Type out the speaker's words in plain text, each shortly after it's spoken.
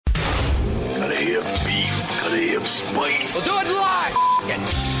spice. We'll do it live.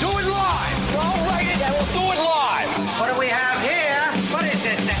 Do it live. I'll write it and we'll do it live. What do we have here? What is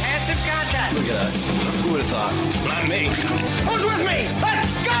this, the handsome contest? Look at us. Who would have thought? Not me. Who's with me?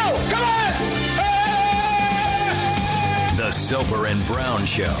 Let's go! Come on! The Soper and Brown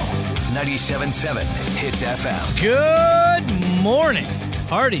Show. 97.7 Hits FM. Good morning,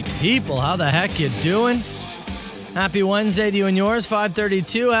 party people. How the heck you doing? Happy Wednesday to you and yours.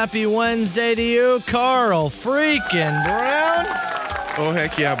 5:32. Happy Wednesday to you, Carl freaking Brown. Oh,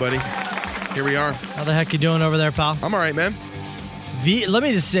 heck yeah, buddy. Here we are. How the heck you doing over there, pal? I'm all right, man. Let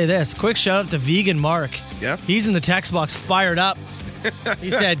me just say this. Quick shout out to Vegan Mark. Yeah? He's in the text box fired up.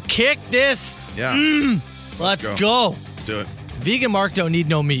 He said, kick this. Yeah. Let's go. Let's do it. Vegan Mark don't need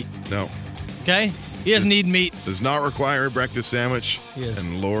no meat. No. Okay? He doesn't need meat. Does not require a breakfast sandwich. He is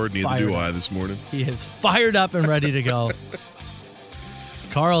and Lord, neither do I this morning. He is fired up and ready to go.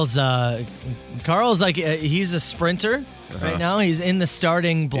 Carl's like, he's a sprinter right now. He's in the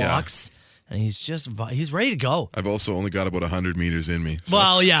starting blocks. And he's ready to go. I've also only got about 100 meters in me. So.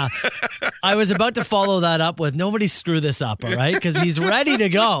 Well, yeah. I was about to follow that up with nobody screw this up, all right? Because he's ready to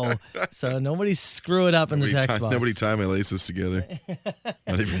go. So nobody screw it up in the text box. Nobody tie my laces together.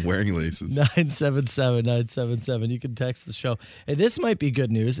 Not even wearing laces. 977-977. You can text the show. Hey, this might be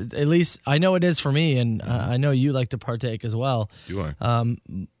good news. At least I know it is for me, and I know you like to partake as well. Do I?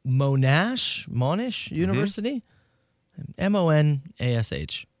 Monash University?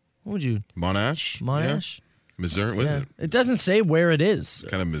 Monash. What would you? Monash? Monash? Yeah. Missouri? What is it? It doesn't say where it is.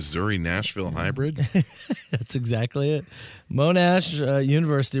 Kind of Missouri-Nashville hybrid? That's exactly it. Monash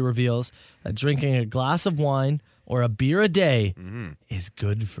University reveals that drinking a glass of wine or a beer a day is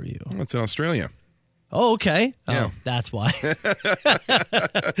good for you. Well, it's in Australia. Oh, okay. Yeah. Oh, that's why.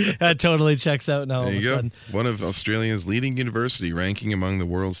 That totally checks out now. There you go. One of Australia's leading university, ranking among the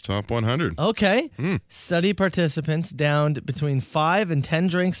world's top 100. Okay. Study participants downed between 5 and 10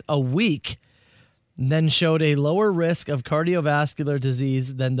 drinks a week, then showed a lower risk of cardiovascular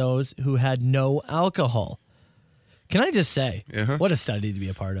disease than those who had no alcohol. Can I just say, what a study to be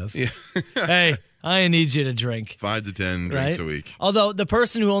a part of. Yeah. Hey, I need you to drink. 5 to 10 drinks a week. Although the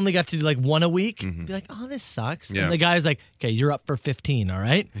person who only got to do like one a week, be like, oh, this sucks. Yeah. And the guy's like, okay, you're up for 15, all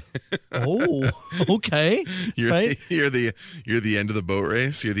right? Oh, okay. You're right? the end of the boat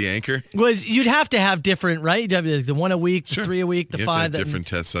race. You're the anchor. Was you'd have to have different, right? You'd have like the 1 a week, the 3 a week, the you 5. have to have different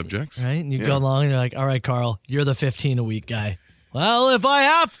test subjects. Right? And you go along and you're like, all right, Carl, you're the 15 a week guy. Well, if I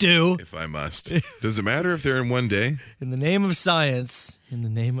have to. If I must. Does it matter if they're in one day? In the name of science. In the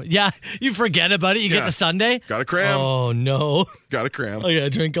name of... Yeah, you forget about it. You get to Sunday. Got to cram. Oh, no. Got to cram. I got to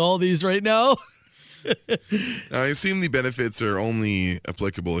drink all these right now. Now, I assume the benefits are only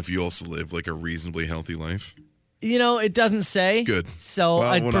applicable if you also live like a reasonably healthy life. You know, it doesn't say. Good. So Well,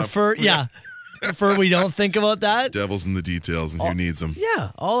 I'd we're prefer... not- prefer we don't think about that. Devil's in the details, and who needs them?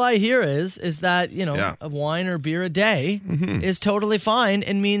 Yeah, all I hear is that, you know, a wine or beer a day is totally fine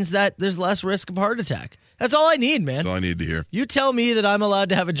and means that there's less risk of heart attack. That's all I need, man. That's all I need to hear. You tell me that I'm allowed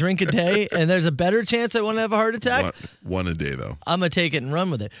to have a drink a day and there's a better chance I won't have a heart attack. One a day, though. I'm going to take it and run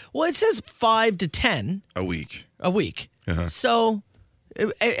with it. Well, it says 5 to 10. A week. Uh-huh. So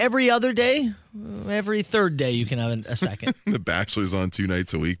every other day, every third day you can have a second. The Bachelor's on 2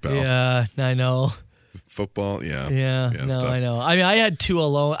 nights a week, pal. Yeah, I know. Football, yeah. Yeah, no, I know. I mean, I had 2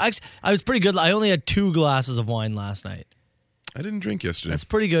 alone. I was pretty good. I only had 2 glasses of wine last night. I didn't drink yesterday. That's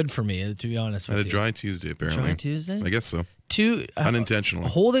pretty good for me, to be honest with you. I had a dry Tuesday, apparently. Dry Tuesday? I guess so. 2. Unintentionally.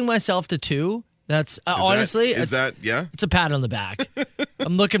 Holding myself to 2, that's honestly... Is that, yeah? It's a pat on the back.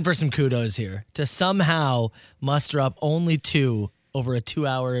 I'm looking for some kudos here. To somehow muster up only 2 over a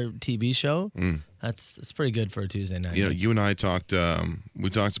 2-hour TV show, that's pretty good for a Tuesday night. You know, you and I talked, we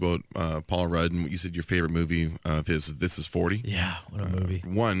talked about Paul Rudd, and you said your favorite movie of his, This Is 40. Yeah, what a movie.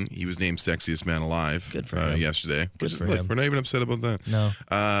 One, he was named Sexiest Man Alive Good for him. yesterday. Good for look, him. We're not even upset about that.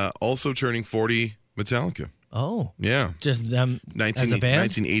 No. Also turning 40, Metallica. Oh. Yeah. Just them as a band?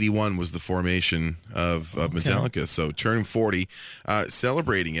 1981 was the formation of Metallica. So turning 40,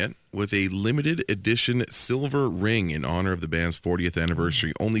 celebrating it with a limited edition silver ring in honor of the band's 40th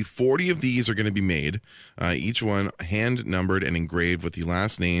anniversary. Only 40 of these are going to be made, each one hand-numbered and engraved with the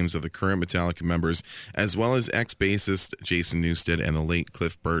last names of the current Metallica members, as well as ex-bassist Jason Newsted and the late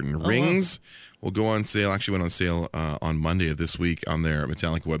Cliff Burton. Rings will go on sale, actually went on sale on Monday of this week on their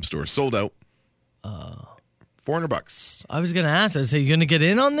Metallica web store. Sold out. $400. I was going to ask, are you going to get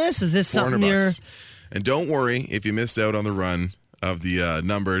in on this? Is this something you're... And don't worry if you missed out on the run of the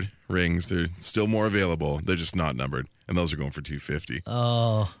numbered rings. There's still more available. They're just not numbered. And those are going for $250.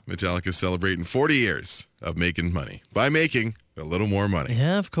 Oh. Metallica's celebrating 40 years of making money by making a little more money.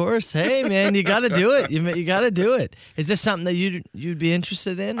 Yeah, of course. Hey, man, you got to do it. You got to do it. Is this something that you'd be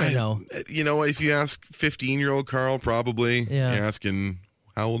interested in or no? You know, if you ask 15-year-old Carl, probably. Yeah. You're asking,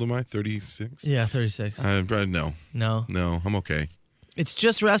 how old am I? 36? Yeah, 36. No. No, I'm okay. it's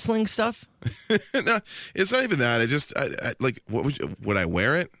just wrestling stuff. No, it's not even that. I like, would I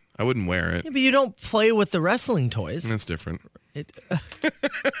wear it? I wouldn't wear it. Yeah, but you don't play with the wrestling toys. That's different.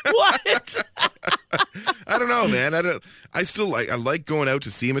 What? I don't know, man. I like going out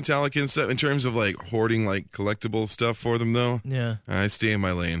to see Metallica and stuff in terms of like hoarding like collectible stuff for them though. Yeah. I stay in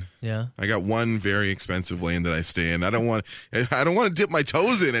my lane. Yeah. I got one very expensive lane that I stay in. I don't want to dip my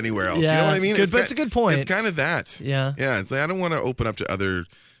toes in anywhere else. Yeah, You know what I mean? good, but it's a good point. It's kind of that. Yeah. Yeah. It's like I don't want to open up to other,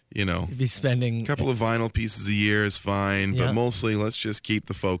 You'd be spending a couple of vinyl pieces a year is fine, Yeah. but mostly let's just keep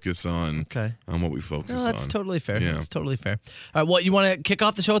the focus on what we focus No, that's on. totally fair. Yeah. That's totally fair. All right, what you want to kick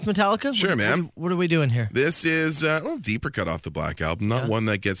off the show with Metallica? Sure, man. What are we doing here? This is a little deeper cut off the Black Album, not one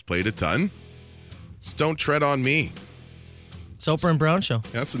that gets played a ton. Just Don't Tread on Me. Soper and Brown Show.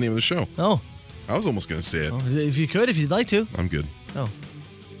 That's the name of the show. Oh, I was almost going to say it. if you'd like to. I'm good. Oh.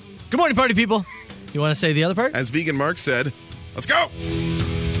 Good morning, party people. You want to say the other part? As Vegan Mark said, let's go.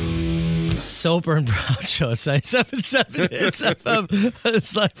 Soper and Brown Show. It's 97.7. It's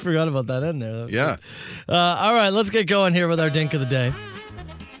FM. I forgot about that in there. Yeah. All right, let's get going here with our Dink of the Day.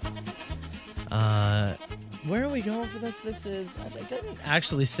 Where are we going for this? It doesn't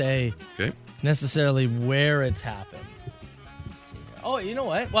actually say Okay. necessarily where it's happened. Let's see here. Oh, you know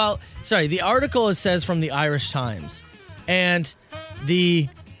what? Well, sorry, the article says from the Irish Times. And the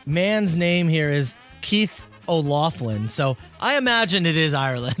man's name here is Keith O'Loughlin. So I imagine it is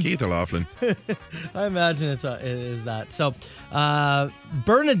Ireland. Keith O'Loughlin. I imagine it is that. So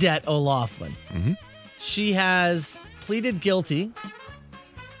Bernadette O'Loughlin. Mm-hmm. She has pleaded guilty.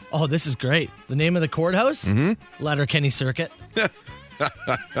 Oh, this is great. The name of the courthouse? Mm-hmm. Letterkenny Circuit.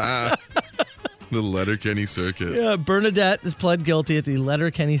 The Letterkenny Circuit. Yeah, Bernadette has pled guilty at the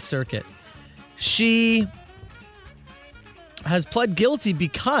Letterkenny Circuit. She has pled guilty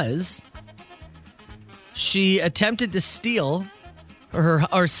because she attempted to steal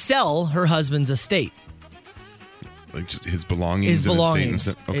or sell her husband's estate. Like just his belongings. His and belongings.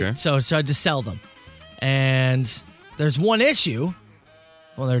 His things. Okay. So tried to sell them. And there's one issue.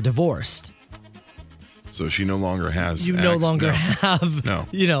 Well, they're divorced. So she no longer has. You no longer have, No.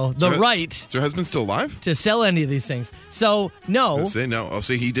 the right Is her husband still alive? to sell any of these things. So, no. Let's say no. I'll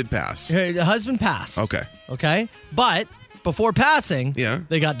say he did pass. Her husband passed. Okay. Okay? But before passing, Yeah.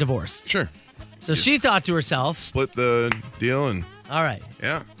 they got divorced. Sure. So she thought to herself, Split the deal and all right,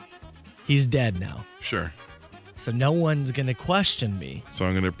 yeah. he's dead now. Sure. So no one's going to question me. So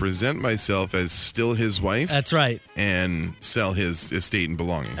I'm going to present myself as still his wife. That's right. And sell his estate and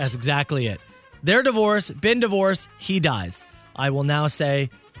belongings. That's exactly it. They're divorced, been divorced, he dies. I will now say,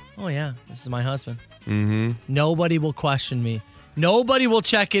 oh yeah, this is my husband. Mm-hmm. Nobody will question me. Nobody will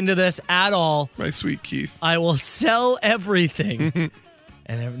check into this at all. My sweet Keith. I will sell everything.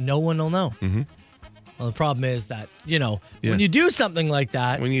 And no one will know. Mm-hmm. Well, the problem is that, when you do something like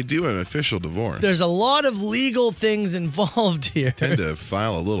that, When you do an official divorce, there's a lot of legal things involved here. tend to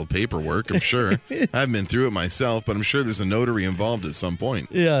file a little paperwork, I'm sure. I haven't been through it myself, but I'm sure there's a notary involved at some point.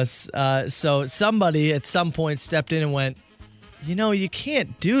 Yes. So somebody at some point stepped in and went, you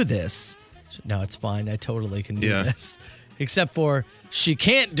can't do this. No, it's fine. I totally can do this. Except for she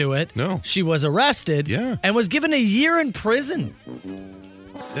can't do it. No. She was arrested. Yeah. And was given a year in prison.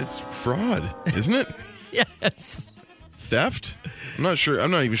 It's fraud, isn't it? Yes. Theft? I'm not sure.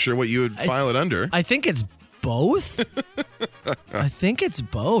 I'm not even sure what you would file it under. I think it's both. I think it's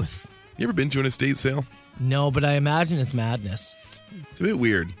both. You ever been to an estate sale? No, but I imagine it's madness. It's a bit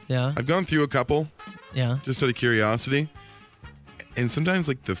weird. Yeah. I've gone through a couple Yeah. just out of curiosity. And sometimes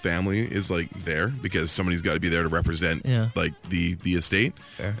like the family is like there because somebody's got to be there to represent like the estate.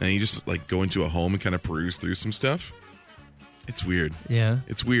 Fair. And you just like go into a home and kind of peruse through some stuff. It's weird. Yeah.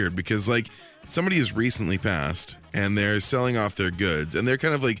 It's weird because like somebody has recently passed and they're selling off their goods and they're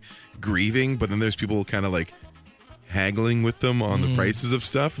kind of like grieving, but then there's people kind of like haggling with them on the prices of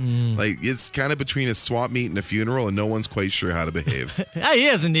stuff. Like it's kind of between a swap meet and a funeral and no one's quite sure how to behave. He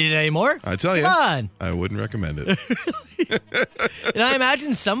doesn't need it anymore. I tell you, Come on. I wouldn't recommend it. And I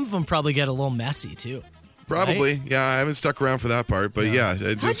imagine some of them probably get a little messy too. Probably. Right? Yeah, I haven't stuck around for that part, but yeah,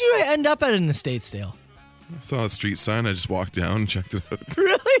 How'd you end up at an estate sale? I saw a street sign. I just walked down and checked it out.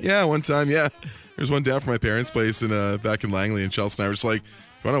 Really? Yeah, one time, yeah. There's one down from my parents' place back in Langley, and Chelsea and I were just like,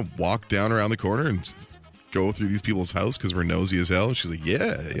 you want to walk down around the corner and just go through these people's house because we're nosy as hell? She's like,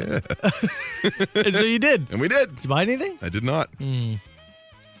 yeah. And so you did. And we did. Did you buy anything? I did not. You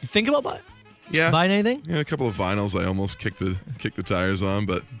think about buying? Yeah. Buying anything? Yeah, a couple of vinyls I almost kicked the tires on,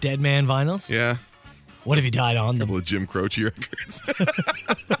 but Dead Man vinyls? yeah. What if you died on A them? couple of Jim Croce records.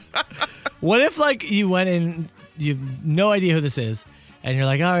 What if, like, you went in, you have no idea who this is, and you're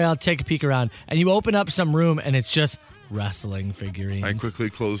like, all right, I'll take a peek around, and you open up some room, and it's just wrestling figurines. I quickly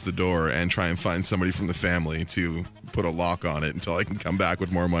close the door and try and find somebody from the family to put a lock on it until I can come back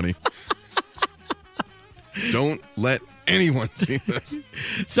with more money. Don't let anyone see this.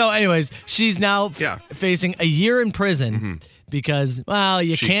 So, anyways, she's now Yeah. facing a year in prison because, well,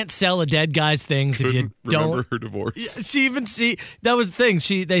 you can't sell a dead guy's things if you Couldn't remember don't. her divorce. That was the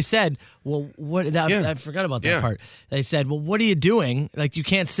thing. They said, well, what? Yeah. I forgot about that Yeah. part. They said, well, what are you doing? Like, you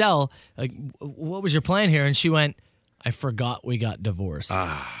can't sell. Like, what was your plan here? And she went, I forgot we got divorced.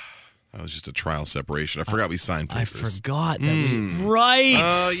 That was just a trial separation. I forgot we signed I papers. forgot that we. Right.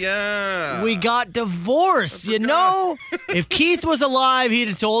 Oh, yeah. We got divorced. You know, if Keith was alive, he'd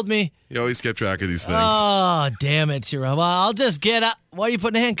have told me. You always kept track of these things. Oh, damn it, Shira. Well, I'll just get up. Why are you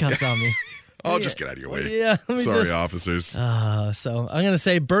putting handcuffs on me? I'll just get out of your way. Yeah, let me Sorry, just- officers. So I'm going to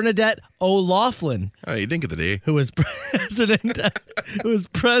say Bernadette O'Loughlin, Oh, you didn't get the day. who was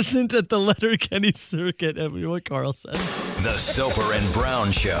present at the Letterkenny circuit. And what Carl said. The Soper and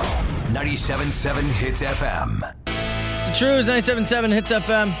Brown Show. 97.7 Hits FM. It's true. It's 97.7 Hits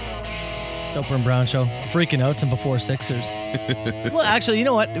FM. Soper and Brown Show. Freaking out some before Sixers. Actually, you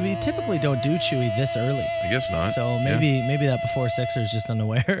know what? We typically don't do Chewy this early. I guess not. So Yeah. maybe that before Sixers just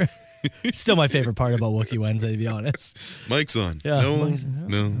unaware. Still my favorite part about Wookiee Wednesday, to be honest. Mike's on. Yeah, No. Mike's-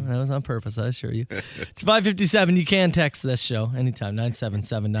 No. That was on purpose, I assure you. It's 5:57. You can text this show anytime,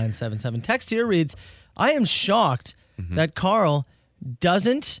 977-977. Text here reads, I am shocked that Carl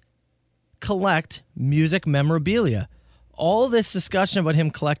doesn't collect music memorabilia. All this discussion about him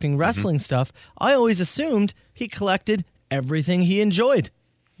collecting wrestling stuff, I always assumed he collected everything he enjoyed.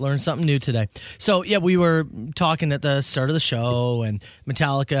 Learned something new today. So, yeah, we were talking at the start of the show, and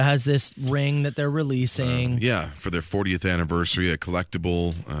Metallica has this ring that they're releasing. Yeah, for their 40th anniversary, a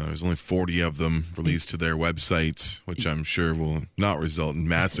collectible. There's only 40 of them released to their website, which I'm sure will not result in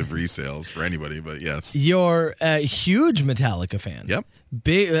massive resales for anybody, but yes. You're a huge Metallica fan. Yep.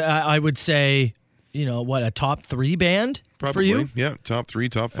 Big, I would say, a top 3 band Probably. for you? Yeah, top 3,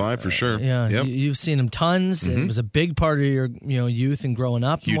 top 5 for sure. Yeah, Yep. you've seen them tons. It was a big part of your youth and growing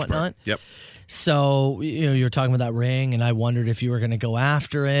up Huge and whatnot. part. Yep. So you were talking about that ring, and I wondered if you were going to go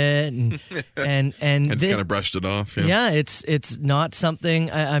after it, and I just kind of brushed it off. yeah, it's not something.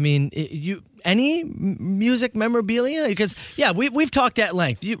 I mean, any music memorabilia? Because we've talked at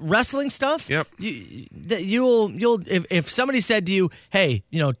length. Wrestling stuff. Yep. You'll if somebody said to you, hey,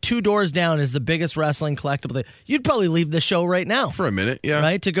 2 doors down is the biggest wrestling collectible thing, you'd probably leave the show right now, For a minute, yeah.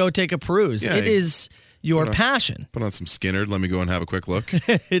 right, to go take a peruse. Yeah, It is your passion. Put on some Skinner. Let me go and have a quick look.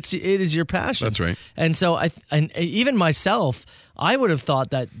 It is your passion. That's right. And so and even myself, I would have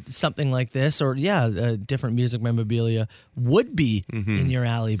thought that something like this, or different music memorabilia would be in your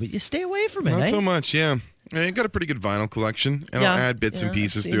alley, but you stay away from it. Not eh? so much, yeah. I got a pretty good vinyl collection, and I'll add bits and Yeah,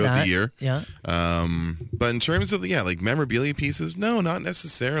 pieces see throughout that. the year. Yeah. But in terms of like memorabilia pieces, no, not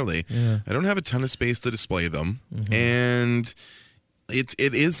necessarily. I don't have a ton of space to display them, and it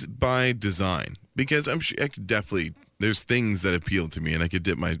is by design, because I'm sure I could definitely, there's things that appeal to me, and I could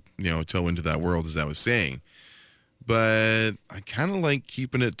dip my toe into that world, as I was saying. But I kind of like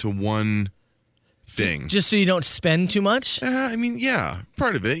keeping it to one thing. Just so you don't spend too much? I mean, yeah,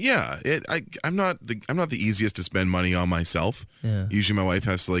 part of it, yeah. I'm not the easiest to spend money on myself. Yeah. Usually, my wife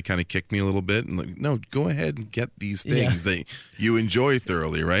has to like kind of kick me a little bit and like, no, go ahead and get these things that you enjoy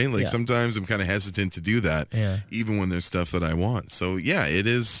thoroughly, right? Like sometimes I'm kind of hesitant to do that, even when there's stuff that I want. So yeah, it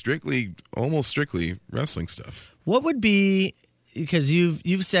is almost strictly wrestling stuff. What would be, because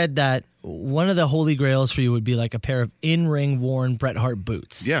you've said that one of the holy grails for you would be like a pair of in-ring worn Bret Hart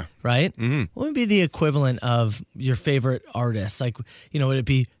boots. Yeah. Right? Mm-hmm. What would be the equivalent of your favorite artist? Like, would it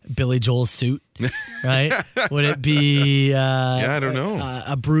be Billy Joel's suit? Right? Would it be I don't know.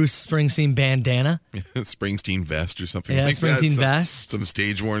 A Bruce Springsteen bandana? Springsteen vest or something Yeah, like that. Springsteen vest. Some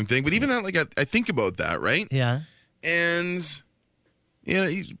stage worn thing. But even that, like I think about that, right? Yeah. And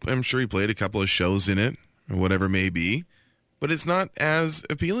I'm sure he played a couple of shows in it or whatever it may be, but it's not as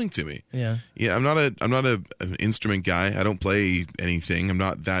appealing to me. Yeah. Yeah, I'm not an instrument guy. I don't play anything. I'm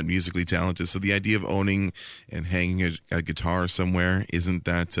not that musically talented. So the idea of owning and hanging a guitar somewhere isn't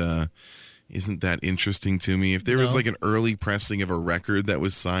that interesting to me. If there was like an early pressing of a record that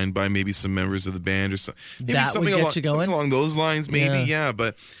was signed by maybe some members of the band or maybe That would get you going? something along those lines, maybe, yeah,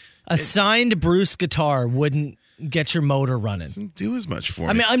 but A signed Bruce guitar wouldn't get your motor running. doesn't do as much for me.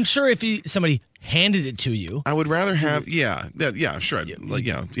 I mean, I'm sure if somebody handed it to you, I would rather have, sure.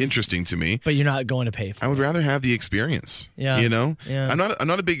 It's interesting to me. but you're not going to pay for I it. would rather have the experience. Yeah. You know? Yeah. I'm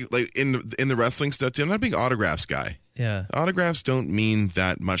not a big, like, in the wrestling stuff too, I'm not a big autographs guy. Yeah. Autographs don't mean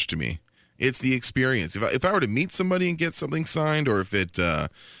that much to me. It's the experience. If I were to meet somebody and get something signed, or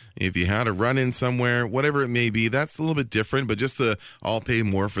if you had a run in somewhere, whatever it may be, that's a little bit different. But just I'll pay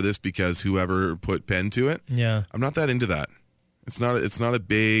more for this because whoever put pen to it. Yeah. I'm not that into that. It's not a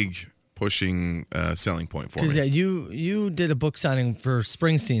big pushing selling point for me. Because you did a book signing for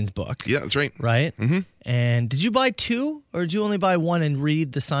Springsteen's book. Yeah, that's right. Right? Mm-hmm. And did you buy two, or did you only buy one and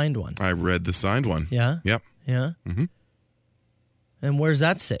read the signed one? I read the signed one. Yeah? Yep. Yeah? Mm-hmm. And where's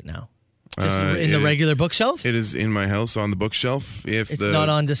that sit now? Just in it the is- regular bookshelf? It is in my house on the bookshelf. It's not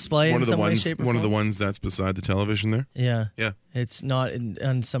on display in some way, shape, or one of the form? ones that's beside the television there. Yeah. Yeah. It's not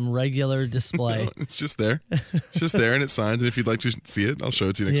on some regular display. It's just there. It's just there, and it's signed. And if you'd like to see it, I'll show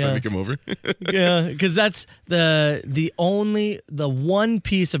it to you next Yeah. time you come over. Yeah, because that's the one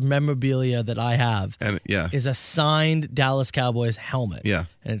piece of memorabilia that I have And yeah, is a signed Dallas Cowboys helmet. Yeah.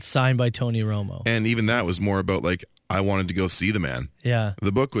 And it's signed by Tony Romo. and even that was more about like I wanted to go see the man. Yeah.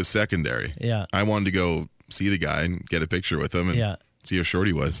 The book was secondary. Yeah. I wanted to go see the guy and get a picture with him and Yeah. see how short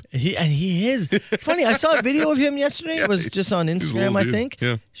he was. He is. It's funny. I saw a video of him yesterday. Yeah, It was just on he's a Instagram, little I dude. think.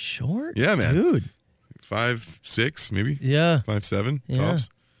 Yeah. Short? Yeah, man. Dude. 5'6", maybe. Yeah. 5'7", Yeah. tops,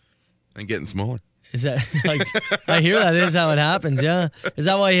 and getting smaller. Is that like? I hear that is how it happens. Yeah. Is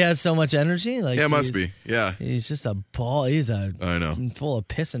that why he has so much energy? Like Yeah, it must he's- be. Yeah, He's just a ball. He's I know. full of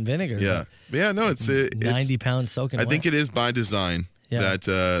piss and vinegar. Yeah, yeah. No, it's 90 pounds soaking I wet. think it is by design Yeah.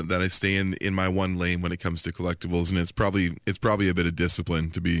 that I stay in my one lane when it comes to collectibles, and it's probably a bit of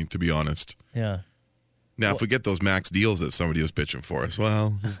discipline to be honest. Yeah. Now, if we get those max deals that somebody was pitching for us,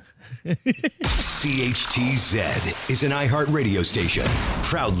 well, CHTZ is an iHeart radio station,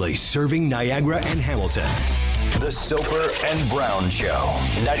 proudly serving Niagara and Hamilton. The Soper and Brown Show,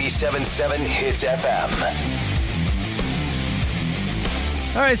 97.7 Hits FM.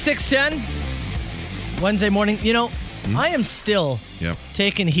 All right, 6:10. Wednesday morning. You know, I am still yeah,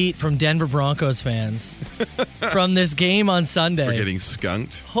 taking heat from Denver Broncos fans from this game on Sunday. we're getting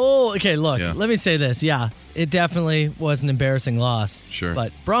skunked. Okay, look, Yeah. let me say this. Yeah, it definitely was an embarrassing loss. Sure.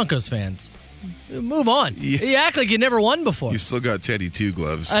 But Broncos fans, move on. Yeah. You act like you never won before. You still got Teddy Two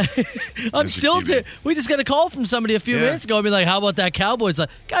Gloves. I'm as still. your QB. We just got a call from somebody a few Yeah. minutes ago and be like, how about that Cowboys? Like,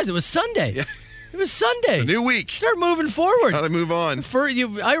 guys, it was Sunday. Yeah. It was Sunday. It's a new week. Start moving forward. Gotta move on.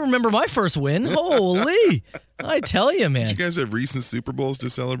 I remember my first win. Holy. I tell you, man. Did you guys have recent Super Bowls to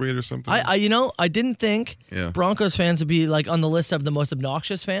celebrate or something? I didn't think Yeah. Broncos fans would be like on the list of the most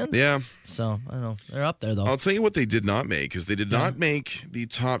obnoxious fans. yeah. So, I don't know. They're up there, though. I'll tell you what they did not make is they did not make the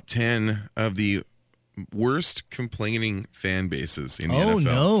top 10 of the worst complaining fan bases in the Oh, NFL.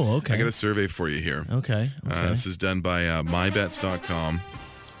 no. Okay. I got a survey for you here. Okay. This is done by mybets.com,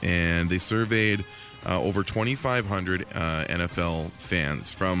 and they surveyed over 2,500 NFL fans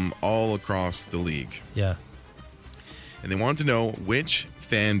from all across the league. Yeah. And they wanted to know which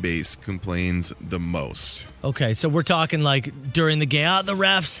fan base complains the most. Okay. So we're talking like during the game, the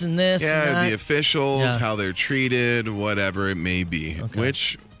refs and this. and Yeah, that. the officials, Yeah. how they're treated, whatever it may be. Okay.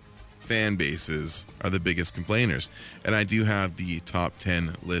 Which fan bases are the biggest complainers? And I do have the top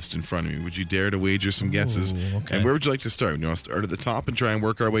 10 list in front of me. Would you dare to wager some guesses? Ooh, okay. And where would you like to start? You want to start at the top and try and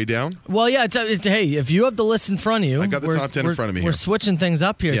work our way down? Well, yeah. Hey, if you have the list in front of you, I got the we're- top 10 in we're- front of me We're here. switching things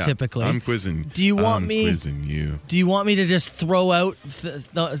up here Yeah, typically. I'm quizzing. Do you want I'm me- quizzing you. Do you want me to just throw out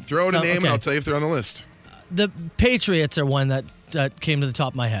Throw out a name and I'll tell you if they're on the list. The Patriots are one that came to the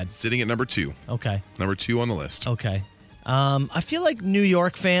top of my head. Sitting at number 2. Okay. Number 2 on the list. Okay. I feel like New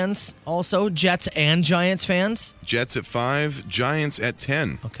York fans also, Jets and Giants fans. Jets at 5, Giants at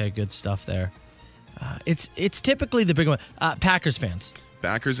 10. Okay, good stuff there. It's typically the big one. Packers fans.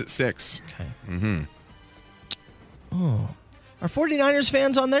 Packers at 6. Okay. Mm-hmm. Oh. Are 49ers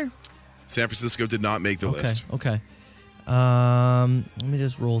fans on there? San Francisco did not make the list. Okay. Let me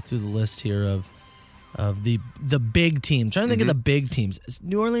just roll through the list here of the big teams. Trying to think of the big teams. Is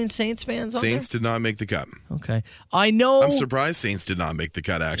New Orleans Saints fans on Saints did not make the cut. there? Okay. I know. I'm surprised Saints did not make the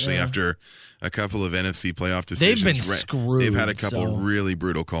cut, actually, after a couple of NFC playoff They've decisions. been screwed, They've had a couple so- really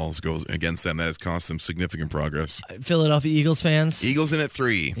brutal calls go against them that has cost them significant progress. Philadelphia Eagles fans. Eagles in at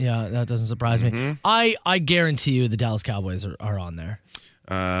 3. Yeah, that doesn't surprise me. I guarantee you the Dallas Cowboys are on there.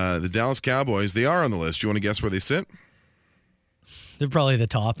 The Dallas Cowboys, they are on the list. Do you want to guess where they sit? They're probably the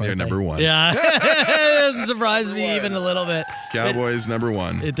top. They're aren't they? number 1. Yeah. It doesn't surprise me even a little bit. Cowboys, number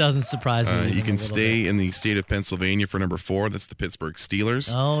 1. It doesn't surprise me. even You a can little stay bit. in the state of Pennsylvania for number 4. That's the Pittsburgh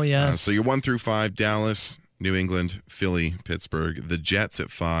Steelers. Oh, yes. So you're 1 through 5, Dallas, New England, Philly, Pittsburgh, the Jets at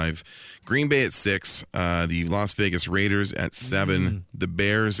 5, Green Bay at 6, the Las Vegas Raiders at 7, the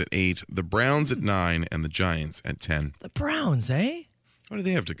Bears at 8, the Browns at 9, and the Giants at 10. The Browns, eh? What do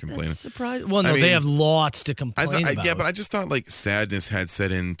they have to complain? That's surprising. Well, no, I mean, they have lots to complain about. Yeah, but I just thought like sadness had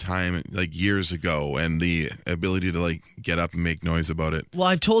set in time like years ago, and the ability to like get up and make noise about it. Well,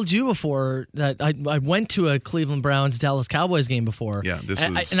 I've told you before that I went to a Cleveland Browns Dallas Cowboys game before. Yeah, this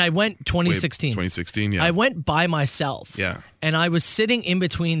was and I went 2016. 2016, yeah. I went by myself. Yeah. And I was sitting in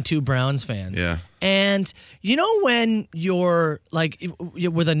between two Browns fans. Yeah. And you know when you're like you're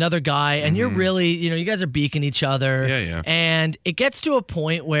with another guy and you're really, you guys are beaking each other. Yeah, yeah. And it gets to a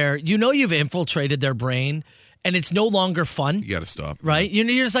point where you've infiltrated their brain and it's no longer fun. You got to stop. Right?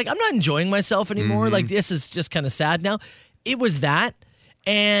 You're just like, I'm not enjoying myself anymore. Like, this is just kind of sad now. It was that.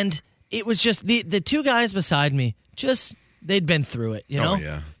 And it was just the two guys beside me, they'd been through it, you know? Oh,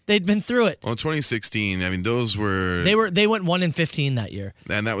 yeah. They'd been through it. Well, 2016, I mean, those were... They went 1-15 that year.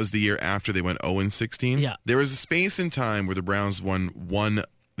 And that was the year after they went 0-16. Yeah. There was a space in time where the Browns were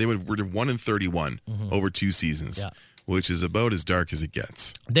 1-31 over 2 seasons. Yeah. Which is about as dark as it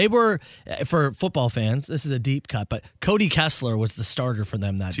gets. They were, for football fans, this is a deep cut, but Cody Kessler was the starter for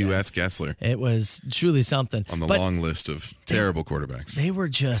them that day. 2S Kessler. It was truly something. On the long list of terrible quarterbacks. They were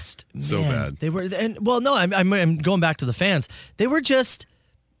just, so bad. They were, I'm going back to the fans. They were just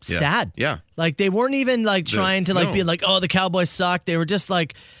sad. Yeah. Like, they weren't even like trying to no. be like, oh, the Cowboys suck. They were just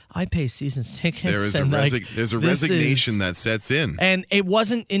like, I pay season tickets. There's a this resignation that sets in. And it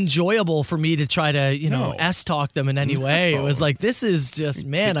wasn't enjoyable for me to try to, S-talk them in any way. It was like, this is just,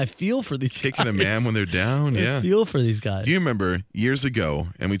 man, I feel for these Kicking guys. a man when they're down, yeah. I feel for these guys. Do you remember years ago,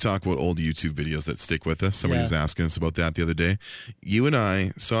 and we talk about old YouTube videos that stick with us. Somebody was asking us about that the other day. You and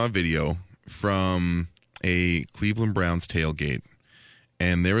I saw a video from a Cleveland Browns tailgate.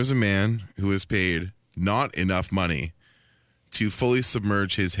 And there was a man who was paid not enough money to fully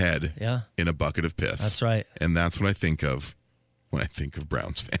submerge his head in a bucket of piss. That's right. And that's what I think of when I think of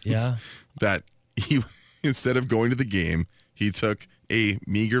Browns fans. Yeah. That he, instead of going to the game, he took a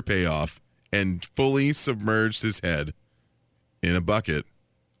meager payoff and fully submerged his head in a bucket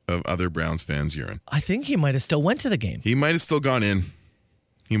of other Browns fans' urine. I think he might have still went to the game. He might have still gone in.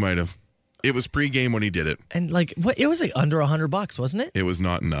 He might have. It was pre-game when he did it. And like, what? It was like under $100, wasn't it? It was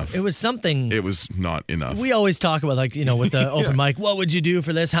not enough. It was something. It was not enough. We always talk about, like, with the open mic, what would you do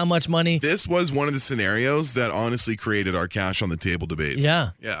for this? How much money? This was one of the scenarios that honestly created our cash on the table debates.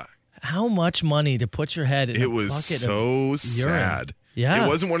 Yeah. Yeah. How much money to put your head in a bucket of It was so sad. Yeah. It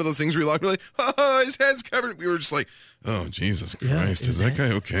wasn't one of those things where you're like, oh, his head's covered. We were just like, oh, Jesus Christ. Is that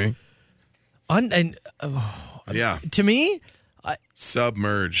guy okay? Yeah. To me,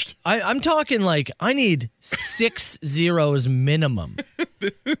 submerged. I'm talking like I need 6 zeros minimum.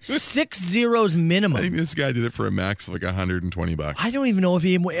 6 zeros minimum. I think this guy did it for a max of like $120. I don't even know if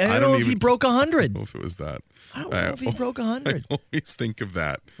he. I don't know if he broke 100. I don't know if it was that. I don't know if he broke 100. I always think of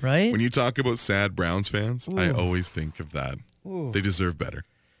that. Right? When you talk about sad Browns fans, I always think of that. Ooh. They deserve better.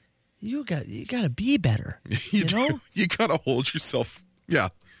 You got to be better. You know? You got to hold yourself. Yeah.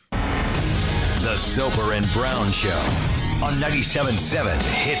 The Soper and Brown Show on 97.7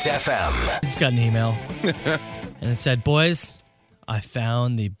 Hits FM. I just got an email, and it said, boys, I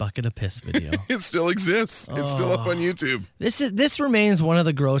found the bucket of piss video. It still exists. It's still up on YouTube. This remains one of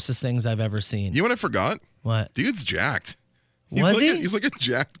the grossest things I've ever seen. You know what I forgot? What? Dude's jacked. Was he? He's like a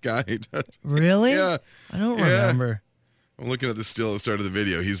jacked guy. Really? Yeah. I don't remember. I'm looking at the still at the start of the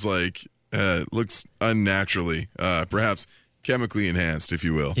video. He's like, looks unnaturally, perhaps chemically enhanced, if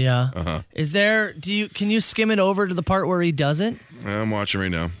you will. Yeah. Uh-huh. Is there, can you skim it over to the part where he doesn't? I'm watching right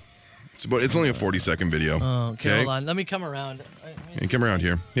now. It's only a 40-second video. Oh, okay. Hold on. Let me come around. Hey, come around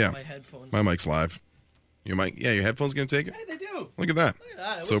here. Yeah. My headphones. My mic's live. Your mic? Yeah, your headphones going to take it? Hey, they do. Look at that. Look at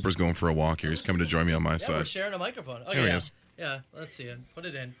that. Soper's going for a walk here. He's coming to join me on my We're side. sharing a microphone. Okay, There he is. Yeah, let's see it. Put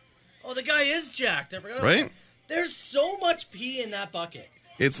it in. Oh, the guy is jacked. I forgot. Right? There's so much pee in that bucket.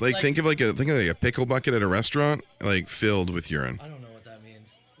 It's like think of like a pickle bucket at a restaurant, like filled with urine. I don't know what that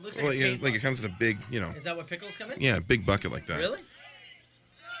means. It looks Well, like a paint like it bucket. comes in a big, Is that what pickles come in? Yeah, a big bucket like that. Really?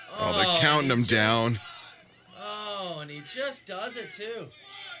 Oh, they're counting them down. Oh, and he just does it too.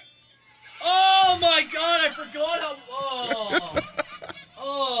 Oh my God! I forgot how. Oh.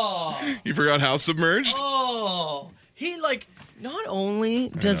 Oh. You forgot how submerged? Oh. He not only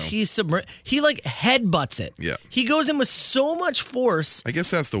does he submerge, he headbutts it. Yeah. He goes in with so much force I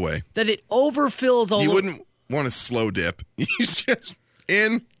guess that's the way. that it overfills all. You wouldn't want to slow dip. You just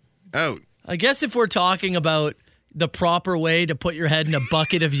in, out. I guess if we're talking about the proper way to put your head in a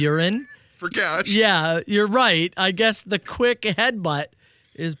bucket of urine, For cash. yeah, you're right. I guess the quick headbutt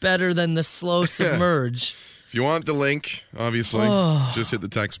is better than the slow submerge. If you want the link, obviously, just hit the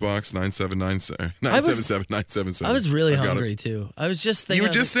text box 977 977. I was really hungry too. I was just thinking. You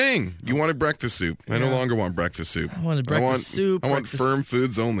were just saying you wanted breakfast soup. I no longer want breakfast soup. I wanted breakfast soup. I want firm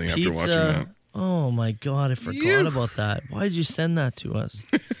foods only pizza. After watching that. Oh my God, I forgot about that. Why did you send that to us?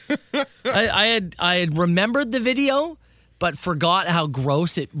 I had remembered the video, but forgot how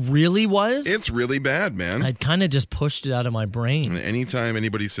gross it really was. It's really bad, man. I'd kind of just pushed it out of my brain. And anytime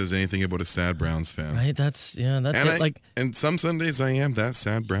anybody says anything about a sad Browns fan. Right, that's it. And some Sundays I am that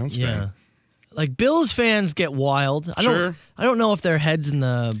sad Browns fan. Like Bills fans get wild. I don't know if their heads in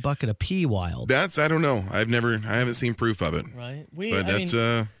the bucket of pee wild. I don't know. I haven't seen proof of it. Right.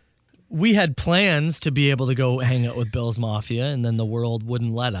 We had plans to be able to go hang out with Bills Mafia, and then the world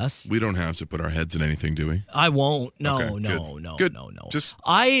wouldn't let us. We don't have to put our heads in anything, do we? I won't. No. Good.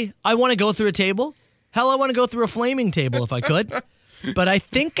 I want to go through a table. Hell, I want to go through a flaming table if I could. But I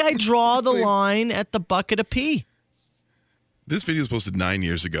think I draw the line at the bucket of pee. This video was posted 9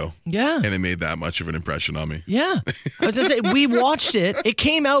 years ago. Yeah. And it made that much of an impression on me. Yeah. I was going to say, we watched it. It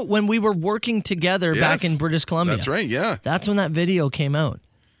came out when we were working together back in British Columbia. That's right, yeah. That's when that video came out.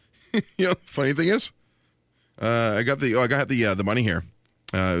 You know, funny thing is, I got the money here.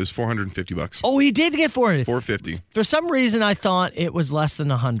 It was $450. Oh, he did get $450. For some reason, I thought it was less than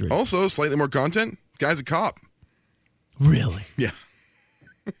 $100. Also, slightly more content. Guy's a cop. Really? Yeah.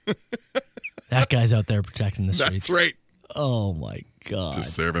 That guy's out there protecting the streets. That's right. Oh my God. To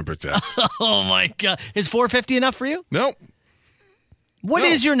serve and protect. Oh my God. Is $450 enough for you? Nope. What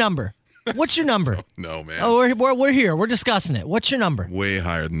is your number? What's your number? No, man. Oh, we're here. We're discussing it. What's your number? Way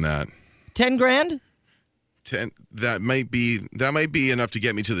higher than that. 10 grand? 10. That might be enough to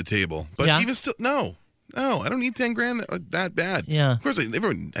get me to the table. But even still, no, I don't need 10 grand that bad. Yeah. Of course, I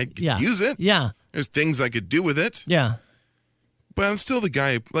could use it. Yeah. There's things I could do with it. Yeah. But I'm still the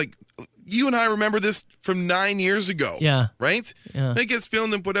guy, like, you and I remember this from 9 years ago. Yeah. Right? Yeah. That gets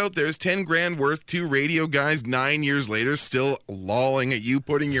filmed and put out there. There's 10 grand worth. 2 radio guys 9 years later still lolling at you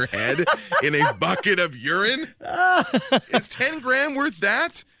putting your head in a bucket of urine. Is 10 grand worth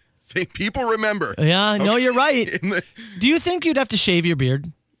that? Think people remember. Yeah, no, you're right. Do you think you'd have to shave your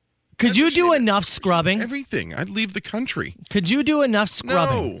beard? Could you do enough scrubbing? Everything. I'd leave the country. Could you do enough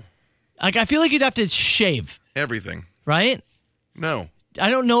scrubbing? No. Like, I feel like you'd have to shave. Everything. Right? No. I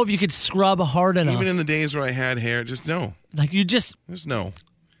don't know if you could scrub hard enough. Even in the days where I had hair, just no. Like, you just...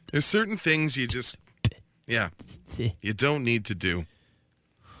 There's certain things you just... Yeah. You don't need to do.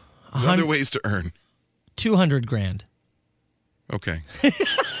 There's other ways to earn. 200 grand. Okay.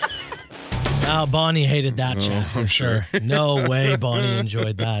 Oh, Bonnie hated that chat for sure. No way Bonnie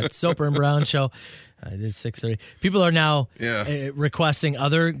enjoyed that. Soper and Brown show. I did 6:30. People are now requesting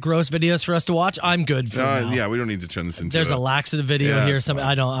other gross videos for us to watch. I'm good for now. Yeah, we don't need to turn this into. There's a laxative video here.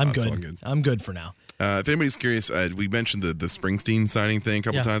 I'm good. I'm good for now. If anybody's curious, we mentioned the Springsteen signing thing a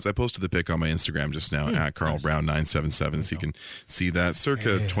couple times. I posted the pic on my Instagram just now at Carl Brown 977, so you can see that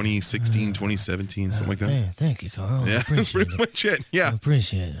circa 2016, 2017, something like that. Thank you, Carl. Yeah, that's pretty much it. Yeah, I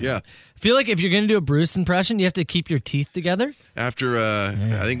appreciate it. Yeah. I feel like if you're going to do a Bruce impression, you have to keep your teeth together. After, I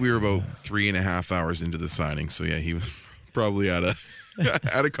think we were about 3.5 hours into the signing, so yeah, he was probably out of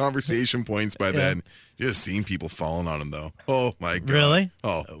conversation points by then. Just seeing people falling on him, though. Oh, my God. Really?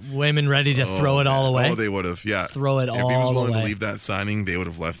 Oh. Women ready to throw it all away? Oh, they would have, yeah. Throw it all away. If he was willing to leave that signing, they would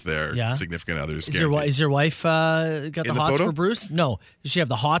have left their significant others. Is your wife got the hots for Bruce? No. Does she have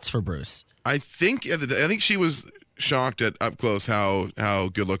the hots for Bruce? I think she was shocked at up close how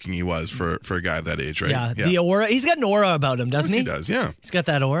good looking he was for a guy of that age, right? Yeah. The aura. He's got an aura about him, doesn't he? He does, yeah. He's got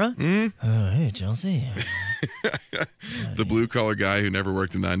that aura. Mm-hmm. Oh, hey, Chelsea. The blue collar guy who never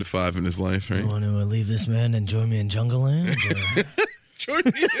worked a 9 to 5 in his life, right? You want to leave this man and join me in Jungle Land? Join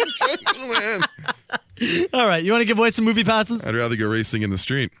me in Jungle Land. All right, you want to give away some movie passes? I'd rather go racing in the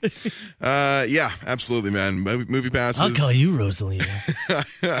street. Yeah, absolutely, man. Movie passes. I'll call you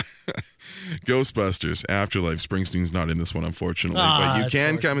Rosalina. Ghostbusters, Afterlife. Springsteen's not in this one, unfortunately. But you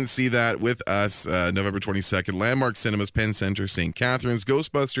can come and see that with us November 22nd. Landmark Cinemas, Penn Center, St. Catharines.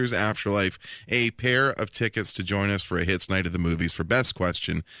 Ghostbusters, Afterlife. A pair of tickets to join us for a hits night of the movies. For best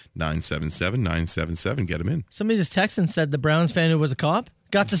question, 977-977. Get them in. Somebody just texted and said the Browns fan who was a cop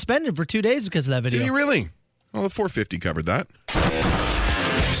got suspended for 2 days because of that video. Did he really? Well, the 450 covered that.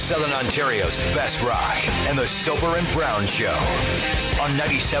 Southern Ontario's best rock and the Soper and Brown Show on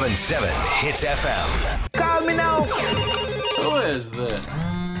 97.7 Hits FM. Call me now. Who is this?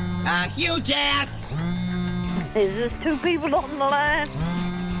 Huge ass. Is this 2 people on the line?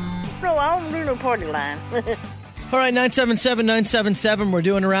 No, I don't do no party line. All right, 977-977. We're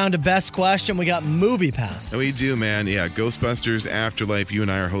doing a round of best question. We got movie pass. We do, man. Yeah, Ghostbusters Afterlife. You and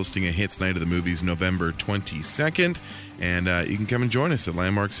I are hosting a Hits Night of the Movies November 22nd. And you can come and join us at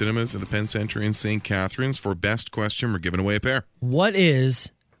Landmark Cinemas at the Penn Center in St. Catharines. For best question, we're giving away a pair. What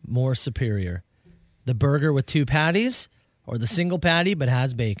is more superior? The burger with 2 patties or the single patty but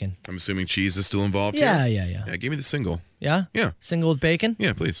has bacon? I'm assuming cheese is still involved Yeah, here? yeah. Give me the single. Yeah? Yeah. Single with bacon?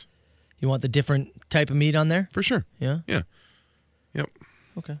 Yeah, please. You want the different type of meat on there? For sure. Yeah? Yeah. Yep.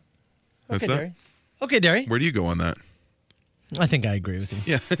 Okay. That's Okay, that. Derry. Okay, Derry. Where do you go on that? I think I agree with you.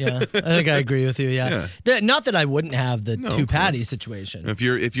 Yeah. Yeah. I think I agree with you, yeah. Not that I wouldn't have the No, 2 of patty course. situation. If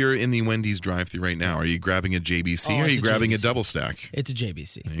you're in the Wendy's drive-thru right now, are you grabbing a JBC Oh, or are it's you a grabbing a JBC. double stack? It's a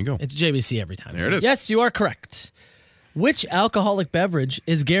JBC. There you go. It's a JBC every time. There it is. Yes, you are correct. Which alcoholic beverage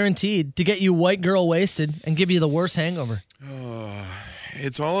is guaranteed to get you white girl wasted and give you the worst hangover?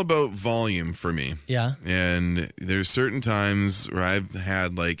 It's all about volume for me. Yeah. And there's certain times where I've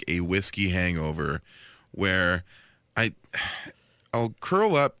had like a whiskey hangover where I'll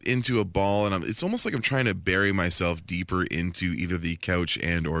curl up into a ball and it's almost like I'm trying to bury myself deeper into either the couch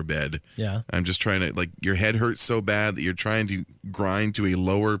and or bed. Yeah. I'm just trying to, like, your head hurts so bad that you're trying to grind to a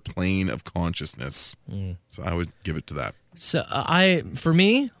lower plane of consciousness. So I would give it to that. So for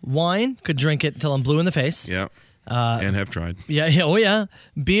me, wine, could drink it until I'm blue in the face. Yeah. And have tried. Yeah. Oh yeah.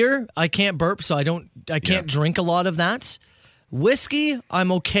 Beer, I can't burp, so I can't drink a lot of that. Whiskey, I'm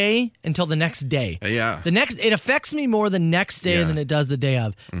okay until the next day. Yeah. It affects me more the next day Yeah. than it does the day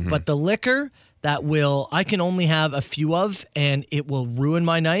of. But the liquor I can only have a few of and it will ruin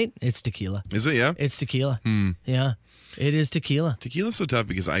my night. It's tequila. Is it? Yeah. It's tequila. Yeah. It is tequila. Tequila's so tough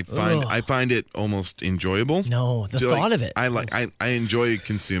because I find it almost enjoyable. No, the thought of it. I enjoy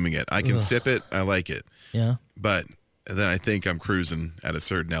consuming it. I can sip it. I like it. Yeah. But then I think I'm cruising at a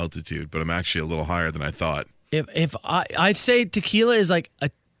certain altitude, but I'm actually a little higher than I thought. If I say tequila is like a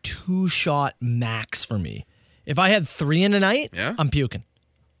 2-shot max for me. If I had 3 in a night, Yeah? I'm puking.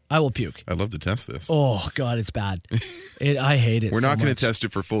 I will puke. I'd love to test this. Oh God, it's bad. I hate it. We're not going going to test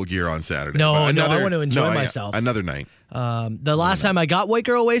it for full gear on Saturday. No, but no, I want to enjoy myself. Another night. The last time I got white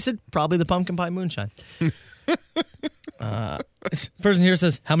girl wasted, probably the pumpkin pie moonshine. This person here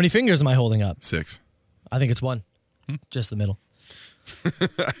says, "How many fingers am I holding up?" 6. I think it's 1, just the middle.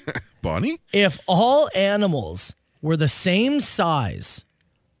 Bonnie? If all animals were the same size,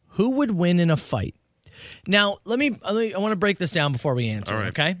 who would win in a fight? Now, I want to break this down before we answer, All right.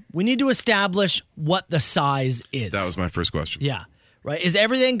 okay? We need to establish what the size is. That was my first question. Yeah, right? Is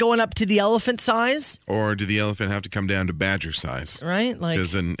everything going up to the elephant size, Or did the elephant have to come down to badger size? right? Like,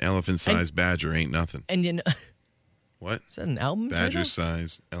 Because an elephant-sized badger ain't nothing. and you know, What? is that an album title? Badger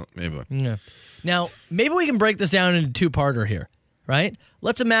size. Maybe. Yeah. Now, maybe we can break this down into 2-parter here, right?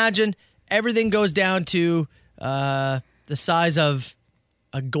 Let's imagine everything goes down to the size of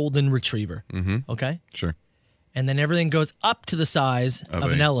a golden retriever, okay? Sure. And then everything goes up to the size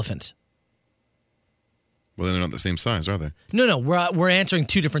of an elephant. Well, they're not the same size, are they? No, we're answering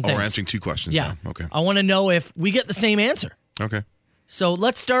 2 different Oh, things. we're answering 2 questions Yeah. now. Okay. I want to know if we get the same answer. Okay. So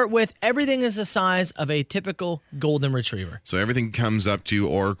let's start with everything is the size of a typical golden retriever. So everything comes up to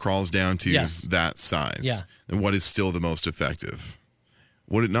or crawls down to Yes. that size. Yeah. And what is still the most effective?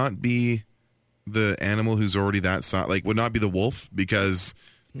 Would it not be the animal who's already that size? Like, would not be the wolf because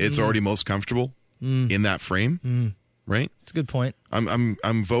it's already most comfortable in that frame, right? That's a good point.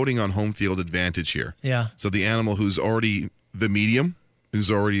 I'm voting on home field advantage here. Yeah. So the animal who's already the medium, who's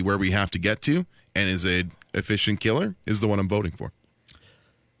already where we have to get to, and is a efficient killer, is the one I'm voting for.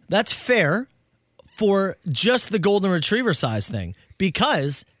 That's fair for just the golden retriever size thing.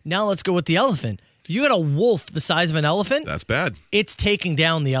 Because now let's go with the elephant. You got a wolf the size of an elephant, That's bad. it's taking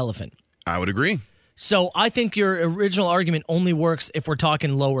down the elephant. I would agree. So I think your original argument only works if we're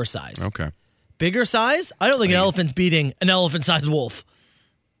talking lower size. Okay. Bigger size? I don't think an elephant's beating an elephant-sized wolf.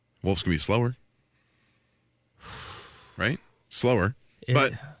 Wolves can be slower. Right? Slower.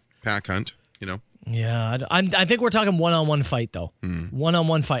 But pack hunt, you know. Yeah, I think we're talking one-on-one fight, though.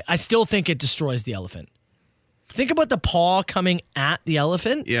 One-on-one fight. I still think it destroys the elephant. Think about the paw coming at the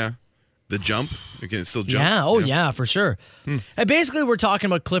elephant. Yeah. The jump. You can still jump. Yeah, yeah, for sure. And basically, we're talking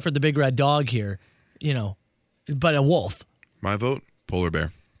about Clifford the Big Red Dog here, you know, but a wolf. My vote, polar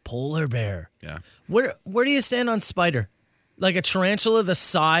bear. Polar bear. Yeah. Where do you stand on spider? Like a tarantula the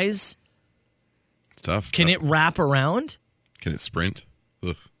size, It's tough. can it wrap around? Can it sprint?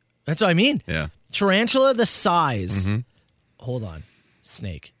 Ugh. That's what I mean. Yeah. Tarantula the size. Hold on.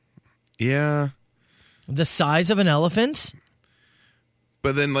 Snake. Yeah. The size of an elephant?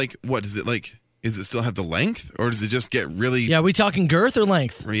 But then, like, what is it like? is it still have the length, or does it just get really? Yeah, we talking girth or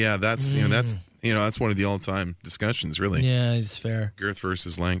length? Yeah, that's that's one of the all-time discussions, really. Yeah, it's fair. Girth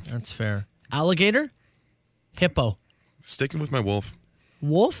versus length. That's fair. Alligator, hippo, Sticking with my wolf.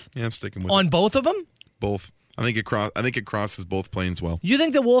 wolf Yeah, I'm sticking with on it. both of them. Both. I think it crosses both planes well. You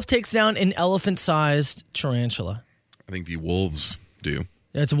think the wolf takes down an elephant-sized tarantula? I think the wolves do.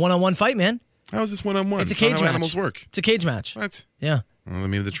 It's a one-on-one fight, man. How is this one-on-one? It's a It's cage not how match. animals work. It's a cage match. What? Yeah. Well,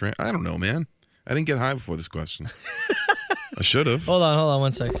 maybe I don't know, man. I didn't get high before this question. I should have. Hold on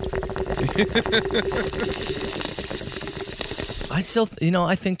 1 sec.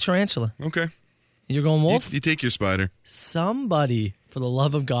 I think tarantula. Okay. You're going wolf? You take your spider. Somebody, for the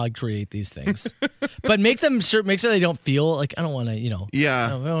love of God, create these things. But make sure they don't feel like, I don't want to, Yeah. I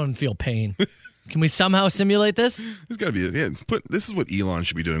don't want to feel pain. Can we somehow simulate this? There's got to be. This is what Elon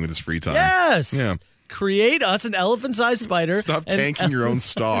should be doing with his free time. Yes. Yeah. Create us an elephant-sized spider. Stop and- tanking your own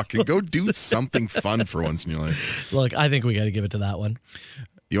stock and go do something fun for once in your life. Look, I think we got to give it to that one.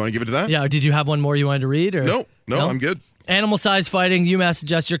 You want to give it to that? Yeah. Did you have one more you wanted to read? Or No, I'm good. Animal-sized fighting. You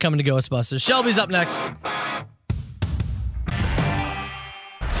message us. You're coming to Ghostbusters. Shelby's up next.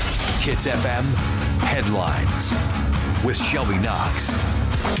 Hits FM headlines with Shelby Knox.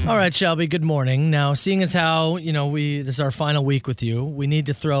 All right, Shelby, good morning. Now, seeing as how, this is our final week with you, we need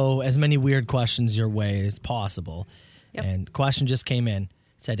to throw as many weird questions your way as possible. Yep. And question just came in.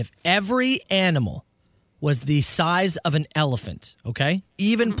 Said if every animal was the size of an elephant, okay?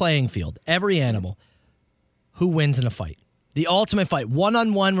 Even playing field, every animal, who wins in a fight? The ultimate fight,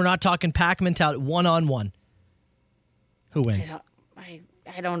 one-on-one. We're not talking pack mentality, one-on-one. Who wins?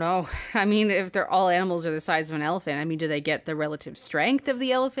 I don't know. I mean, if they're all animals are the size of an elephant, I mean, do they get the relative strength of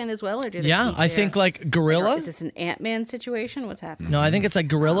the elephant as well, or do they? Yeah, keep I their- think like gorilla. Is this an Ant-Man situation? What's happening? No, I think it's like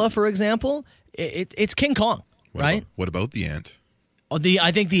gorilla, for example. It's King Kong, right? What about the ant?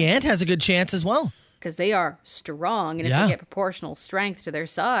 I think the ant has a good chance as well. Because they are strong, and if Yeah. they get proportional strength to their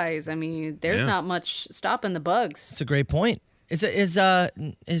size, I mean, there's Yeah. not much stopping the bugs. It's a great point. Is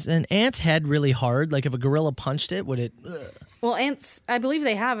an ant's head really hard? Like if a gorilla punched it, would it? Well, ants, I believe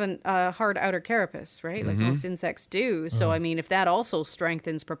they have a hard outer carapace, right? Like most insects do. So, I mean, if that also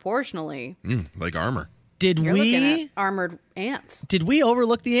strengthens proportionally, Like armor. Did you're looking we? at armored ants. Did we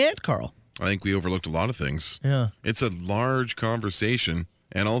overlook the ant, Carl? I think we overlooked a lot of things. Yeah. It's a large conversation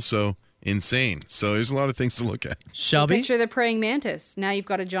and also insane. So there's a lot of things to look at. Shelby. Picture the praying mantis. Now you've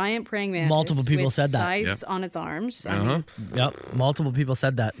got a giant praying mantis. Multiple people with said that. Sides on its arms. I mean, Yep. Multiple people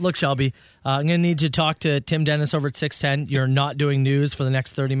said that. Look, Shelby, I'm going to need you to talk to Tim Dennis over at 610. You're not doing news for the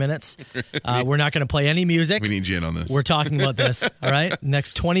next 30 minutes. We're not going to play any music. We need you in on this. We're talking about this. All right.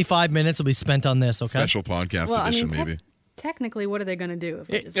 Next 25 minutes will be spent on this. Okay. Special podcast well, I edition, mean, maybe. technically, what are they going to do? If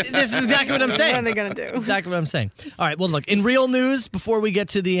we just, This is exactly what I'm saying. What are they going to do? Exactly what I'm saying. All right. Well, look, in real news, before we get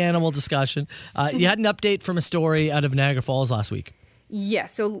to the animal discussion, you had an update from a story out of Niagara Falls last week. Yeah,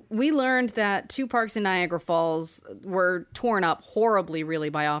 so we learned that 2 parks in Niagara Falls were torn up horribly, really,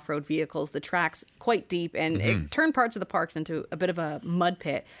 by off-road vehicles. The tracks quite deep, and it turned parts of the parks into a bit of a mud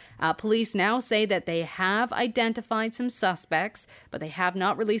pit. Police now say that they have identified some suspects, but they have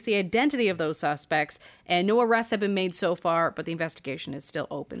not released the identity of those suspects, and no arrests have been made so far, but the investigation is still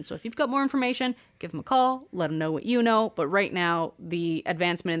open. So if you've got more information, give them a call, let them know what you know. But right now, the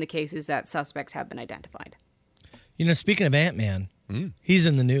advancement in the case is that suspects have been identified. Speaking of Ant-Man, he's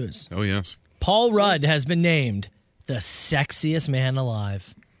in the news. Oh, yes. Paul Rudd has been named the sexiest man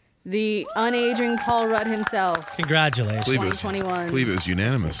alive. The unaging Paul Rudd himself. Congratulations. I believe it was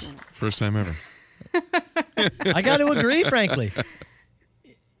unanimous. First time ever. I got to agree, frankly.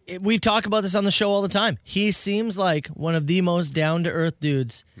 We've talked about this on the show all the time. He seems like one of the most down-to-earth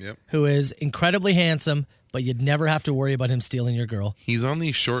dudes who is incredibly handsome, but you'd never have to worry about him stealing your girl. He's on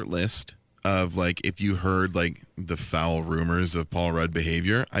the short list of, like, if you heard, like, the foul rumors of Paul Rudd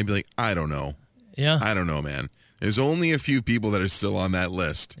behavior, I'd be like, I don't know. Yeah. I don't know, man. There's only a few people that are still on that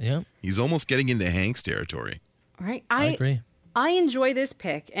list. Yeah. He's almost getting into Hank's territory. All right. I agree. I enjoy this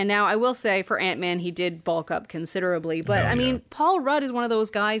pick. And now I will say for Ant-Man, he did bulk up considerably. But I mean, Paul Rudd is one of those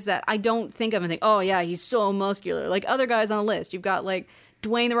guys that I don't think of and think, oh, yeah, he's so muscular. Like other guys on the list. You've got like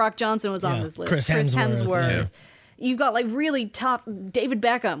Dwayne The Rock Johnson was on this list. Chris Hemsworth. Yeah. You've got like really tough David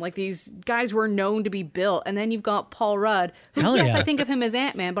Beckham, like these guys who are known to be built. And then you've got Paul Rudd, who, I think of him as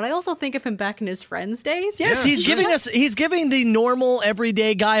Ant-Man, but I also think of him back in his Friends days. Yes, he's giving the normal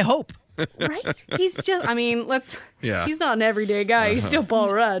everyday guy hope. Right? He's just, I mean, he's not an everyday guy. He's still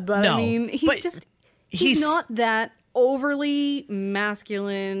Paul Rudd, but I mean, he's not that overly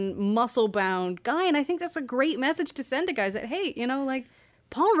masculine, muscle-bound guy. And I think that's a great message to send to guys that, hey,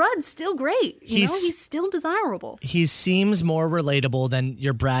 Paul Rudd's still great. He's still desirable. He seems more relatable than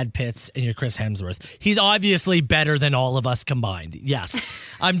your Brad Pitts and your Chris Hemsworth. He's obviously better than all of us combined. Yes.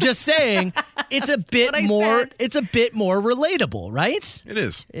 I'm just saying it's a bit more relatable, right? It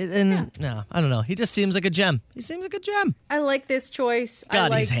is. No, I don't know. He just seems like a gem. He seems like a gem. I like this choice.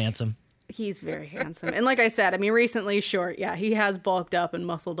 God, he's handsome. He's very handsome. And like I said, I mean, recently, sure, yeah, he has bulked up and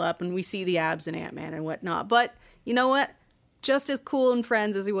muscled up, and we see the abs in Ant-Man and whatnot. But you know what? Just as cool in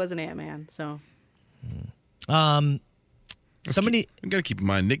Friends as he was in Ant-Man, so. Somebody... You got to keep in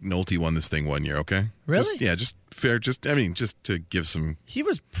mind, Nick Nolte won this thing one year, okay? Really? Just fair. Just to give some... He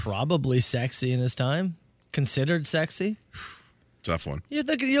was probably sexy in his time. Considered sexy. Tough one. You're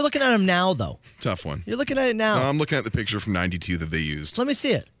looking at him now, though. Tough one. You're looking at it now. No, I'm looking at the picture from 92 that they used. Let me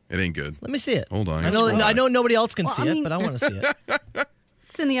see it. It ain't good. Let me see it. Hold on. I know nobody else can see it, but I want to see it.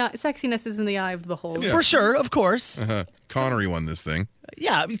 It's in the eye. Sexiness is in the eye of the beholder. For sure, of course. Connery won this thing.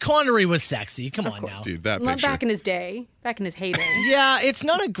 Yeah, Connery was sexy. Come on now. Dude, that Not picture. back in his day, back in his heyday. Yeah, it's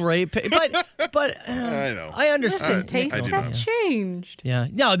not a great but I know. I understand. Tastes have changed. Yeah.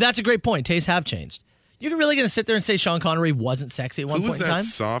 No, that's a great point. Tastes have changed. You're really going to sit there and say Sean Connery wasn't sexy at one Who was point in that time?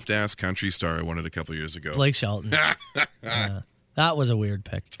 soft-ass country star I wanted a couple years ago? Blake Shelton. Yeah. That was a weird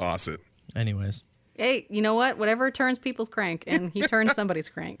pick. Toss it. Anyways. Hey, you know what? Whatever turns people's crank, and he turned somebody's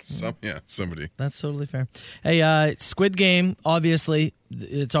crank. Somebody. That's totally fair. Hey, Squid Game, obviously,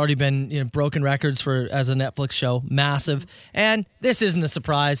 it's already been broken records for as a Netflix show. Massive. And this isn't a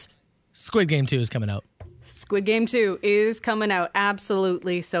surprise. Squid Game 2 is coming out. Squid Game 2 is coming out,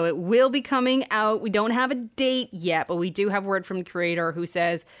 absolutely. So it will be coming out. We don't have a date yet, but we do have word from the creator who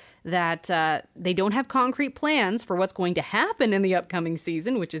says that they don't have concrete plans for what's going to happen in the upcoming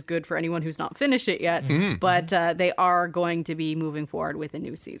season, which is good for anyone who's not finished it yet. Mm-hmm. But they are going to be moving forward with a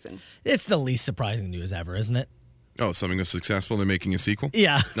new season. It's the least surprising news ever, isn't it? Oh, something was successful. They're making a sequel?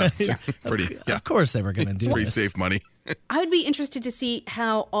 Yeah. No, it's pretty. Yeah. Of course they were going to do Pretty this. safe money. I would be interested to see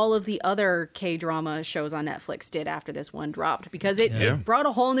how all of the other K-drama shows on Netflix did after this one dropped, because it brought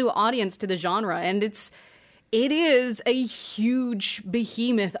a whole new audience to the genre, and it is a huge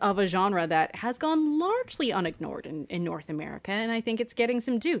behemoth of a genre that has gone largely unignored in North America, and I think it's getting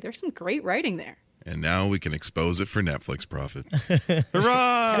some due. There's some great writing there. And now we can expose it for Netflix profit.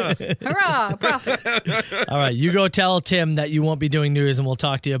 Hurrah! Hurrah! Profit! All right, you go tell Tim that you won't be doing news, and we'll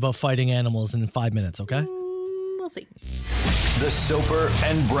talk to you about fighting animals in 5 minutes, okay? We'll see. The Soper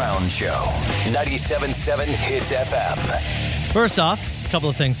and Brown Show. 97.7 Hits FM. First off, a couple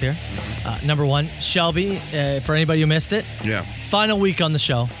of things here. Number one, Shelby, for anybody who missed it, Yeah. final week on the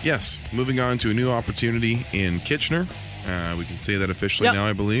show. Yes. Moving on to a new opportunity in Kitchener. We can say that officially Yep. now,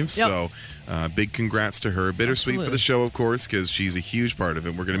 I believe. Yep. So, big congrats to her. Bittersweet for Absolutely. the show, of course, because she's a huge part of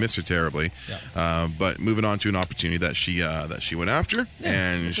it. We're going to miss her terribly. But moving on to an opportunity that she went after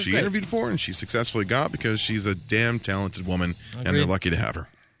and she great. interviewed for and she successfully got, because she's a damn talented woman and they're Agreed. lucky to have her.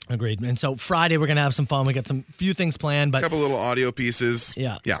 Agreed. And so Friday we're gonna have some fun. We got some few things planned, A but couple little audio pieces.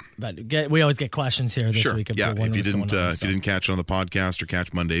 yeah. Yeah. But we always get questions here this Sure. week. Yeah. wondering If you what's didn't going on, if so. you didn't catch it on the podcast or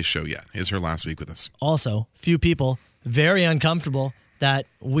catch Monday's show, is her last week with us. Also, few people very uncomfortable that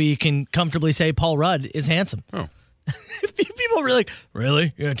we can comfortably say Paul Rudd is handsome. Oh, Few people are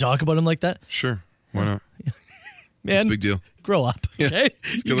really, you're gonna talk about him like that, sure. Why not? man? It's a big deal. Grow up. Okay?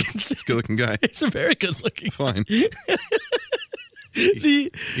 It's a good looking guy. It's a very good looking. Fine. The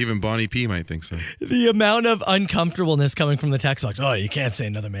Even Bonnie P might think so. the amount of uncomfortableness coming from the text box. Oh, you can't say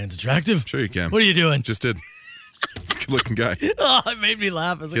another man's attractive. Sure you can. What are you doing? Just did. It's a good looking guy. Oh, it made me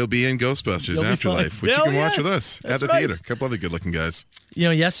laugh. I was like, He'll be in Ghostbusters He'll be Afterlife, fine. which you Oh, can watch yes. with us That's at the right. theater. A couple other good looking guys.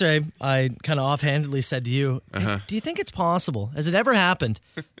 yesterday I kind of offhandedly said to you, Uh-huh. do you think it's possible, has it ever happened,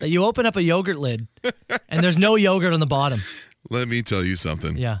 that you open up a yogurt lid and there's no yogurt on the bottom? Let me tell you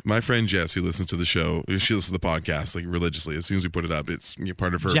something. Yeah. My friend Jess, who listens to the show, she listens to the podcast like religiously. As soon as we put it up, it's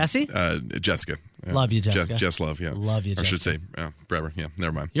part of her. Jessie? Jessica. Love you, Jessica. Jess Love, yeah. Love you, Or I should say, Jessica. Brewer. Yeah,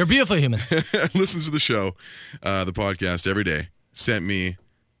 never mind. You're a beautiful human. Listens to the show, the podcast every day. Sent me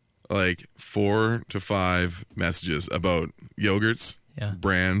like 4 to 5 messages about yogurts, Yeah.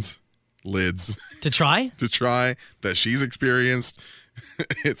 brands, lids To try? to try that she's experienced.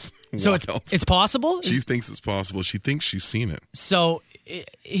 It's So wild. it's possible? She thinks it's possible. She thinks she's seen it. So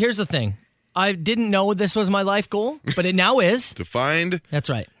here's the thing. I didn't know this was my life goal, but it now is. To find That's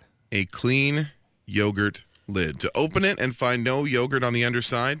right. a clean yogurt lid. To open it and find no yogurt on the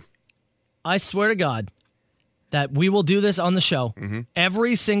underside. I swear to God that we will do this on the show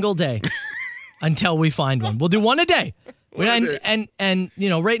every single day until we find one. We'll do one a day. And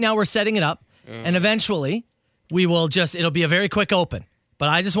right now we're setting it up, and eventually we will it'll be a very quick open. But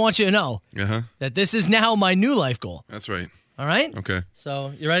I just want you to know Uh-huh. that this is now my new life goal. That's right. All right? Okay.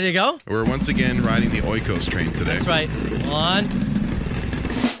 So, you ready to go? We're once again riding the Oikos train today. That's right. One.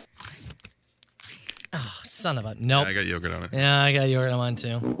 Oh, son of a... Nope. I got yogurt on it. Yeah, I got yogurt on mine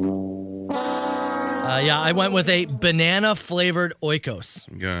too. Yeah, I went with a banana-flavored Oikos.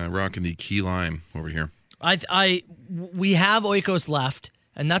 Rocking the key lime over here. We have Oikos left,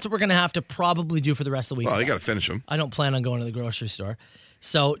 and that's what we're going to have to probably do for the rest of the week. Well, you got to finish them. I don't plan on going to the grocery store.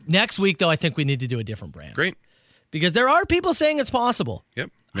 So next week, though, I think we need to do a different brand. Great. Because there are people saying it's possible.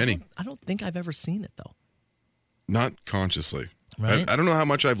 Yep, many. I don't think I've ever seen it, though. Not consciously. Right. I don't know how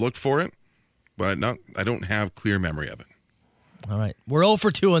much I've looked for it, but I don't have clear memory of it. All right. We're 0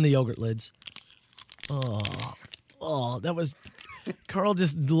 for 2 on the yogurt lids. Oh, that was... Carl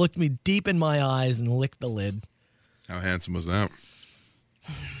just looked me deep in my eyes and licked the lid. How handsome was that?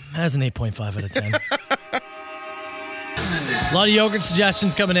 That's an 8.5 out of 10. A lot of yogurt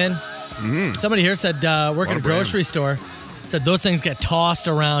suggestions coming in. Mm-hmm. Somebody here said work at a grocery store. Said those things get tossed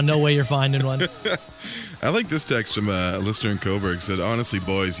around. No way you're finding one. I like this text from a listener in Coburg. Said, honestly,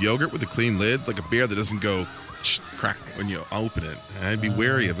 boys, yogurt with a clean lid, like a beer that doesn't go crack when you open it. I'd be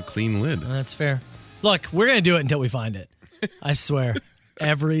wary of a clean lid. That's fair. Look, we're going to do it until we find it. I swear.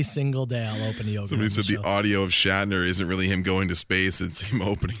 Every single day I'll open a yogurt. Somebody said the audio of Shatner isn't really him going to space. It's him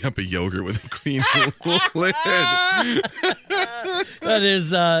opening up a yogurt with a clean lid. That is,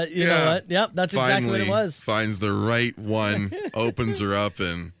 you know what? Yep, that's exactly what it was. Finds the right one, opens her up,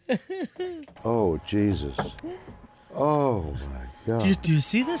 and... Oh, Jesus. Oh, my God. Do you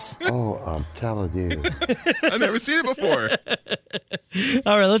see this? Oh, I'm telling you. I've never seen it before.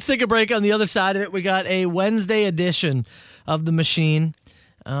 All right, let's take a break. On the other side of it, we got a Wednesday edition of the machine.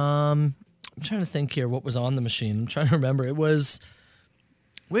 I'm trying to think here what was on the machine. I'm trying to remember.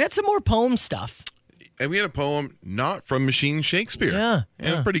 We had some more poem stuff. And we had a poem not from Machine Shakespeare. Yeah.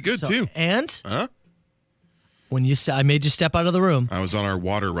 And pretty good, too. And Huh? when I made you step out of the room. I was on our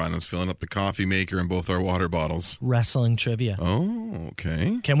water run. I was filling up the coffee maker and both our water bottles. Wrestling trivia. Oh,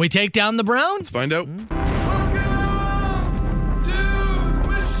 okay. Can we take down the Browns? Let's find out. Welcome to the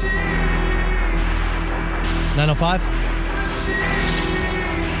machine. 905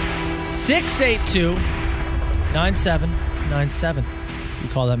 682-9797. You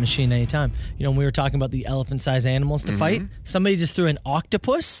call that machine anytime. You know, when we were talking about the elephant-sized animals to fight, somebody just threw an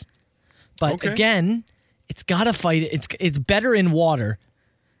octopus. But Okay. again, it's got to fight. It's better in water.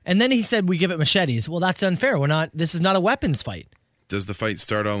 And then he said we give it machetes. Well, that's unfair. This is not a weapons fight. Does the fight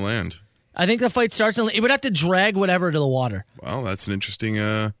start on land? I think the fight starts on. It would have to drag whatever to the water Well, that's an interesting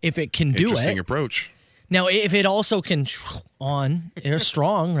if it can do interesting it. approach. Now, if it also can they're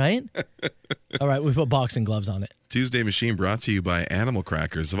strong, right? All right, we put boxing gloves on it. Tuesday Machine brought to you by Animal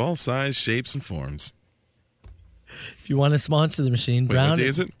Crackers of all sizes, shapes, and forms. If you want to sponsor the machine, Wait, what day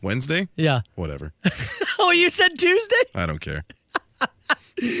is it? Wednesday? Yeah. Whatever. Oh, you said Tuesday? I don't care.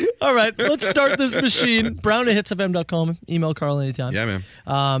 All right, let's start this machine. Brown at hitsfm.com. Email Carl anytime. Yeah,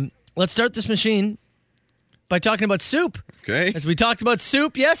 man. Let's start this machine by talking about soup. Okay. As we talked about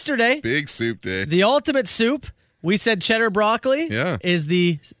soup yesterday, Big soup day. the ultimate soup. We said cheddar broccoli is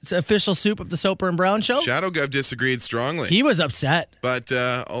the official soup of the Soper and Brown show. Shadow Gov disagreed strongly. He was upset. But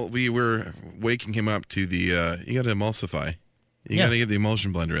we were waking him up to the, you got to emulsify. You got to get the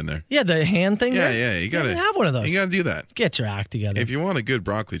emulsion blender in there. Yeah, the hand thing. Yeah, there? yeah. You got to have one of those. You got to do that. Get your act together. If you want a good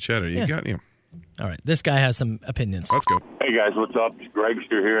broccoli cheddar, you got to. All right, this guy has some opinions. Let's go. Hey guys, what's up? It's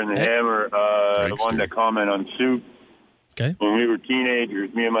Gregster here in the Hey. Hammer. I Gregster. wanted to comment on soup. Okay. When we were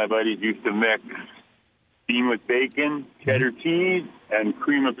teenagers, me and my buddies used to mix bean with bacon, cheddar cheese, and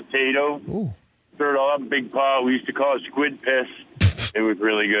cream of potato. Ooh. Stir it all up, big pot. We used to call it squid piss. It was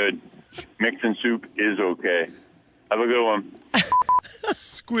really good. Mixing soup is okay. Have a good one.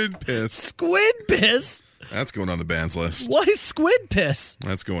 Squid piss. Squid piss? That's going on the band's list. Why squid piss?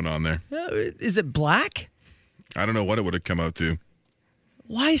 That's going on there. Is it black? I don't know what it would have come out to.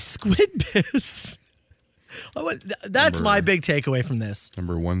 Why squid piss? That's my big takeaway from this.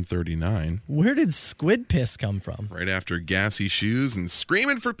 Number 139. Where did squid piss come from? Right after Gassy Shoes and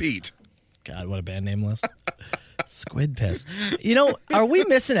Screaming for Pete. God, what a band name list. Squid piss. You know, are we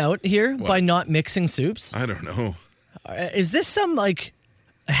missing out here by not mixing soups? I don't know. Is this some like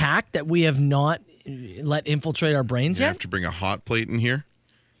hack that we have not let infiltrate our brains You yet? have to bring a hot plate in here.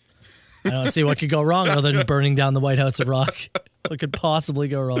 I don't see what could go wrong other than burning down the White House of Rock. What could possibly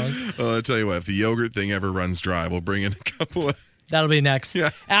go wrong? Well, I'll tell you what, if the yogurt thing ever runs dry, we'll bring in a couple of... That'll be next.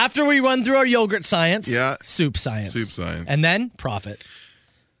 Yeah. After we run through our yogurt science, Yeah. soup science. Soup science. And then profit.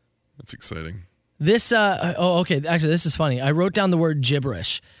 That's exciting. This, okay. Actually, this is funny. I wrote down the word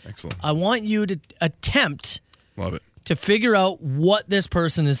gibberish. Excellent. I want you to attempt Love it. to figure out what this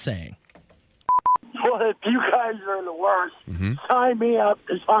person is saying. Well, if you guys are the worst, sign me up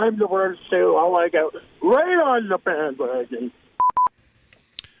because I'm the worst too. I'll like it right on the bandwagon.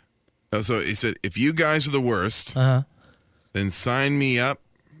 Oh, so he said, if you guys are the worst, then sign me up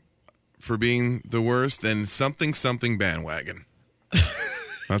for being the worst, then something bandwagon.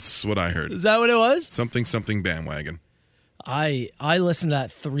 That's what I heard. Is that what it was? Something bandwagon. I listened to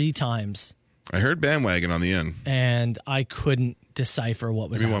that 3 times. I heard bandwagon on the end. And I couldn't decipher what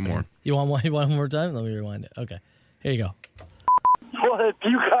was Give me happening. one more. You want one more time? Let me rewind it. Okay. Here you go. Well, if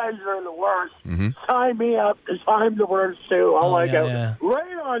you guys are the worst, sign me up because I'm the worst too. I'll like it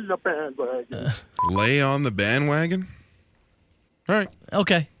right on the bandwagon. Lay on the bandwagon? All right.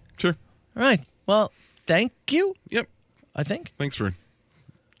 Okay. Sure. All right. Well, thank you. Yep. I think. Thanks for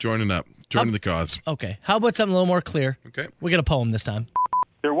joining the cause. Okay. How about something a little more clear? Okay. We got a poem this time.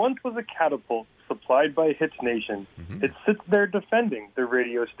 There once was a catapult supplied by Hits Nation. It sits there defending the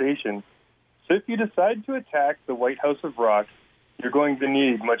radio station. So if you decide to attack the White House of Rock, you're going to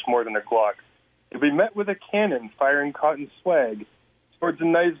need much more than a Glock. You'll be met with a cannon firing cotton swag. Swords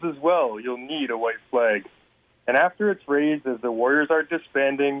and knives as well, you'll need a white flag. And after it's raised as the warriors are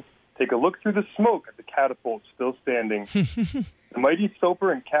disbanding, take a look through the smoke at the catapult still standing. The mighty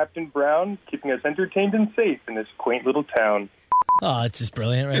Soper and Captain Brown keeping us entertained and safe in this quaint little town. Oh, it's just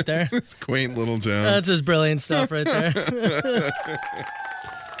brilliant right there. It's quaint little town. That's just brilliant stuff right there.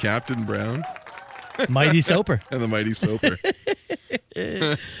 Captain Brown. Mighty Soper. And the Mighty Soper.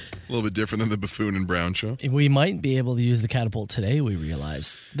 A little bit different than the Buffoon and Brown show. We might be able to use the catapult today, we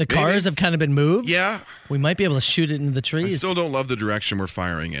realize. The cars have kind of been moved. Yeah. We might be able to shoot it into the trees. I still don't love the direction we're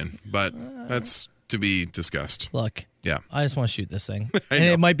firing in, but that's to be discussed. Look. Yeah. I just want to shoot this thing. I And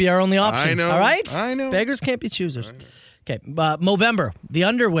know. it might be our only option. I know. All right? I know. Beggars can't be choosers. Okay. Movember, the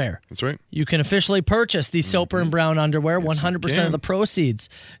underwear. That's right. You can officially purchase the Soper and Brown underwear. 100% of the proceeds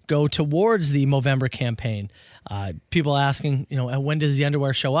go towards the Movember campaign. People asking, when does the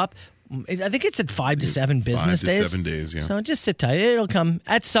underwear show up? I think it's at 5 to 7 business days. 5 to 7 days, yeah. So just sit tight. It'll come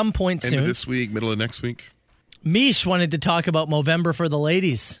at some point End soon. of this week, middle of next week. Mish wanted to talk about Movember for the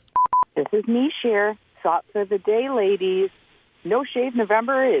ladies. This is Niche here. Thoughts of the day, ladies. No Shave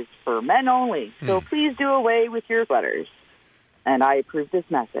November is for men only, so please do away with your sweaters. And I approve this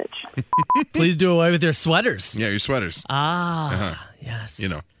message. Please do away with your sweaters. Yeah, your sweaters. Yes. You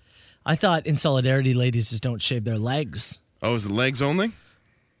know. I thought in solidarity, ladies just don't shave their legs. Oh, is it legs only?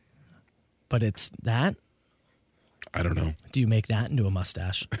 But it's that? I don't know. Do you make that into a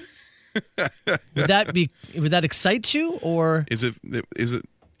mustache? Would that excite you, or is it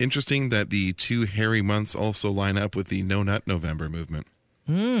interesting that the 2 hairy months also line up with the No Nut November movement?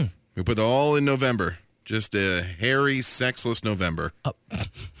 We put it all in November. Just a hairy, sexless November.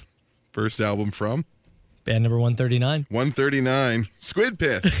 First album from? Band number 139. 139. Squid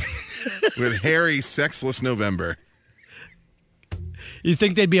Piss. With hairy, sexless November. You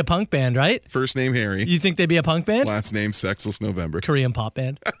think they'd be a punk band, right? First name Harry. You think they'd be a punk band? Last name Sexless November. Korean pop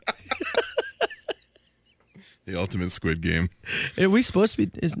band. The ultimate Squid Game. Are we supposed to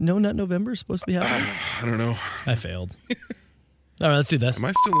be? Is No Nut November supposed to be happening? I don't know. I failed. All right, let's do this. Am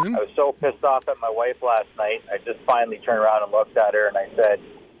I still in? I was so pissed off at my wife last night. I just finally turned around and looked at her and I said,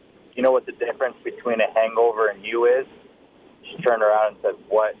 "You know what the difference between a hangover and you is?" She turned around and said,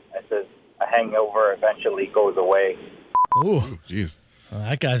 "What?" I said, "A hangover eventually goes away." Ooh, jeez.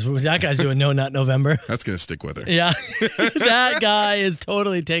 That guy's doing No Nut November. That's gonna stick with her. Yeah, that guy is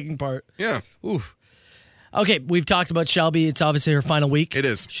totally taking part. Yeah. Oof. Okay, we've talked about Shelby. It's obviously her final week. It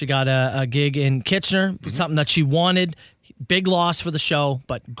is. She got a gig in Kitchener, something that she wanted. Big loss for the show,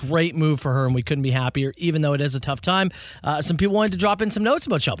 but great move for her, and we couldn't be happier, even though it is a tough time. Some people wanted to drop in some notes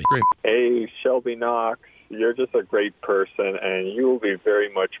about Shelby. Great. Hey, Shelby Knox, you're just a great person, and you will be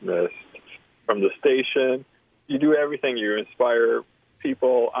very much missed from the station. You do everything. You inspire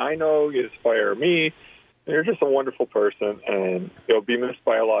people. I know you inspire me. You're just a wonderful person, and you'll be missed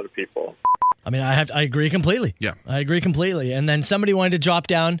by a lot of people. I mean, I agree completely. Yeah. I agree completely. And then somebody wanted to drop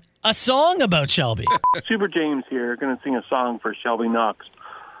down a song about Shelby. Super James here, going to sing a song for Shelby Knox.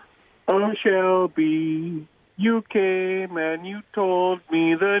 Oh, Shelby, you came and you told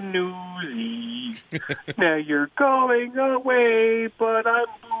me the newsy. Now you're going away, but I'm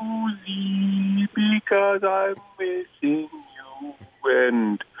boozy because I'm missing you.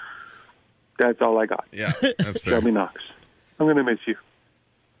 And that's all I got. Yeah, that's fair. Shelby Knox, I'm going to miss you.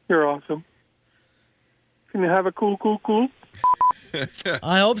 You're awesome. Can you have a cool?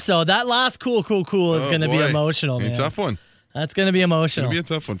 I hope so. That last cool is going to be emotional, Be a man. tough one. That's going to be emotional. It's going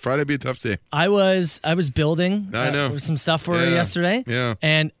to be a tough one. Friday be a tough day. I was building I know. some stuff for her yesterday. Yeah.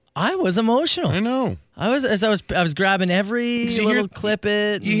 And I was emotional. I know. I was grabbing every little clip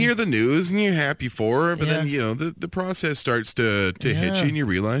it. You hear the news and you're happy for her, but then the process starts to hit you, and you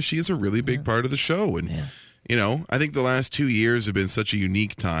realize she is a really big part of the show. And I think the last 2 years have been such a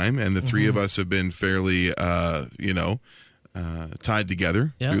unique time, and the three of us have been fairly tied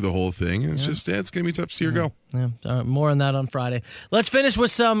together through the whole thing. And it's just it's going to be tough to see her go. Yeah. More on that on Friday. Let's finish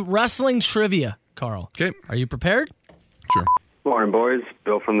with some wrestling trivia, Carl. Okay. Are you prepared? Sure. Morning, boys.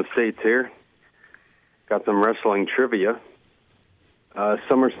 Bill from the States here. Got some wrestling trivia.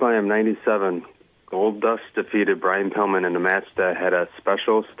 SummerSlam 97. Goldust defeated Brian Pillman in a match that had a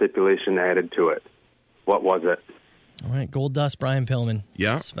special stipulation added to it. What was it? All right, Goldust, Brian Pillman.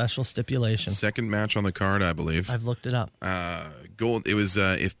 Yeah. Special stipulation. Second match on the card, I believe. I've looked it up. It was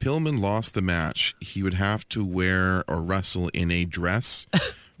if Pillman lost the match, he would have to wear or wrestle in a dress.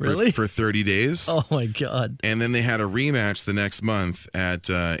 Really? For 30 days. Oh, my God. And then they had a rematch the next month at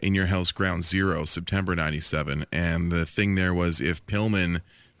In Your House Ground Zero, September 97. And the thing there was if Pillman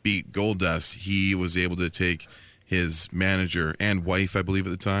beat Goldust, he was able to take his manager and wife, I believe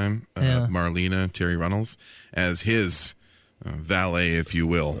at the time, Marlena, Terry Runnels, as his valet, if you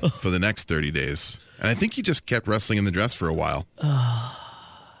will, for the next 30 days. And I think he just kept wrestling in the dress for a while.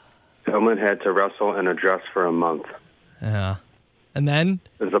 Pillman had to wrestle in a dress for a month. Yeah. And then?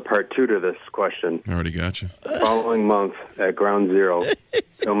 There's a part 2 to this question. I already got you. The following month at Ground Zero,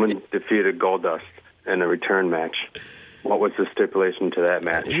 Pillman defeated Goldust in a return match. What was the stipulation to that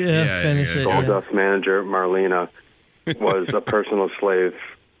match? Finish it. Goldust manager Marlena was a personal slave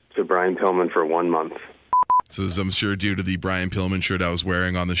to Brian Pillman for 1 month. So I'm sure due to the Brian Pillman shirt I was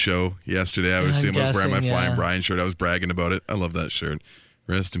wearing on the show yesterday, I would assume I was wearing my Flying Brian shirt. I was bragging about it. I love that shirt.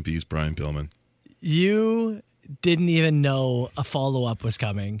 Rest in peace, Brian Pillman. You didn't even know a follow-up was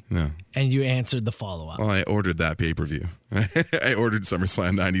coming. No. And you answered the follow-up. Well, I ordered that pay-per-view. I ordered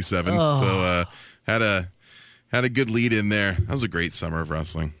SummerSlam 97. So had a good lead in there. That was a great summer of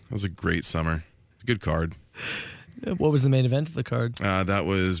wrestling. That was a great summer. It's a good card. What was the main event of the card? That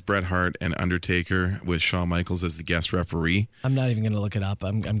was Bret Hart and Undertaker with Shawn Michaels as the guest referee. I'm not even going to look it up.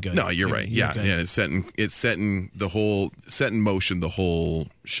 I'm good. No, you're right. Yeah. It's setting motion the whole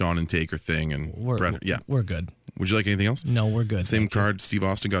Shawn and Taker thing, and Bret. Yeah, we're good. Would you like anything else? No, we're good. Same card. Steve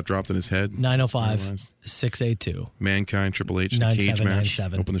Austin got dropped in his head. 905-682. Mankind, Triple H, in a cage match.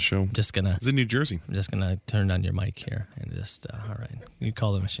 Open the show. Just gonna. It's in New Jersey. I'm just gonna turn on your mic here and just. All right, you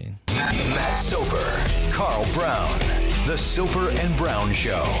call the machine. Matt Soper, Carl Brown, the Soper and Brown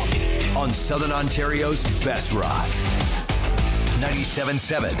Show on Southern Ontario's best rock.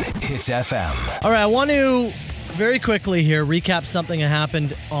 97.7 Hits FM. All right, I want to very quickly here recap something that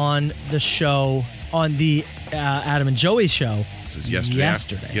happened on the show, on the Adam and Joey show. This is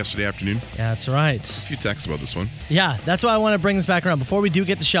yesterday afternoon. Yeah, that's right. A few texts about this one. Yeah, that's why I want to bring this back around. Before we do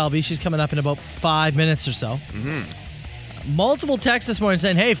get to Shelby, she's coming up in about 5 minutes or so. Mm-hmm. Multiple texts this morning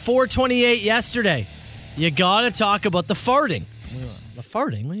saying, hey, 428 yesterday. You got to talk about the farting. The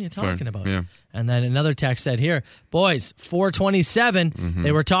farting? What are you talking about? Yeah. And then another text said here, boys, 427,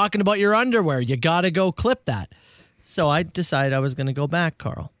 they were talking about your underwear. You got to go clip that. So I decided I was going to go back,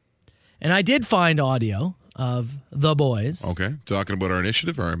 Carl. And I did find audio of the boys. Okay. Talking about our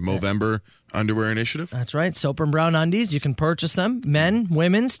initiative, our Movember underwear initiative. That's right. Soper and Brown undies. You can purchase them. Men,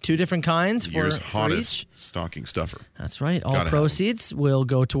 women's, 2 different kinds. Year's for hottest each. stocking stuffer. That's right. All proceeds will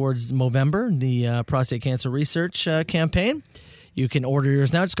go towards Movember, the prostate cancer research campaign. You can order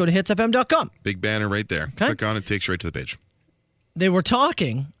yours now. Just go to hitsfm.com. Big banner right there. Okay. Click on it, takes you right to the page. They were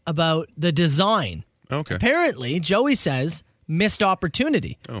talking about the design. Okay. Apparently, Joey says, missed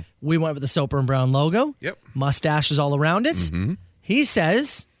opportunity. Oh. We went with the Soper and Brown logo. Yep. Mustaches all around it. Mm-hmm. He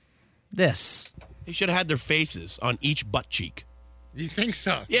says this. They should have had their faces on each butt cheek. You think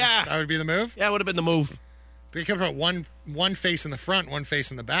so? Yeah. That would be the move? Yeah, it would have been the move. They could have put one face in the front, one face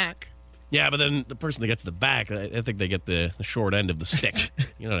in the back. Yeah, but then the person that gets the back, I think they get the short end of the stick.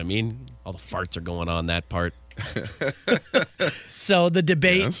 You know what I mean? All the farts are going on that part. So the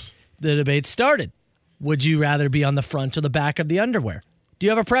debate started. Would you rather be on the front or the back of the underwear? Do you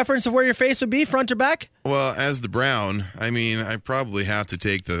have a preference of where your face would be, front or back? Well, as the Brown, I mean, I probably have to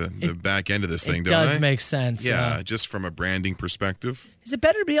take the back end of this thing, don't I? It does make sense. Yeah, just from a branding perspective. Is it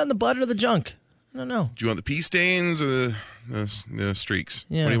better to be on the butt or the junk? I don't know. Do you want the pee stains or the streaks?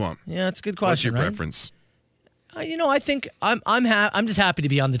 Yeah. What do you want? Yeah, it's a good question. What's your right? preference? I think I'm just happy to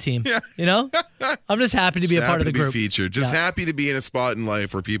be on the team. Yeah. You know, I'm just happy to be a part of the group. Featured. Just happy to be in a spot in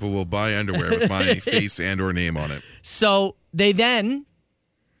life where people will buy underwear with my face and or name on it. So they then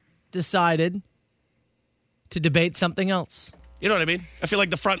decided to debate something else. You know what I mean? I feel like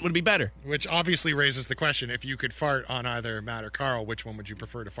the front would be better. Which obviously raises the question, if you could fart on either Matt or Carl, which one would you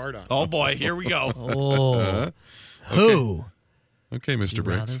prefer to fart on? Oh, boy. Here we go. Who? Okay, Mr. You'd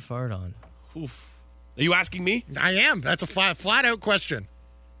Briggs. rather fart on. Oof. Are you asking me? I am. That's a flat out question.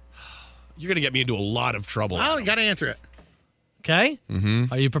 You're going to get me into a lot of trouble. Well, you got to answer it. Okay.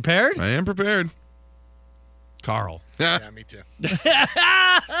 Mm-hmm. Are you prepared? I am prepared. Carl. Yeah, me too.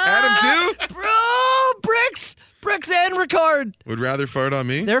 Adam too? Bro, Bricks and Ricard. Would rather fart on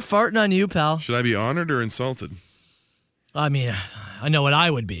me? They're farting on you, pal. Should I be honored or insulted? I mean, I know what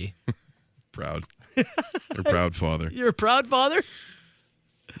I would be. Proud. You're a proud father. You're a proud father?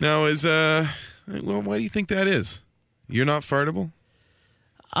 Now, well, why do you think that is? You're not fartable?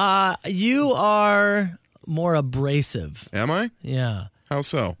 You are more abrasive. Am I? Yeah. How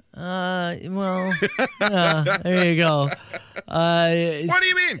so? Well, there you go. What do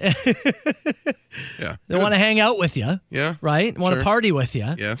you mean? Yeah. They want to hang out with you. Yeah. Right? Want to Sure. party with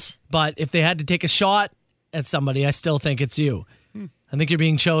you. Yes. But if they had to take a shot at somebody, I still think it's you. I think you're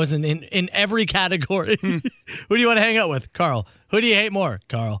being chosen in every category. Who do you want to hang out with? Carl. Who do you hate more?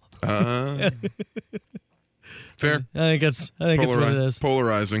 Carl. Fair. I think it's what it is.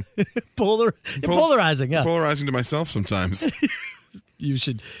 Polarizing. Polarizing, yeah. Polarizing to myself sometimes. You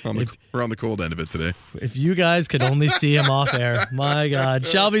should. We're on the cold end of it today. If you guys could only see him off air. My God.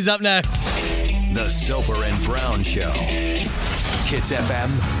 Shelby's up next. The Soper and Brown Show. Hits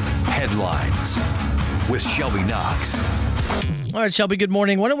FM headlines with Shelby Knox. All right, Shelby, good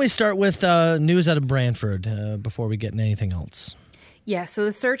morning. Why don't we start with news out of Brantford before we get into anything else? Yeah, so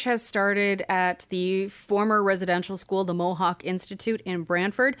the search has started at the former residential school, the Mohawk Institute in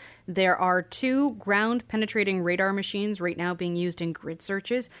Brantford. There are 2 ground-penetrating radar machines right now being used in grid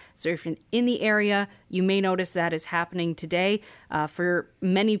searches. So if you're in the area, you may notice that is happening today. For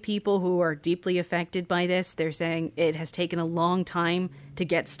many people who are deeply affected by this, they're saying it has taken a long time to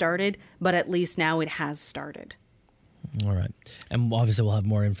get started, but at least now it has started. All right. And obviously we'll have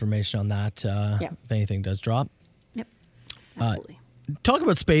more information on that if anything does drop. Yep, absolutely. Talk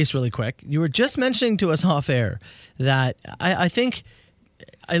about space really quick. You were just mentioning to us off air that I think,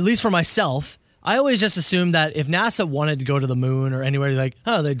 at least for myself, I always just assumed that if NASA wanted to go to the moon or anywhere,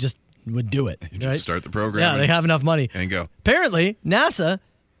 they just would do it. You right? just start the program. Yeah, they have enough money. And go. Apparently, NASA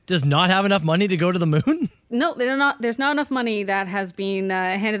does not have enough money to go to the moon. No, they're not. There's not enough money that has been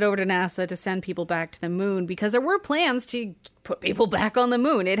handed over to NASA to send people back to the moon, because there were plans to put people back on the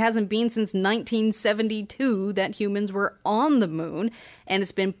moon. It hasn't been since 1972 that humans were on the moon, and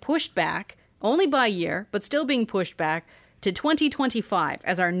it's been pushed back only by a year, but still being pushed back to 2025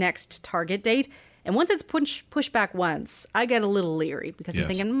 as our next target date. And once it's pushed back once, I get a little leery because I'm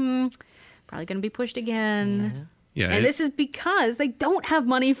thinking, probably going to be pushed again. Mm-hmm. Yeah, and this is because they don't have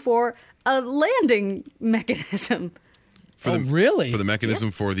money for a landing mechanism. Really? For the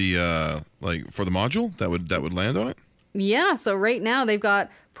mechanism for the for the module that would land on it? Yeah, so right now they've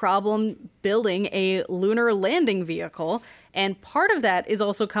got problem building a lunar landing vehicle, and part of that is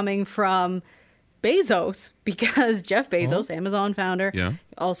also coming from Bezos, because Jeff Bezos, Amazon founder,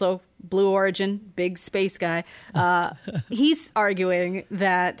 also Blue Origin, big space guy, he's arguing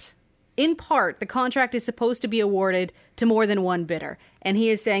that in part, the contract is supposed to be awarded to more than one bidder. And he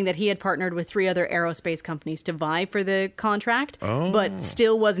is saying that he had partnered with 3 other aerospace companies to vie for the contract, but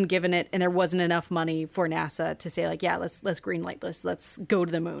still wasn't given it. And there wasn't enough money for NASA to say, like, yeah, let's greenlight this. Let's go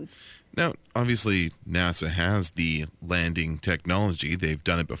to the moon. Now, obviously, NASA has the landing technology. They've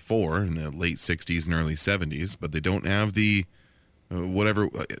done it before in the late 60s and early 70s, but they don't have the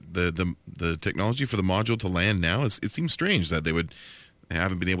the technology for the module to land now. It seems strange that they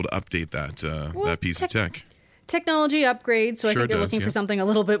haven't been able to update that piece of tech. Technology upgrade, so I think they're looking for something a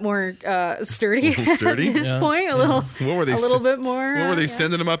little bit more sturdy, sturdy? at this point. A little bit more. What were they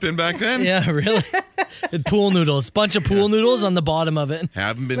sending them up in back then? Yeah, really. Pool noodles, bunch of pool noodles on the bottom of it.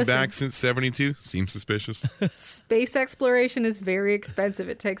 Haven't been back since 72. Seems suspicious. Space exploration is very expensive.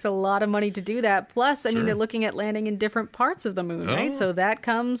 It takes a lot of money to do that. Plus, I mean, they're looking at landing in different parts of the moon, right? So that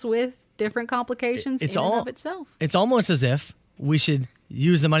comes with different complications and of itself. It's almost as if we should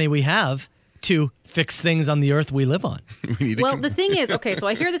use the money we have to fix things on the Earth we live on. The thing is, so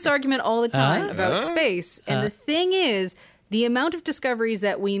I hear this argument all the time about space. And the thing is, the amount of discoveries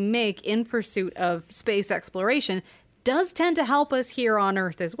that we make in pursuit of space exploration does tend to help us here on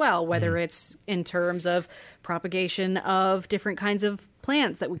Earth as well, whether it's in terms of propagation of different kinds of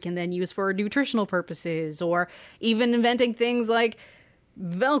plants that we can then use for nutritional purposes, or even inventing things like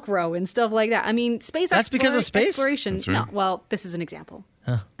Velcro and stuff like that. I mean, space because of space exploration. That's right. No, well, this is an example.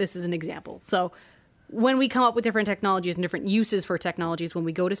 This is an example. So when we come up with different technologies and different uses for technologies when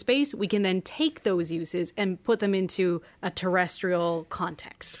we go to space, we can then take those uses and put them into a terrestrial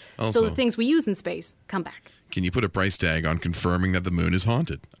context. Also, so the things we use in space come back. Can you put a price tag on confirming that the moon is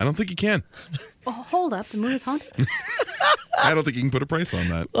haunted? I don't think you can. Oh, hold up. The moon is haunted? I don't think you can put a price on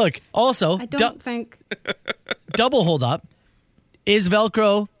that. Look, also, I don't think... double hold up. Is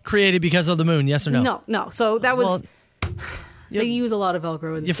Velcro created because of the moon? Yes or no? No. So that was... they use a lot of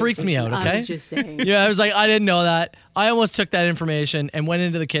Velcro in the You space freaked me station. out, okay? I was just saying. Yeah, I was like, I didn't know that. I almost took that information and went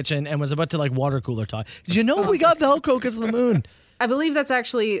into the kitchen and was about to like water cooler talk. Did you know we got Velcro because of the moon? I believe that's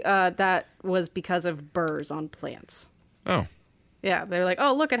actually, that was because of burrs on plants. Oh. Yeah, they're like,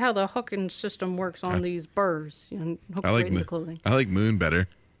 oh, look at how the hooking system works on these burrs. Hook right in the clothing. I like moon better,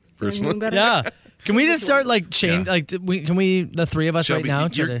 personally. Moon better? Yeah. Can we just start like change? Like, can we, the three of us Shelby,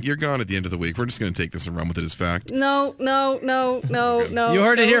 right now? you're gone at the end of the week. We're just going to take this and run with it as fact. No. You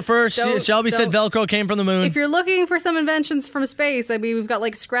heard it here first. Shelby said Velcro came from the moon. If you're looking for some inventions from space, I mean, we've got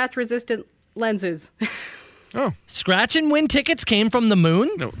like scratch-resistant lenses. Oh. Scratch and win tickets came from the moon?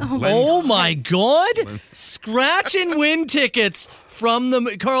 No. Oh my God. Scratch and win tickets from the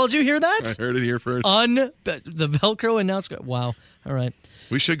moon. Carl, did you hear that? I heard it here first. The Velcro and now scratch. Wow. All right.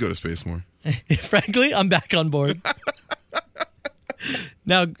 We should go to space more. Frankly, I'm back on board.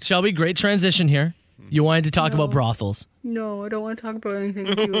 Now, Shelby, great transition here. You wanted to talk about brothels. No, I don't want to talk about anything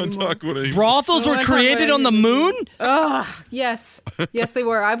with you anymore. Brothels were created on the moon? Yes. Yes, they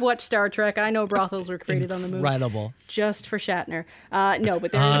were. I've watched Star Trek. I know brothels were created on the moon. Incredible. Just for Shatner. No,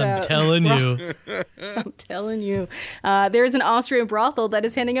 but there's I'm telling you. I'm telling you. There's an Austrian brothel that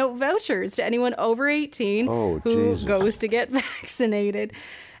is handing out vouchers to anyone over 18 who goes to get vaccinated,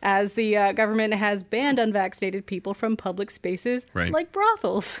 as the government has banned unvaccinated people from public spaces like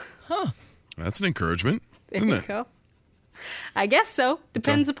brothels. Huh. That's an encouragement. There you go. I guess so.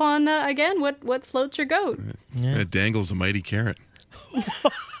 Depends upon, again, what floats your goat. It dangles a mighty carrot.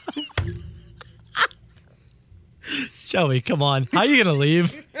 Shelby, come on. How are you going to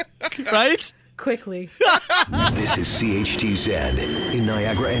leave? Right? Quickly. This is CHTZ in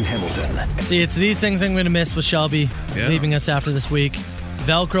Niagara and Hamilton. See, it's these things I'm going to miss with Shelby leaving us after this week.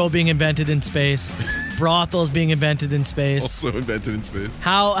 Velcro being invented in space. Brothels being invented in space. Also invented in space.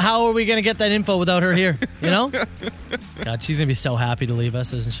 How are we going to get that info without her here? You know? God, she's going to be so happy to leave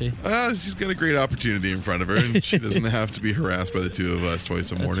us, isn't she? She's got a great opportunity in front of her, and she doesn't have to be harassed by the two of us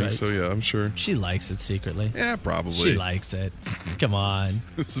twice a morning. right. So, yeah, I'm sure. She likes it secretly. Yeah, probably. She likes it. Come on.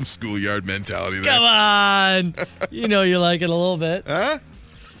 Some schoolyard mentality there. Come on. You know you like it a little bit.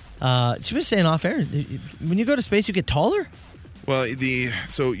 Huh? She was saying off air, when you go to space, you get taller? Well,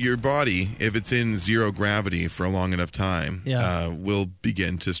 so your body, if it's in zero gravity for a long enough time, will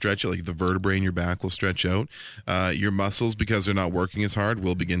begin to stretch out. Like the vertebrae in your back will stretch out. Your muscles, because they're not working as hard,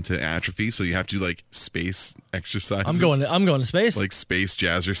 will begin to atrophy. So you have to do like space exercises. I'm going to space. Like space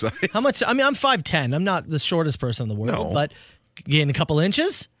jazzercise. How much? I mean, I'm 5'10". I'm not the shortest person in the world, but gain a couple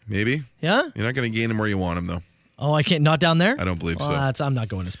inches? Maybe. Yeah? You're not going to gain them where you want them, though. Oh, I can't. Not down there? I don't believe so. I'm not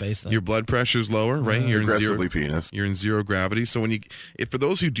going to space then. Your blood pressure's lower, right? You're Aggressively in zero, penis. You're in zero gravity. So for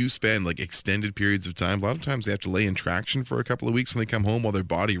those who do spend like extended periods of time, a lot of times they have to lay in traction for a couple of weeks when they come home while their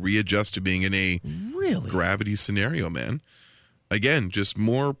body readjusts to being in a gravity scenario, man. Again, just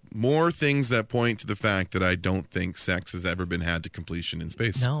more things that point to the fact that I don't think sex has ever been had to completion in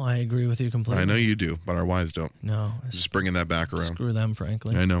space. No, I agree with you completely. I know you do, but our wives don't. No. Just bringing that back around. Screw them,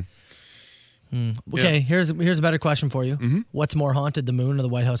 frankly. I know. Okay, here's a better question for you. Mm-hmm. What's more haunted, the moon or the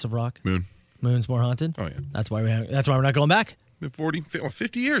White House of Rock? Moon. Moon's more haunted? Oh, yeah. That's why we're not going back.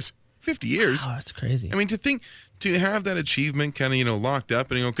 50 years. 50 years. Oh, that's crazy. I mean, to have that achievement kind of, locked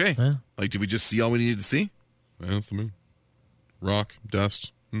up and okay. Yeah. Like, did we just see all we needed to see? Well, it's the moon. Rock,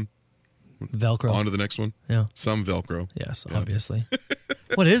 dust. Velcro. On to the next one. Yeah. Some Velcro. Yes, obviously.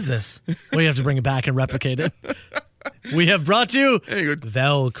 What is this? We have to bring it back and replicate it. We have brought you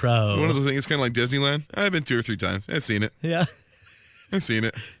Velcro. One of the things, it's kind of like Disneyland. I've been 2 or 3 times. I've seen it. Yeah. I've seen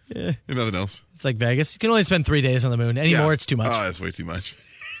it. Yeah. And nothing else. It's like Vegas. You can only spend 3 days on the moon. Anymore, it's too much. Oh, that's way too much.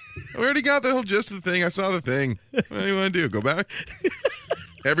 We already got the whole gist of the thing. I saw the thing. What do you want to do? Go back?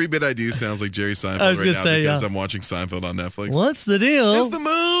 Every bit I do sounds like Jerry Seinfeld right now because I'm watching Seinfeld on Netflix. What's the deal? It's the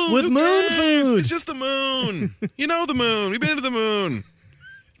moon. With moon food. It's just the moon. You know the moon. We've been to the moon.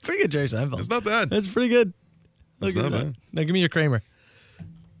 Pretty good, Jerry Seinfeld. It's not bad. That's pretty good. It's not bad. Now give me your Kramer.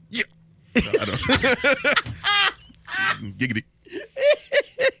 Yeah. No, I don't. Giggity.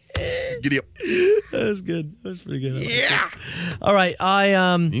 Giddy up. That was good. That was pretty good. Yeah. All right.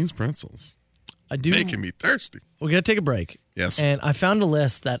 These pretzels. I do. Making me thirsty. We're going to take a break. Yes. And I found a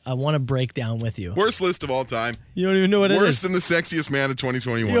list that I want to break down with you. Worst list of all time. You don't even know what it is. Worse than the sexiest man of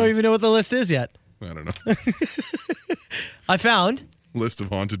 2021. You don't even know what the list is yet. I don't know. I found List of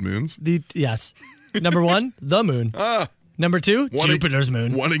haunted moons. Yes. Number 1, the moon. Number 2, Jupiter's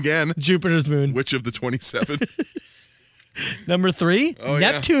moon. One again. Jupiter's moon. Which of the 27? Number 3,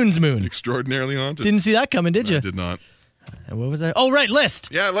 Neptune's moon. Extraordinarily haunted. Didn't see that coming, did you? I did not. And what was that? Oh, right, list.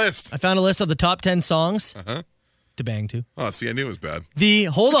 Yeah, list. I found a list of the top 10 songs Uh-huh. to bang to. Oh, see, I knew it was bad. The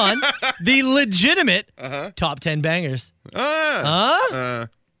legitimate top 10 bangers. Yeah.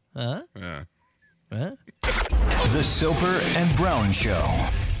 The Soper and Brown Show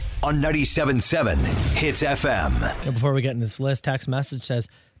on 97.7 Hits FM. Now, before we get into this list, text message says,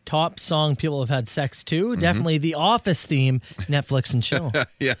 top song people have had sex to. Definitely The Office theme, Netflix and chill.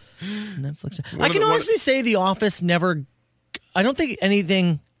 Yeah. Netflix. I can honestly say The Office never, I don't think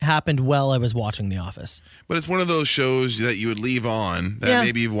anything happened while I was watching The Office. But it's one of those shows that you would leave on that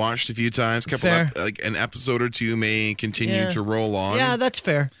maybe you've watched a few times. Like an episode or two may continue to roll on. Yeah, that's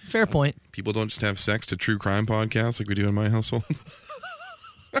fair. Fair point. People don't just have sex to true crime podcasts like we do in my household.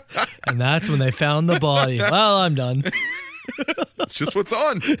 And that's when they found the body. Well, I'm done. That's just what's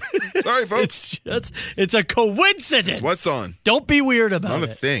on. Sorry, folks. It's a coincidence. It's what's on. Don't be weird about it. Not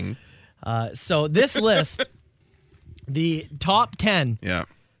a thing. So this list, the top 10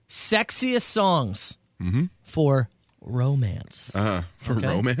 sexiest songs for romance. For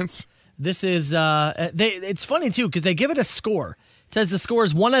romance? This is, it's funny too, because they give it a score. It says the score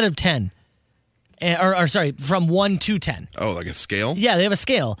is 1 out of 10. From 1 to 10. Oh, like a scale? Yeah, they have a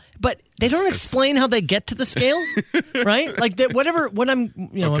scale, but they don't explain how they get to the scale, right? Like I'm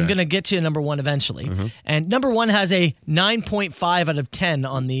going to get to number 1 eventually. And number 1 has a 9.5 out of 10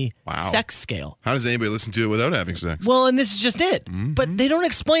 on the sex scale. How does anybody listen to it without having sex? Well, and this is just it. But they don't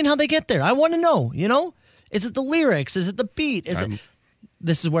explain how they get there. I want to know, Is it the lyrics? Is it the beat?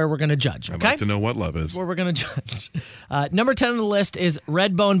 This is where we're going to judge, okay? I'd like to know what love is. Where we're going to judge. Number 10 on the list is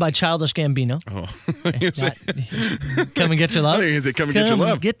Redbone by Childish Gambino. Oh. Come and Get Your Love? Is it Come and Get Your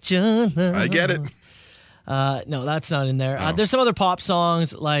Love? Get your love. I get it. No, that's not in there. There's some other pop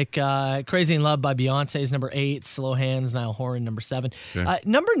songs like Crazy in Love by Beyonce is number 8. Slow Hands, Niall Horan, number 7. Okay.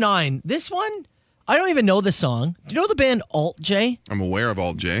 Number 9, this one, I don't even know this song. Do you know the band Alt J? I'm aware of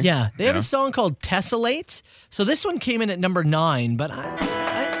Alt J. Yeah, they have a song called Tessellate. So this one came in at number 9, but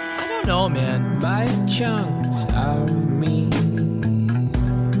I don't know, man. By chunks out of me,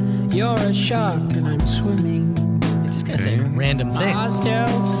 you're a shark and I'm swimming. It's just gonna say random things. I still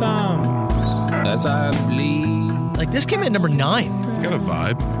thumbs as I bleed. Like this came in at number 9. It's got a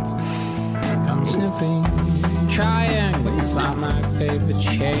vibe. I'm sniffing. Triangles are my favorite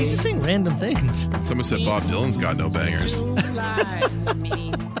shade. He's just saying random things. Someone said Bob Dylan's got no bangers.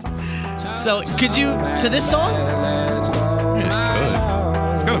 So, could you, to this song? Yeah, it could.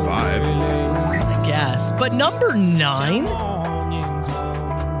 It's got a vibe. I guess. But number 9?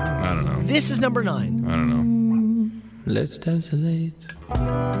 I don't know. This is number 9. I don't know. Let's tessellate.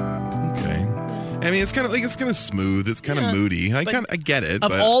 Okay. I mean, it's kind of smooth. It's kind of moody. I get it. Of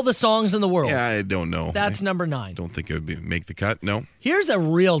but all the songs in the world. Yeah, I don't know. That's number 9. Don't think it would make the cut. No. Here's a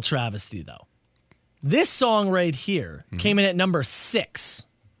real travesty, though. This song right here came in at number 6.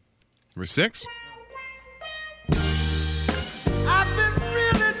 Number 6? I've been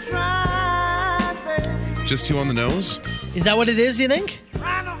really trying, baby. Just 2 on the nose? Is that what it is, you think?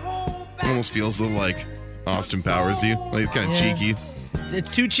 Almost feels a little like Austin Powers-y. Like it's kind of cheeky. It's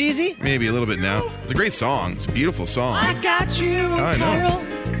too cheesy? Maybe a little bit now. It's a great song. It's a beautiful song. I got you, I know.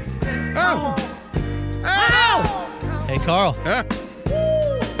 Carl. Oh! Hey, Carl. Yeah.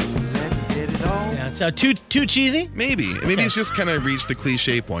 Yeah, it's too cheesy? Maybe. Maybe it's just kind of reached the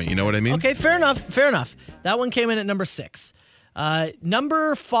cliche point. You know what I mean? Okay, fair enough. Fair enough. That one came in at number 6.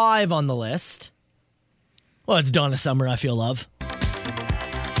 Number 5 on the list. Well, it's Donna Summer, I Feel Love.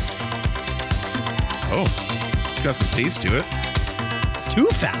 Oh, it's got some pace to it. It's too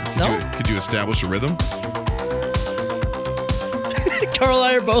fast, no? Could you establish a rhythm? Carl and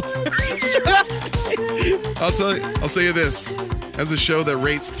I are both. I'll say you this. As a show that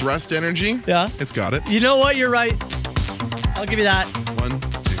rates thrust energy, it's got it. You know what? You're right. I'll give you that. 1,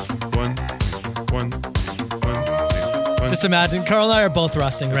 2, 1, 2, 1, 2, 1, 2, 1. Just imagine, Carl and I are both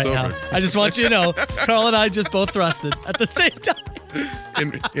thrusting right now. over. I just want you to know, Carl and I just both thrusted at the same time.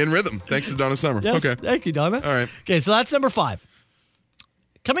 In rhythm, thanks to Donna Summer. Yes, Okay. thank you, Donna. All right. Okay, so that's number 5.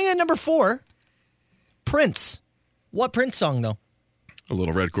 Coming in at number 4, Prince. What Prince song, though? A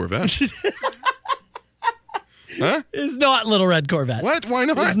Little Red Corvette. Huh? It's not Little Red Corvette. What? Why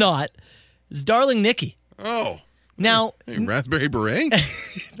not? It's not. It's Darling Nikki. Oh. Now. Hey, Raspberry Beret?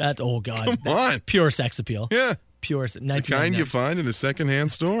 Oh, God. Come on. Pure sex appeal. Yeah. Pure. The kind you find in a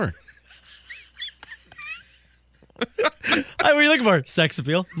secondhand store. What are you looking for? Sex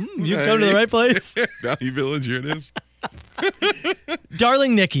appeal. You've come to the right place. Value Village, here it is.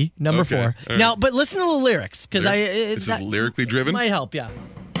 Darling Nikki, number 4. All right. Now, but listen to the lyrics, because This is lyrically driven? Might help, yeah.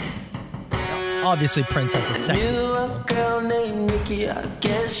 Obviously, Prince has a sex. A girl named Nikki, I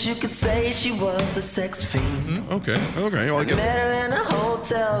guess you could say she was a sex fiend. Okay. Well, I get Met it. her in a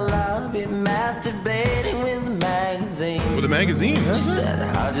hotel lobby, masturbating with a magazine. With a magazine? She said,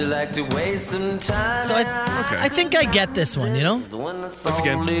 how'd you like to waste some time? So I think I get this one, you know? Once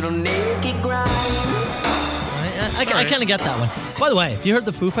again. Little Nikki grind. I kind of get that one. By the way, have you heard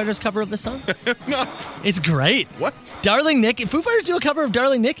the Foo Fighters cover of this song? Not. It's great. What? Darling Nikki. Foo Fighters do a cover of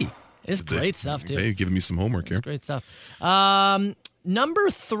Darling Nikki. It's great stuff, too. They've given me some homework here. It's great stuff. Number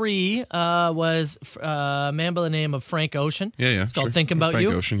 3 was a man by the name of Frank Ocean. Yeah. It's called Thinking About Frank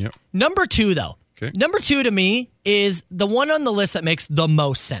You. Ocean, yep. Number 2, though. Okay. Number 2 to me is the one on the list that makes the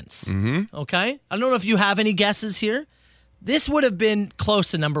most sense. Mm-hmm. Okay? I don't know if you have any guesses here. This would have been close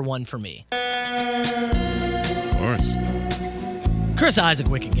to number 1 for me. Of course. Chris Isaak,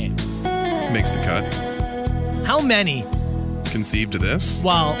 Wicked Game. Makes the cut. How many? Conceived to this?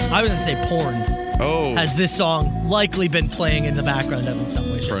 Well, I was going to say porns. Oh. Has this song likely been playing in the background of in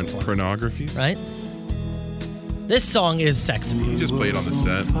some way, shape, or form. Pornographies? Right? This song is sex appeal. You just played on the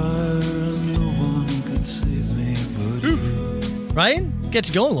set. Right? Gets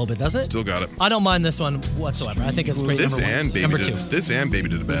you going a little bit, doesn't it? Still got it. I don't mind this one whatsoever. I think it's great. This number 1. and Baby number did 2. This and Baby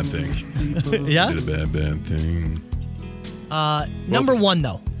did a bad thing. Yeah? Did a bad thing. Number 1,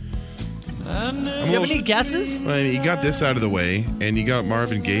 though. Do you have any guesses? Well, you got this out of the way, and you got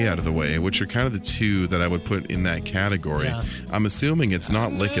Marvin Gaye out of the way, which are kind of the two that I would put in that category. Yeah. I'm assuming it's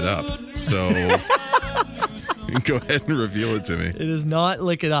not Lick It Up, so go ahead and reveal it to me. It is not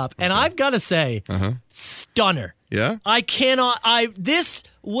Lick It Up. And I've got to say, stunner. Yeah? This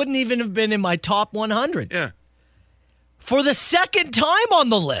wouldn't even have been in my top 100. Yeah. For the second time on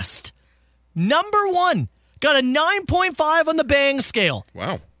the list, number 1. Got a 9.5 on the bang scale.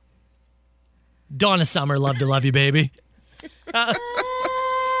 Wow. Donna Summer, Love to Love You, Baby.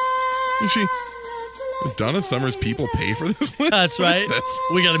 Donna Summer's people pay for this list? That's What right. is this?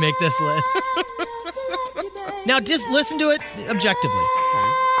 We got to make this list. Now, just listen to it objectively.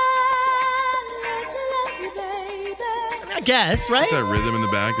 I guess, right? That rhythm in the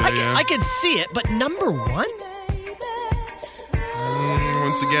back there, yeah. I can see it, but number 1?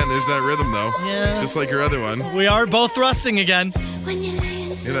 Once again, there's that rhythm, though. Yeah. Just like your other one. We are both thrusting again.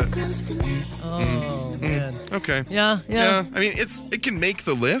 Yeah, Man. Okay. Yeah. I mean, it can make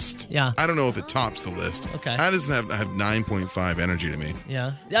the list. Yeah. I don't know if it tops the list. Okay. That doesn't have 9.5 energy to me.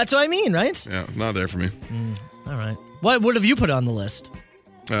 Yeah. That's what I mean, right? Yeah, it's not there for me. All right. What have you put on the list?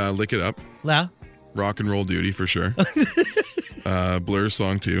 Lick It Up. Yeah. Rock and Roll Duty for sure. Blur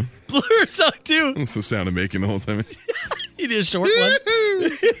Song 2. Blur Song 2. That's the sound I'm making the whole time. You did a short one.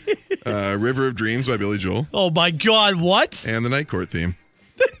 River of Dreams by Billy Joel. Oh my God, what? And the Night Court theme.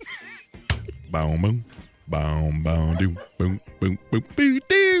 Boom, boom, boom, boom, doo, boom, boom, boom, boo,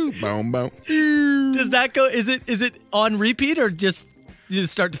 doo, boom, boom. Does that go? Is it on repeat or just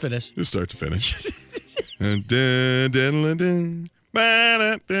start to finish? Just start to finish. Dun, dun, dun, dun, ba,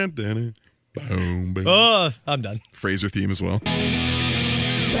 dun, dun, dun, boom, boom. Oh, I'm done. Fraser theme as well.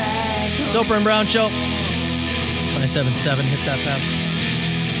 Soper and Brown Show. 97.7 Hits FM.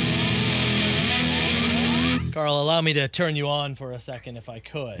 Carl, allow me to turn you on for a second if I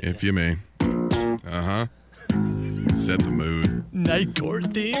could. If you may. Set the mood. Night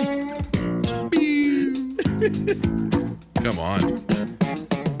Court theme. Come on.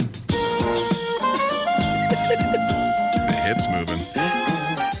 The hips moving.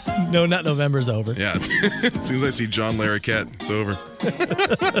 No, not November's over. Yeah. As soon as I see John Larroquette, it's over.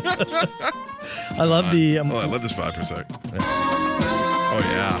 I love the... I love this vibe for a sec. Oh,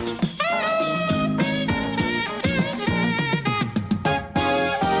 yeah.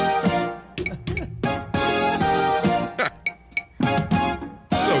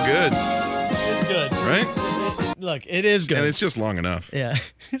 So good. It's good. Right? Look, it is good. And it's just long enough. Yeah.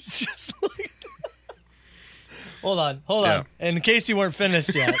 It's just like... Hold on. In case you weren't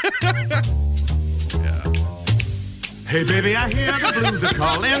finished yet. Hey, baby, I hear the blues are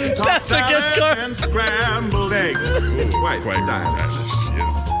calling. That's a good score. And scrambled eggs. Quite stylish.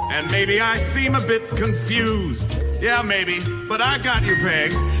 Yes. And maybe I seem a bit confused. Yeah, maybe. But I got you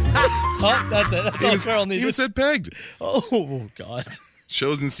pegged. Oh, that's it. That's all Carl needed. He even said pegged. Oh, God.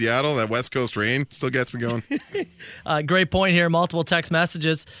 Shows in Seattle, that West Coast rain still gets me going. Great point here. Multiple text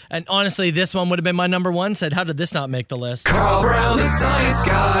messages. And honestly, this one would have been my number 1. Said, how did this not make the list? Carl Brown, the science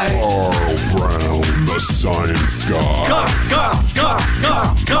guy. Carl Brown, the science guy.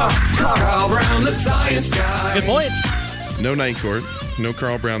 Carl Brown, the science guy. Good point. No Night Court. No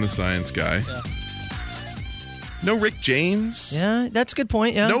Carl Brown, the science guy. Yeah. No Rick James. Yeah, that's a good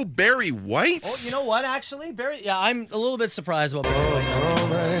point. Yeah. No Barry White. Oh, you know what? Actually, Barry. Yeah, I'm a little bit surprised about Barry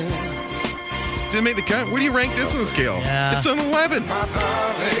White. Didn't make the cut. Where do you rank this on the scale? Yeah. It's an 11.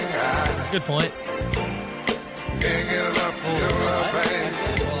 That's a good point.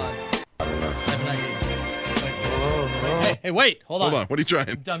 Hey, wait. Hold on. What are you trying?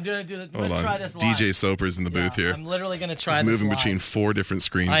 I'm going to do this. Hold on. Try this live. DJ Soper's in the booth here. I'm literally going to try He's this moving live. between 4 different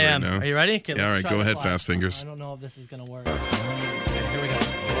screens I am. right now. Are you ready? Okay, yeah, all right. Go ahead, fast fingers. I don't know if this is going to work. Okay, here we go.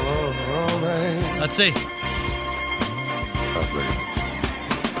 Let's see.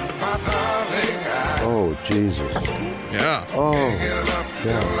 Oh, Jesus. Yeah. Oh,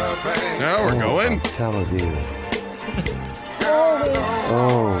 God. Now we're going. I'm telling you.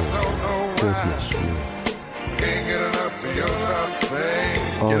 Oh, goodness me.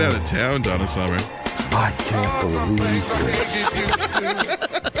 Get out of town, Donna Summer. I can't believe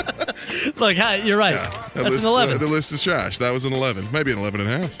it. Look, you're right. Yeah, That's an 11. The list is trash. That was an 11. Might be an 11 and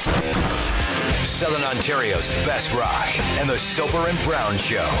a half. Southern Ontario's best rock and the Soper and Brown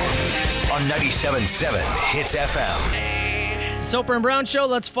Show on 97.7 Hits FM. Soper and Brown Show.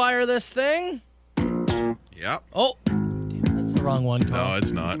 Let's fire this thing. Yep. Oh, damn, that's the wrong one, Carl. No,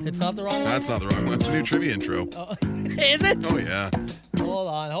 it's not. It's not the wrong one? That's not the wrong one. That's the new trivia intro. Oh, is it? Oh, yeah. Hold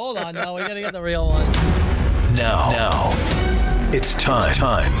on. Now we got to get the real one. Now, it's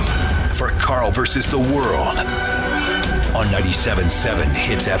time for Carl versus the World on 97.7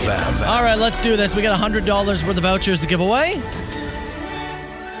 Hits FM. All right, let's do this. We got $100 worth of vouchers to give away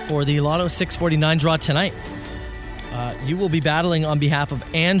for the Lotto 649 draw tonight. You will be battling on behalf of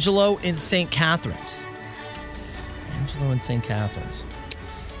Angelo in St. Catharines. Angelo in St. Catharines.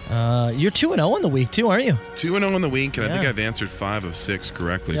 You're 2-0 in the week, too, aren't you? 2-0 in the week, and I think Yeah. I've answered 5 of 6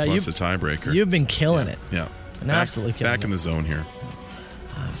 correctly, Yeah, plus a tiebreaker. You've been killing it. Yeah. Absolutely killing Back in the zone here.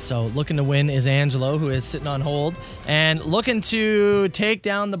 So looking to win is Angelo, who is sitting on hold. And looking to take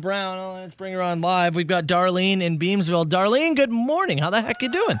down the Brown. Oh, let's bring her on live. We've got Darlene in Beamsville. Darlene, good morning. How the heck you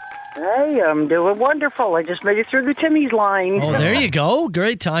doing? Hey, I'm doing wonderful. I just made it through the Timmy's line. Oh, there you go.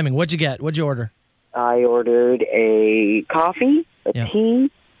 Great timing. What'd you get? What'd you order? I ordered a coffee, a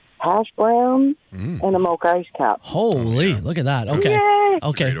tea, hash brown, and a mocha ice cap. Holy, look at that. Okay. Yay.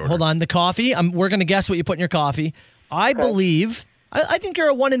 Okay, hold on. The coffee, we're going to guess what you put in your coffee. I believe, I think you're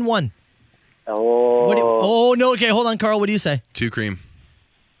a 1-in-1. Oh. No. Okay, hold on, Carl. What do you say? 2 cream.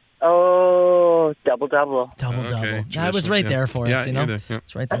 Oh, double. Double. I was right there for us, you know?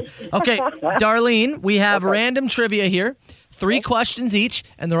 It's right there. Okay, Darlene, we have random trivia here. 3 questions each,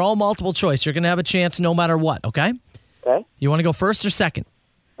 and they're all multiple choice. You're going to have a chance no matter what, okay? Okay. You want to go first or second?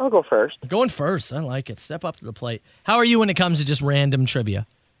 I'll go first. Going first. I like it. Step up to the plate. How are you when it comes to just random trivia?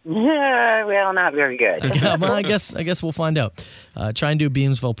 Yeah, well, not very good. Well, I guess we'll find out. Try and do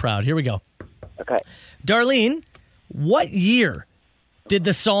Beamsville proud. Here we go. Okay. Darlene, what year did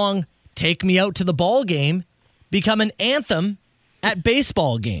the song Take Me Out to the Ball Game become an anthem at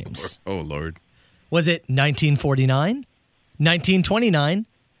baseball games? Oh, Lord. Was it 1949, 1929,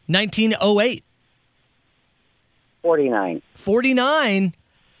 1908? 49. 49?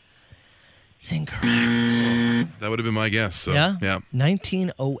 It's incorrect. That would have been my guess. So, Yeah? Yeah.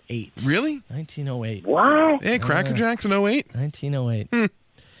 1908. Really? 1908. What? Hey, Cracker Jacks in 08? 1908.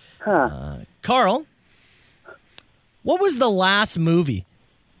 Huh. Carl, what was the last movie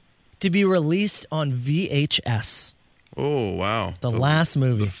to be released on VHS? Oh, wow. The last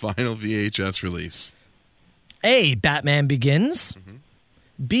movie. The final VHS release. A, Batman Begins.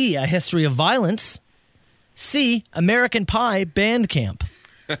 B, A History of Violence. C, American Pie Band Camp.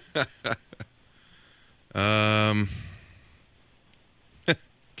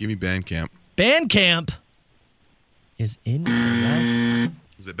 Give me Bandcamp. Bandcamp is incorrect.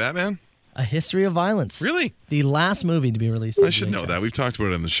 Is it Batman? A History of Violence. Really? The last movie to be released. I should know that. We've talked about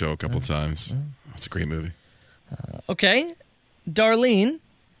it on the show a couple times. It's a great movie. Okay. Darlene.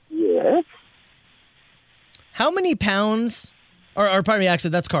 Yes? How many pounds, or pardon me, actually,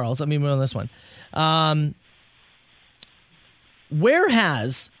 that's Carl's. Let me move on this one. Where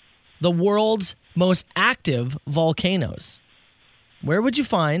has the world's most active volcanoes? Where would you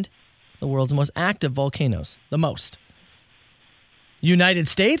find the world's most active volcanoes the most? United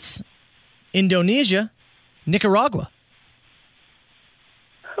States, Indonesia, Nicaragua.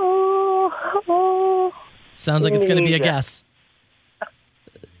 Sounds like it's going to be a guess.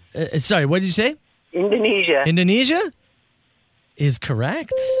 Sorry, what did you say? Indonesia. Indonesia is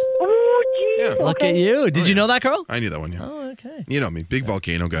correct. Oh, Yeah. Look at you. Did you know that, Carl? I knew that one, yeah. Oh, Okay. You know me, big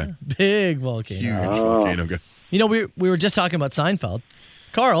volcano guy. Big volcano. Huge volcano guy. You know, we were just talking about Seinfeld.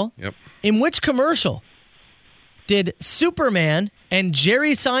 Carl, Yep. in which commercial did Superman and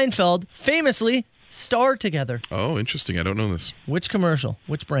Jerry Seinfeld famously star together? Oh, interesting. I don't know this. Which commercial?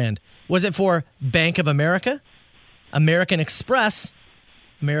 Which brand? Was it for Bank of America, American Express,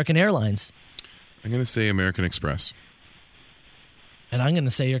 American Airlines? I'm going to say American Express. And I'm going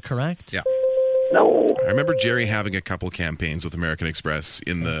to say you're correct. Yeah. No. I remember Jerry having a couple campaigns with American Express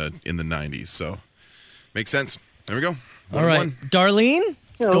in the 90s, so makes sense. There we go. All right. Darlene,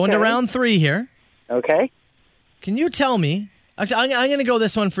 it's going to round 3 here. Okay. Can you tell me, actually, I'm going to go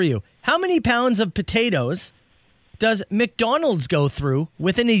this one for you. How many pounds of potatoes does McDonald's go through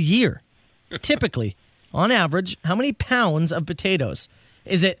within a year? Typically, on average, how many pounds of potatoes?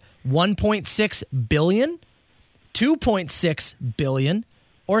 Is it 1.6 billion, 2.6 billion,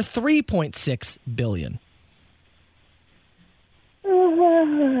 or 3.6 billion?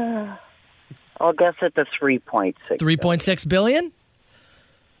 I'll guess at the 3.6. 3.6 billion?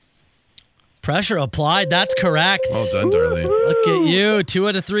 Pressure applied. That's correct. Well done, Darlene. Look at you. 2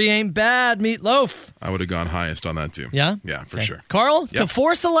 out of 3 ain't bad, Meatloaf. I would have gone highest on that too. Yeah? Yeah, for Okay. sure. Carl, Yep. to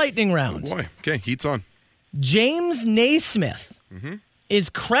force a lightning round. Oh boy. Okay, heat's on. James Naismith is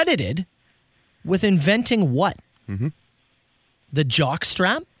credited with inventing what? The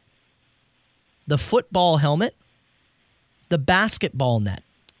jockstrap, the football helmet, the basketball net.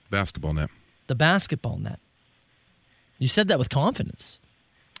 Basketball net. The basketball net. You said that with confidence.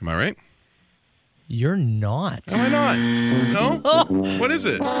 Am I right? You're not. Am I not? No? Oh. What is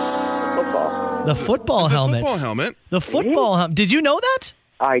it? The football It's the helmet. football helmet. The football helmet. Did you know that?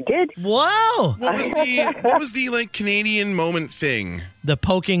 I did. Wow. What was the like Canadian moment thing? The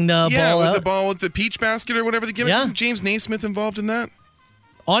poking the Yeah, ball with out? the ball with the peach basket or whatever the gimmick. Yeah. Isn't James Naismith involved in that?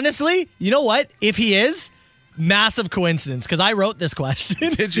 Honestly, you know what? If he is, massive coincidence, because I wrote this question.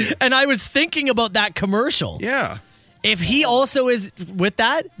 Did you? And I was thinking about that commercial. Yeah. If he also is with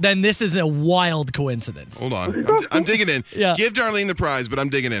that, then this is a wild coincidence. Hold on. I'm digging in. Yeah. Give Darlene the prize, but I'm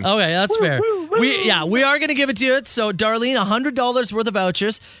digging in. Okay, that's fair. We are going to give it to you. So, Darlene, $100 worth of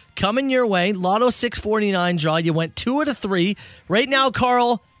vouchers coming your way. Lotto 649 draw. You went 2 out of 3. Right now,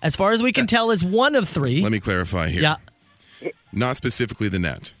 Carl, as far as we can tell, is 1 of 3. Let me clarify here. Yeah. Not specifically the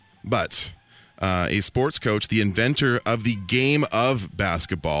net, but a sports coach, the inventor of the game of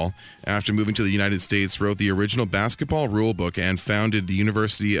basketball, after moving to the United States, wrote the original basketball rule book and founded the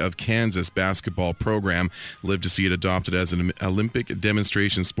University of Kansas basketball program, lived to see it adopted as an Olympic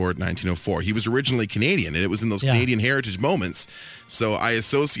demonstration sport in 1904. He was originally Canadian, and it was in those Canadian heritage moments. So I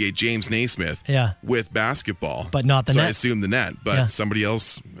associate James Naismith with basketball. But not the so net. I assume the net, but Yeah. somebody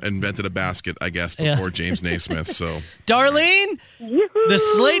else invented a basket, I guess, Yeah. before James Naismith. So Darlene, the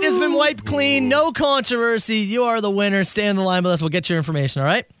slate has been wiped clean. No controversy. You are the winner. Stay on the line with us. We'll get your information, all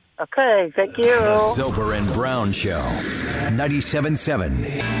right? Okay, thank you. The Soper and Brown Show. 97.7.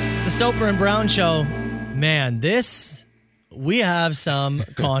 The Soper and Brown Show. Man, we have some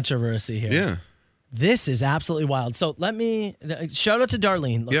controversy here. Yeah. This is absolutely wild. So let me shout out to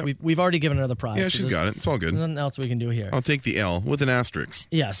Darlene. Look, Yep. we've already given her the prize. Yeah, So she's there's got it. It's all good. Nothing else we can do here. I'll take the L with an asterisk.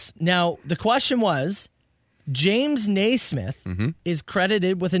 Yes. Now, the question was, James Naismith is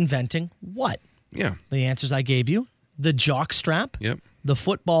credited with inventing what? Yeah. The answers I gave you: the jock strap, Yep. the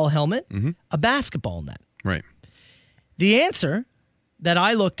football helmet, a basketball net. Right. The answer that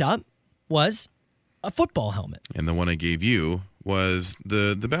I looked up was a football helmet. And the one I gave you was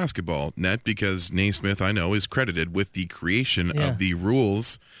the basketball net, because Naismith, I know, is credited with the creation of the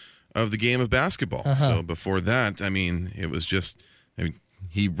rules of the game of basketball. So before that, I mean, it was just,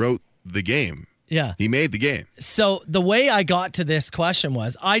 he wrote the game. Yeah. He made the game. So the way I got to this question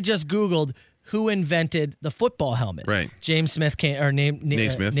was I just Googled who invented the football helmet. Right. James Smith came, or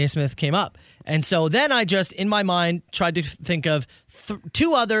Naismith came up. And so then I just, in my mind, tried to think of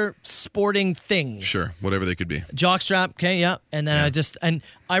 2 other sporting things. Sure. Whatever they could be. Jockstrap, okay, yeah. And then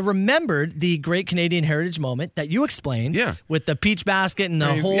I remembered the Great Canadian Heritage moment that you explained. Yeah. With the peach basket and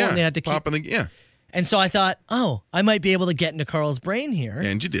the hole, and they had to keep. Pop in the, yeah. And so I thought, I might be able to get into Carl's brain here.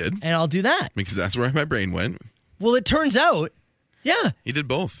 And you did. And I'll do that. Because that's where my brain went. Well, it turns out, He did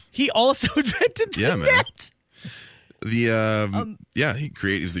both. he also invented the net. He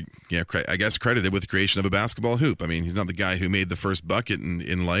created, I guess credited with the creation of a basketball hoop. I mean, he's not the guy who made the first bucket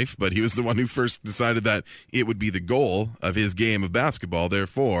in life, but he was the one who first decided that it would be the goal of his game of basketball,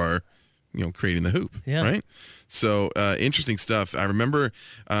 therefore, creating the hoop. Yeah. Right? So, interesting stuff. I remember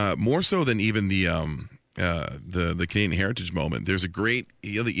more so than even the Canadian Heritage moment. There's a great,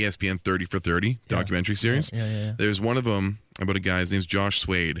 the ESPN 30 for 30 documentary series. Yeah. There's one of them about a guy, his name's Josh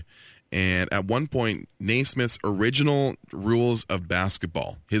Swade. And at one point, Naismith's original rules of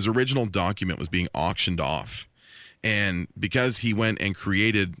basketball, his original document was being auctioned off. And because he went and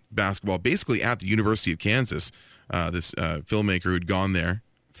created basketball basically at the University of Kansas, this filmmaker who'd gone there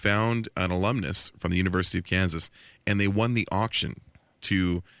found an alumnus from the University of Kansas, and they won the auction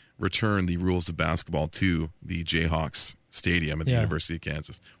to return the rules of basketball to the Jayhawks Stadium at the University of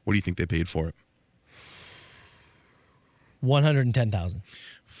Kansas. What do you think they paid for it? $110,000.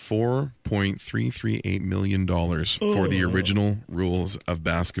 $4.338 million for the original rules of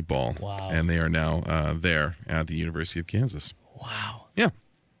basketball. Wow. And they are now there at the University of Kansas. Wow. Yeah.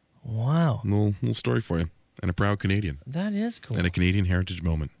 Wow. Little story for you. And a proud Canadian. That is cool. And a Canadian heritage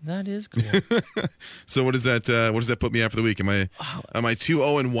moment. That is cool. So what does that put me at for the week? Am I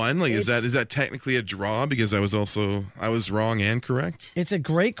 2-0-1? Like is that technically a draw because I was wrong and correct? It's a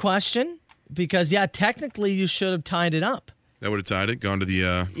great question because technically you should have tied it up. That would have tied it, gone to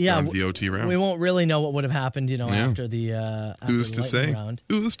the OT round. We won't really know what would have happened, after the Who's to say? round.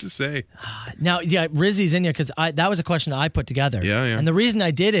 Who's to say? Now, Rizzy's in here because that was a question I put together. Yeah. And the reason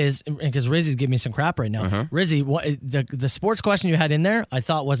I did is because Rizzy's giving me some crap right now. Rizzy, the sports question you had in there, I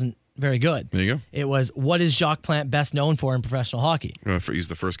thought wasn't very good. There you go. It was, what is Jacques Plante best known for in professional hockey? He's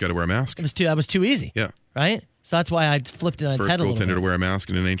the first guy to wear a mask. That was too easy. Yeah. Right? So that's why I flipped it on its head a little bit. First goaltender to wear a mask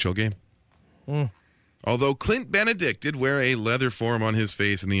in an NHL game. Although Clint Benedict did wear a leather form on his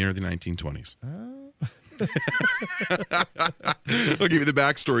face in the early 1920s. I'll give you the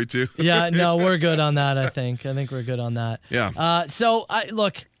backstory, too. Yeah, no, we're good on that, I think. I think we're good on that. Yeah. I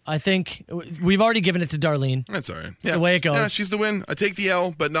think we've already given it to Darlene. That's all right. It's the way it goes. Yeah, she's the win. I take the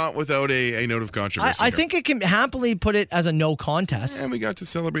L, but not without a note of controversy. I think it can happily put it as a no contest. And we got to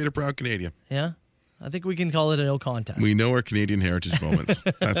celebrate a proud Canadian. Yeah. I think we can call it a no contest. We know our Canadian heritage moments.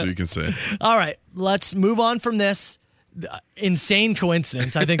 That's what you can say. All right, let's move on from this insane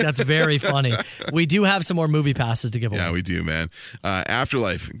coincidence. I think that's very funny. We do have some more movie passes to give away. Yeah, we do, man.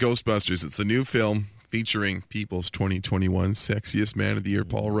 Afterlife, Ghostbusters. It's the new film featuring People's 2021 Sexiest Man of the Year,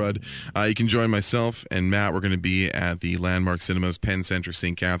 Paul Rudd. You can join myself and Matt. We're going to be at the Landmark Cinemas, Penn Center,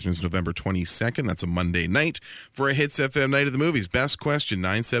 St. Catharines, November 22nd. That's a Monday night for a Hits FM Night of the Movies. Best question,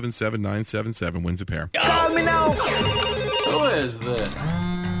 977-977 wins a pair. Call me now. Who is this?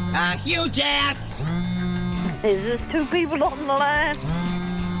 Huge ass. Is this two people on the line?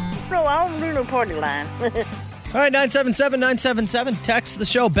 No, I don't do no party line. All right, 977-977. Text the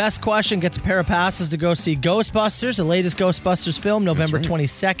show. Best question gets a pair of passes to go see Ghostbusters, the latest Ghostbusters film, November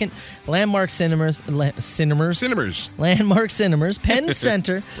 22nd. Landmark Cinemas. Landmark Cinemas, Penn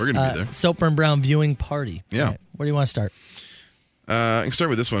Center. We're going to be there. Soper and Brown viewing party. Yeah. Right, where do you want to start? I can start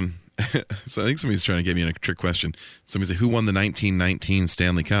with this one. So I think somebody's trying to get me in a trick question. Somebody said, who won the 1919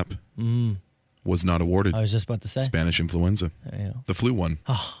 Stanley Cup? Was not awarded. I was just about to say. Spanish influenza. There you go. The flu one.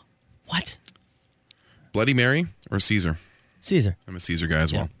 Oh, what? Bloody Mary or Caesar? Caesar. I'm a Caesar guy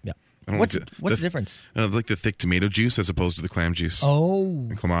as well. Yeah. I don't What's like the difference? I like the thick tomato juice as opposed to the clam juice. Oh.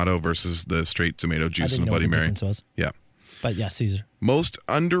 The Clamato versus the straight tomato juice in I didn't a know Bloody what the Mary. difference was. Yeah. But yeah, Caesar. Most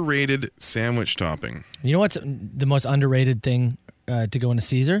underrated sandwich topping. You know what's the most underrated thing to go into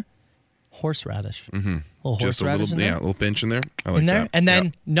Caesar? Horseradish. Mm-hmm. Just a little, a little pinch in there. I like in there, that. and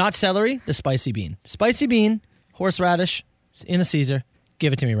then not celery, the spicy bean. Spicy bean, horseradish in a Caesar.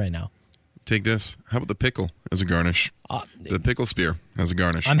 Give it to me right now. Take this. How about the pickle as a garnish? The pickle spear as a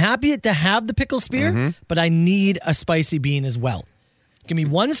garnish. I'm happy to have the pickle spear, but I need a spicy bean as well. Give me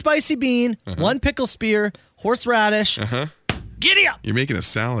one spicy bean, one pickle spear, horseradish. Giddy up! You're making a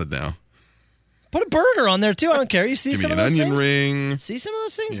salad now. Put a burger on there too. I don't care. You see Give some me of an those onion things? ring. See some of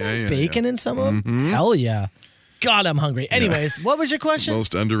those things? Yeah, man? yeah, Bacon in some of them? Hell yeah. God, I'm hungry. Anyways, what was your question?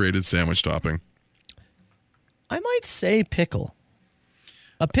 Most underrated sandwich topping. I might say pickle.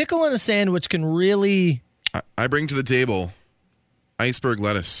 A pickle in a sandwich can really... I bring to the table iceberg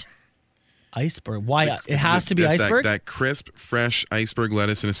lettuce. Iceberg? Why? It has to be iceberg? That crisp, fresh iceberg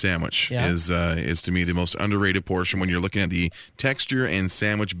lettuce in a sandwich is to me the most underrated portion when you're looking at the texture and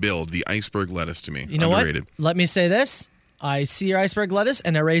sandwich build. The iceberg lettuce to me, you know underrated. What? Let me say this. I see your iceberg lettuce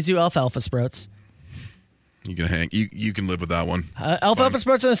and I raise you alfalfa sprouts. You can hang. You can live with that one. Alfalfa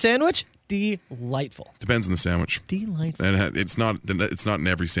sprouts in a sandwich? Delightful. Depends on the sandwich. Delightful. And it's not an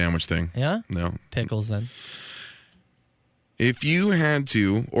every sandwich thing. Yeah? No. Pickles then. If you had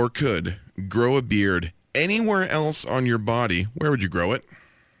to or could grow a beard anywhere else on your body, where would you grow it?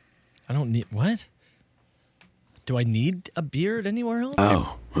 I don't need... What? Do I need a beard anywhere else?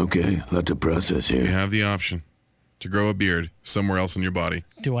 Oh, okay. That's a process here. You have the option to grow a beard somewhere else on your body.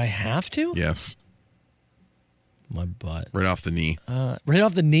 Do I have to? Yes. My butt. Right off the knee. Right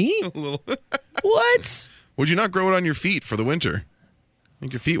off the knee? A little. What? Would you not grow it on your feet for the winter?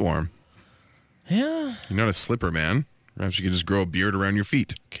 Make your feet warm. Yeah. You're not a slipper man. Perhaps you could just grow a beard around your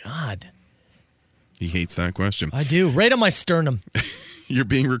feet. God. He hates that question. I do. Right on my sternum. You're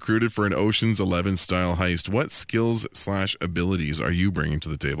being recruited for an Ocean's 11 style heist. What skills/abilities are you bringing to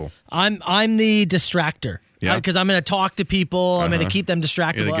the table? I'm the distractor. Yeah. Because I'm going to talk to people. I'm going to keep them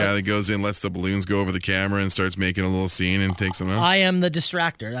distracted. You're the guy that goes in, lets the balloons go over the camera, and starts making a little scene and takes them out. I am the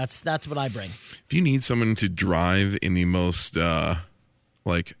distractor. That's what I bring. If you need someone to drive in the most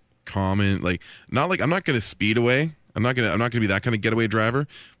common, I'm not going to speed away. I'm not going to be that kind of getaway driver.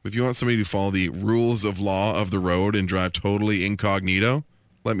 But if you want somebody to follow the rules of law of the road and drive totally incognito,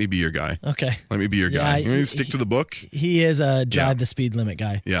 let me be your guy. Okay. Let me be your guy. You want to stick to the book? He is a drive the speed limit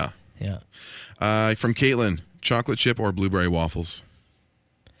guy. Yeah. Yeah. From Caitlin, chocolate chip or blueberry waffles?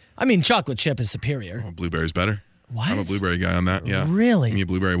 I mean, chocolate chip is superior. Oh, blueberry's better. What? I'm a blueberry guy on that. Yeah. Really? Give me a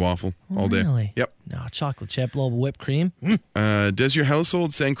blueberry waffle all day. Really? Yep. No, chocolate chip, a little whipped cream. Does your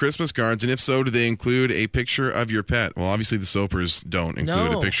household send Christmas cards? And if so, do they include a picture of your pet? Well, obviously the Soapers don't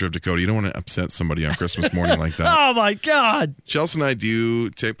include a picture of Dakota. You don't want to upset somebody on Christmas morning like that. Oh, my God. Chelsea and I do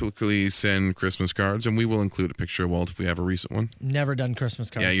typically send Christmas cards, and we will include a picture of Walt if we have a recent one. Never done Christmas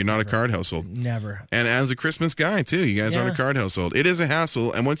cards. Yeah, you're not a card household. Never. And as a Christmas guy, too, you guys aren't a card household. It is a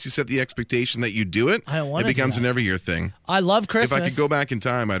hassle, and once you set the expectation that you do it, it becomes an every year thing. I love Christmas. If I could go back in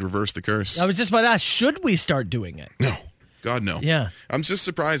time, I'd reverse the curse. I was just about to ask, should we start doing it? No. God, no. Yeah. I'm just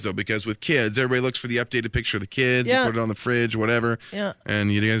surprised, though, because with kids, everybody looks for the updated picture of the kids, Yeah. and put it on the fridge, whatever. Yeah.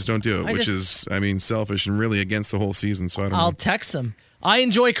 And you guys don't do it, which is, selfish and really against the whole season, so I don't know. I'll text them. I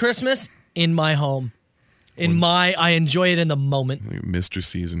enjoy Christmas in my home. I enjoy it in the moment. Mr.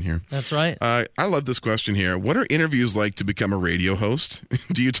 Season here. That's right. I love this question here. What are interviews like to become a radio host?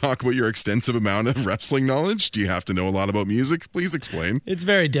 Do you talk about your extensive amount of wrestling knowledge? Do you have to know a lot about music? Please explain. It's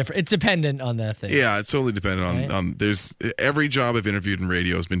very different. It's dependent on that thing. Yeah, it's totally dependent on there's every job I've interviewed in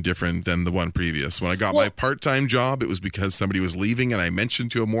radio has been different than the one previous. When I got my part-time job, it was because somebody was leaving and I mentioned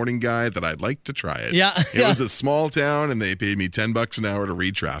to a morning guy that I'd like to try it. Yeah. It was a small town and they paid me $10 an hour to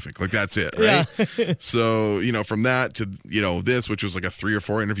read traffic. Like that's it, right? Yeah. So, from that to, this, which was like a 3 or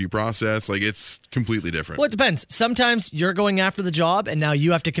 4 interview process, like it's completely different. Well, it depends. Sometimes you're going after the job and now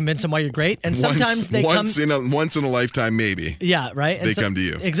you have to convince them why you're great. And sometimes once in a lifetime, maybe. Yeah, right. And they come to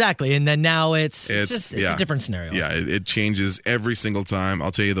you. Exactly. And then now it's a different scenario. Yeah, it changes every single time.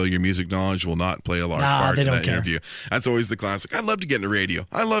 I'll tell you though, your music knowledge will not play a large part in that interview. That's always the classic. I'd love to get into radio.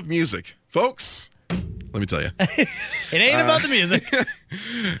 I love music. Folks, let me tell you. It ain't about the music.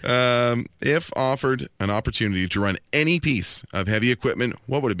 If offered an opportunity to run any piece of heavy equipment,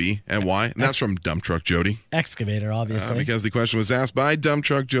 what would it be and why? And that's from Dump Truck Jody. Excavator, obviously. Because the question was asked by Dump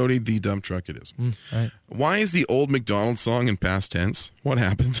Truck Jody, the dump truck it is. Right. Why is the old McDonald's song in past tense? What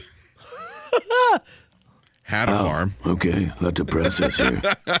happened? Had a farm. Okay, let the process here.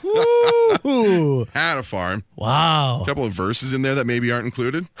 Ooh. Had a farm. Wow. A couple of verses in there that maybe aren't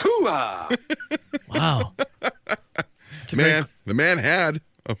included. Hoo-ah! Wow. The man had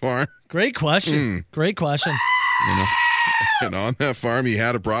a farm. Great question. Great question. And on that farm, he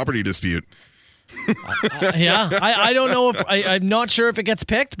had a property dispute. I don't know if I'm not sure if it gets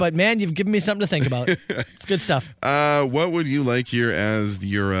picked, but man, you've given me something to think about. It's good stuff. What would you like here as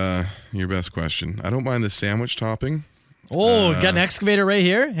your best question? I don't mind the sandwich topping. Oh, got an excavator right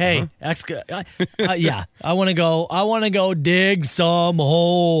here. Hey, yeah. I want to go dig some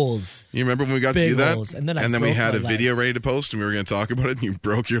holes. You remember when we got to do that? Holes. And then we had a video ready to post, and we were going to talk about it, and you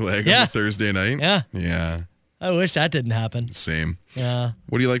broke your leg on a Thursday night. Yeah. Yeah. I wish that didn't happen. Same. Yeah.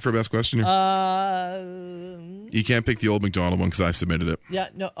 What do you like for best question here? You can't pick the old McDonald one because I submitted it. Yeah,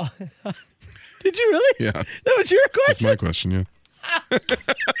 no. Did you really? Yeah. That was your question? That's my question, yeah.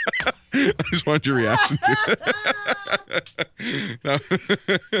 I just wanted your reaction to it.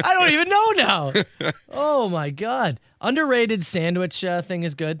 I don't even know now. Oh, my God. Underrated sandwich thing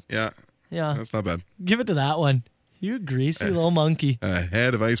is good. Yeah. Yeah. That's not bad. Give it to that one. You greasy little monkey. A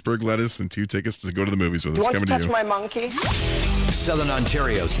head of iceberg lettuce and 2 tickets to go to the movies with us. Coming to you. My monkey? Southern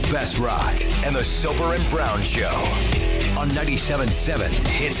Ontario's best rock and the Soper and Brown Show on 97.7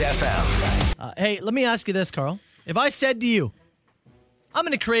 Hits FM. Hey, let me ask you this, Carl. If I said to you, I'm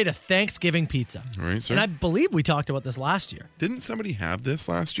going to create a Thanksgiving pizza. All right, sir. And I believe we talked about this last year. Didn't somebody have this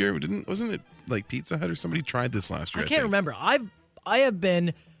last year? Wasn't it like Pizza Hut or somebody tried this last year? I can't remember. I have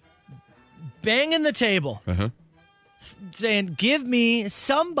been banging the table. Saying, give me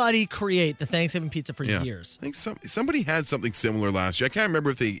somebody create the Thanksgiving pizza for years. I think somebody had something similar last year. I can't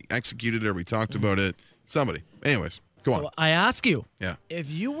remember if they executed it or we talked about it. Somebody. Anyways, Go on. So I ask you, Yeah. if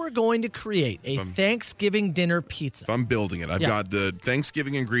you were going to create a Thanksgiving dinner pizza, If I'm building it, I've got the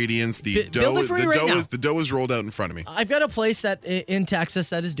Thanksgiving ingredients. The build dough, it for me right now. the dough is rolled out in front of me. I've got a place that in Texas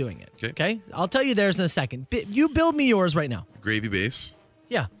that is doing it. Okay? I'll tell you theirs in a second. You build me yours right now. Gravy base.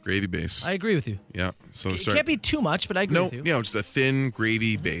 Yeah. Gravy base. I agree with you. Yeah. So It can't be too much, but I agree with you. No, just a thin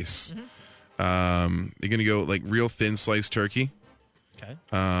gravy base. You're gonna go like real thin sliced turkey. Okay.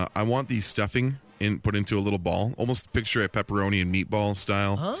 I want the stuffing put into a little ball, almost picture a pepperoni and meatball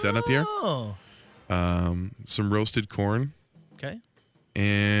style setup here. Oh. Some roasted corn. Okay.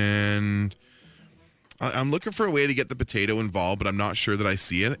 And I'm looking for a way to get the potato involved, but I'm not sure that I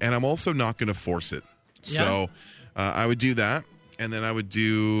see it, and I'm also not going to force it. So I would do that, and then I would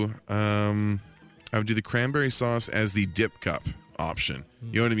do the cranberry sauce as the dip cup option.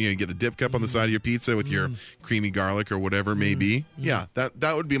 You know what I mean? You get the dip cup on the side of your pizza with your creamy garlic or whatever it may be. Yeah,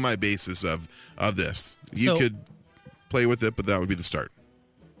 that would be my basis of this. You could play with it, but that would be the start.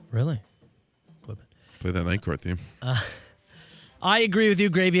 Really? Play that night court theme. I agree with you.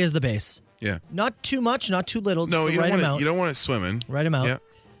 Gravy is the base. Yeah. Not too much, not too little. Just No, the you right don't want amount. it. You don't want it swimming. Right amount.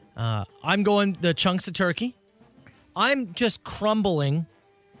 Yeah. I'm going the chunks of turkey. I'm just crumbling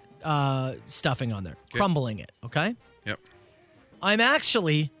stuffing on there. Crumbling it, okay? Yep. I'm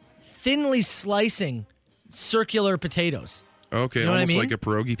actually thinly slicing circular potatoes. Okay, You know what I almost mean? like a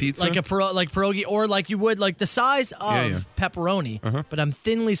pierogi pizza. Like pierogi, or like you would like the size of pepperoni, but I'm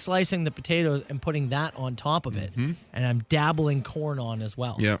thinly slicing the potatoes and putting that on top of it, and I'm dabbling corn on as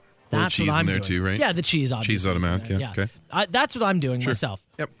well. Yeah. That's cheese what I'm in there doing. too, right? Yeah, the cheese, obviously. Cheese automatic, yeah. Okay. That's what I'm doing Sure. myself.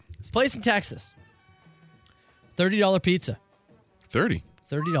 Yep. This place in Texas, $30 pizza. 30.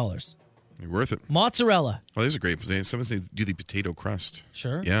 $30. Worth it. Mozzarella. Oh, these are great. Someone say do the potato crust.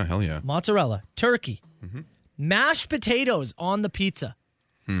 Sure. Yeah, hell yeah. Mozzarella. Turkey. Mashed potatoes on the pizza.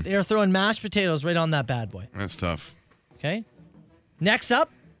 They are throwing mashed potatoes right on that bad boy. That's tough. Okay. Next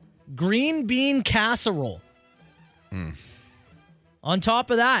up, green bean casserole. On top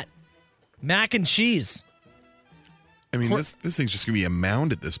of that, mac and cheese. I mean, this thing's just going to be a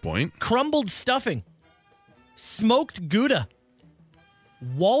mound at this point. Crumbled stuffing. Smoked Gouda.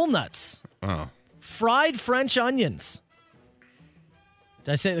 Walnuts. Oh. Fried French onions.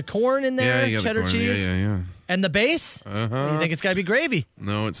 Did I say the corn in there? Yeah, you got Cheddar the corn. cheese. Yeah. And the base? You think it's got to be gravy?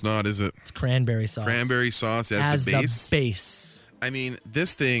 No, it's not, is it? It's cranberry sauce. Cranberry sauce as the base? The base. I mean,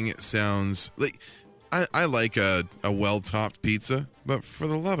 this thing sounds like... I like a well-topped pizza, but for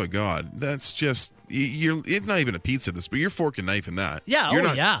the love of God, that's just... It's not even a pizza, but you're fork and knife in that. Yeah, You're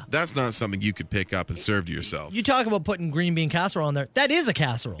yeah. That's not something you could pick up and serve to yourself. You talk about putting green bean casserole on there. That is a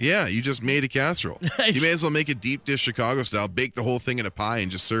casserole. Yeah, you just made a casserole. You may as well make a deep dish Chicago style, bake the whole thing in a pie,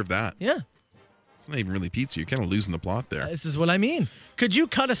 and just serve that. Yeah. It's not even really pizza. You're kind of losing the plot there. This is what I mean. Could you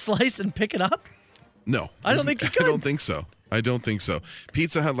cut a slice and pick it up? No. I don't think you could. I don't think so.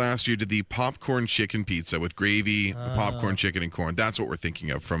 Pizza Hut last year did the popcorn chicken pizza with gravy, the popcorn chicken, and corn. That's what we're thinking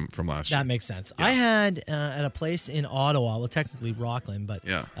of from last year. That makes sense. I had at a place in Ottawa, well, technically Rockland, but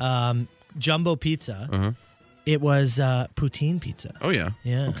Jumbo Pizza. It was poutine pizza. Oh, yeah.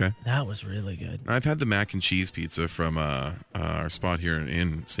 Yeah. Okay. That was really good. I've had the mac and cheese pizza from our spot here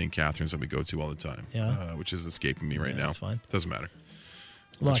in St. Catharines that we go to all the time, which is escaping me right now. That's fine. Doesn't matter.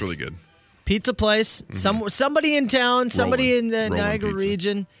 Look, That's really good. Pizza place, somebody in town, somebody in the Niagara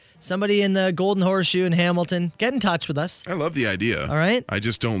region, somebody in the Golden Horseshoe in Hamilton, get in touch with us. I love the idea. All right? I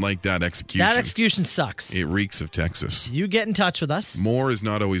just don't like that execution. That execution sucks. It reeks of Texas. You get in touch with us. More is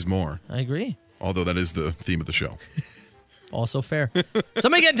not always more. I agree. Although that is the theme of the show. Also fair.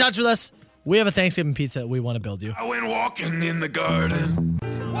 Somebody get in touch with us. We have a Thanksgiving pizza that we want to build you. I went walking in the garden.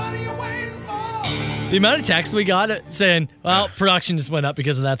 The amount of texts we got saying, well, production just went up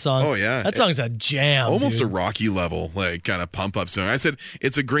because of that song. Oh, yeah. That song's a jam. Almost dude. a Rocky level, like kind of pump up song. I said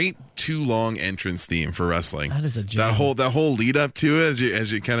it's a great too long entrance theme for wrestling. That is a jam. That whole lead up to it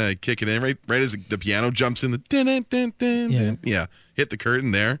as you kind of kick it in, right as the piano jumps in, the dun, dun, dun, dun, dun. Yeah, hit the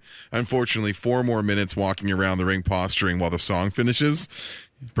curtain there. Unfortunately, 4 more minutes walking around the ring posturing while the song finishes.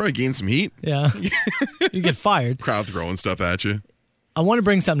 Probably gain some heat. Yeah. You get fired. Crowd throwing stuff at you. I want to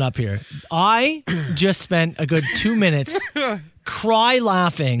bring something up here. I just spent a good 2 minutes cry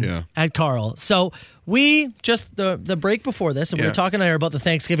laughing at Carl. So we just, the break before this, and we were talking to her about the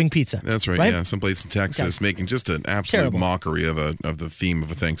Thanksgiving pizza. That's right? Yeah, someplace in Texas making just an absolute mockery of the theme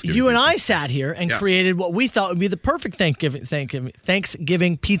of a Thanksgiving You and pizza. I sat here and created what we thought would be the perfect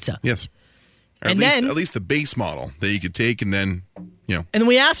Thanksgiving pizza. Yes. Or And at then- least the base model that you could take and then, And then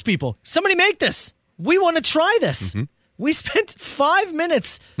we asked people, somebody make this. We want to try this. We spent 5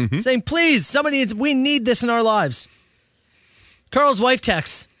 minutes saying, please, we need this in our lives. Carl's wife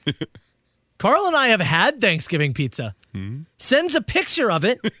texts, Carl and I have had Thanksgiving pizza. Sends a picture of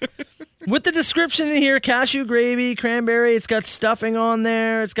it with the description in here: cashew gravy, cranberry. It's got stuffing on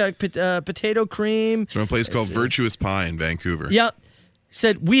there. It's got potato cream. It's from a place called Virtuous Pie in Vancouver. Yep.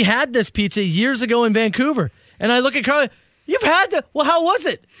 Said, we had this pizza years ago in Vancouver. And I look at Carl, you've had the, well, how was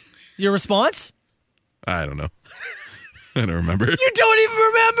it? Your response? I don't know. I don't remember. You don't even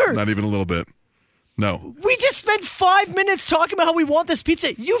remember? Not even a little bit. No. We just spent 5 minutes talking about how we want this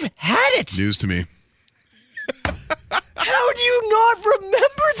pizza. You've had it. News to me. How do you not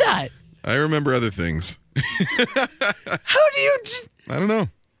remember that? I remember other things. How do you... I don't know.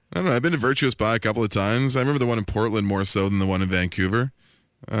 I've been to Virtuous Pie a couple of times. I remember the one in Portland more so than the one in Vancouver.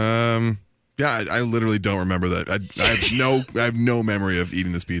 Yeah, I literally don't remember that. I have no memory of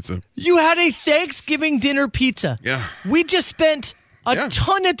eating this pizza. You had a Thanksgiving dinner pizza. Yeah. We just spent a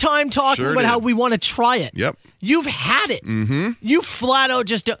ton of time talking about how we want to try it. Yep. You've had it. Mm-hmm. You flat out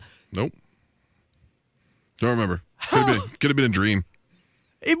just... Nope. Don't remember. Could have been a dream.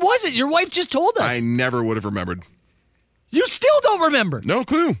 It wasn't. Your wife just told us. I never would have remembered. You still don't remember? No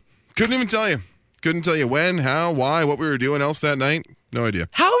clue. Couldn't even tell you. Couldn't tell you when, how, why, what we were doing else that night. No idea.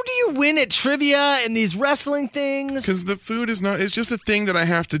 How do you win at trivia and these wrestling things? Because the food is not, it's just a thing that I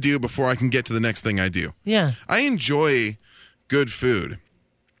have to do before I can get to the next thing I do. Yeah. I enjoy good food,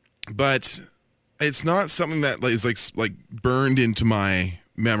 but it's not something that is like burned into my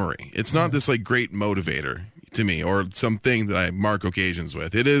memory. It's not this like great motivator to me or something that I mark occasions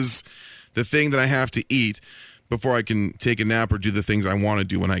with. It is the thing that I have to eat before I can take a nap or do the things I want to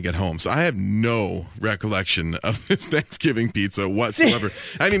do when I get home. So I have no recollection of this Thanksgiving pizza whatsoever.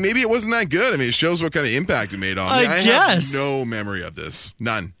 I mean, maybe it wasn't that good. I mean, it shows what kind of impact it made on me. I guess. have no memory of this.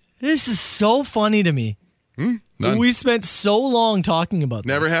 None. This is so funny to me. None. We spent so long talking about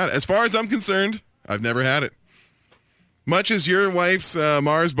Never this. had it. As far as I'm concerned, I've never had it. Much as your wife's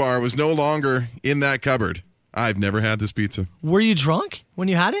Mars bar was no longer in that cupboard, I've never had this pizza. Were you drunk when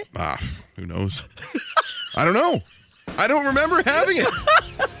you had it? Who knows? I don't know. I don't remember having it.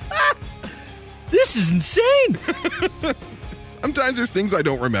 This is insane. Sometimes there's things I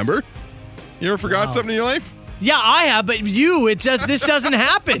don't remember. You ever forgot something in your life? Yeah, I have, but this doesn't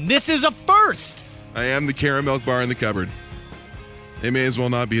happen. This is a first. I am the caramel bar in the cupboard. It may as well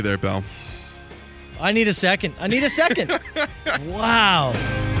not be there, pal. I need a second. Wow.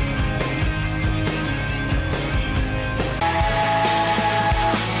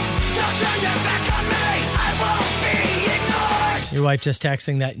 Your wife just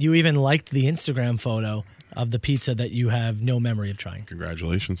texting that you even liked the Instagram photo of the pizza that you have no memory of trying.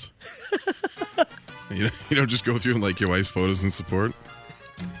 Congratulations. You don't just go through and like your wife's photos and support.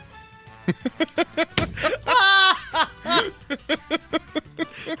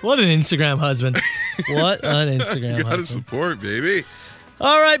 What an Instagram husband. What an Instagram husband. Gotta support, baby.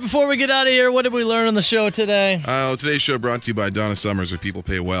 All right, before we get out of here, what did we learn on the show today? Today's show brought to you by Donna Summers, where people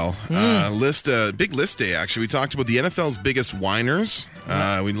pay well. Big list day, actually. We talked about the NFL's biggest whiners.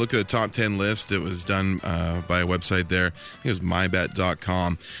 We looked at a top 10 list. It was done by a website there. I think it was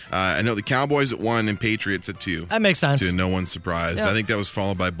mybet.com. I know the Cowboys at 1 and Patriots at 2. That makes sense. To no one's surprise. Yeah. I think that was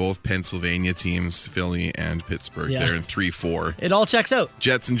followed by both Pennsylvania teams, Philly and Pittsburgh, there in 3-4. It all checks out.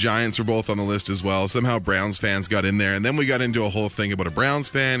 Jets and Giants were both on the list as well. Somehow Browns fans got in there. And then we got into a whole thing about a Browns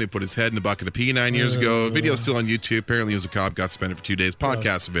fan who put his head in a bucket of pee 9 years ago. Video's still on YouTube. Apparently he was a cop, got suspended for 2 days.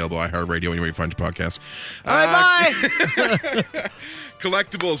 Podcast available at iHeartRadio, anywhere you find your podcast. All right, bye.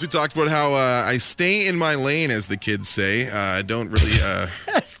 Collectibles. We talked about how I stay in my lane, as the kids say. I don't really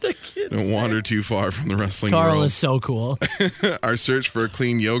don't wander too far from the wrestling world. Carl is so cool. Our search for a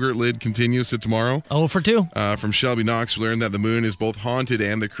clean yogurt lid continues to tomorrow. 0 for 2. From Shelby Knox, we learned that the moon is both haunted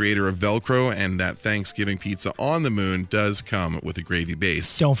and the creator of Velcro, and that Thanksgiving pizza on the moon does come with a gravy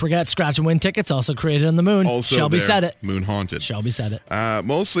base. Don't forget, scratch and win tickets also created on the moon. Also Shelby there, said it. Moon haunted. Shelby said it.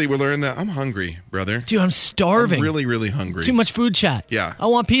 Mostly we learned that I'm hungry, brother. Dude, I'm starving. I'm really, really hungry. Too much food chat. Yeah. I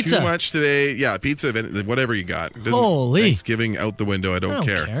want pizza. Too much today. Yeah, pizza, whatever you got. Holy. Thanksgiving out the window. I don't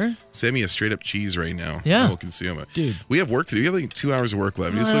care. care. Send me a straight up cheese right now. Yeah. I will consume it. Dude. We have work to do. We have like 2 hours of work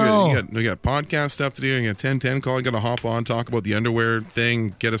left. We got podcast stuff to do. We got 10-10 call. I got to hop on, talk about the underwear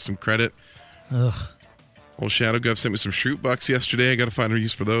thing, get us some credit. Ugh. Old Shadow Gov sent me some Shroot Bucks yesterday. I got to find a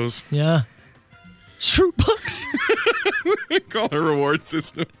use for those. Yeah. Shroot Bucks? Call her reward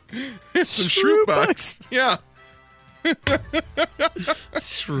system. Some Shroot Bucks. Yeah.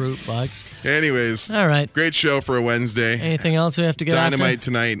 Shroot Bucks. Anyways. All right. Great show for a Wednesday. Anything else we have to get Dynamite after?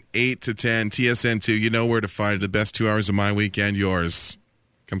 tonight, 8 to 10, TSN2. You know where to find it. The best 2 hours of my week and yours.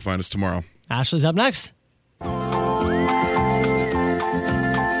 Come find us tomorrow. Ashley's up next.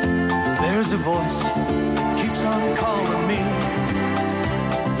 There's a voice keeps on calling me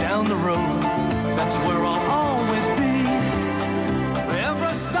down the road. that's where I'll always be.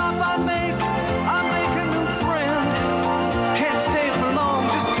 Every stop I make a new friend. Can't stay for long,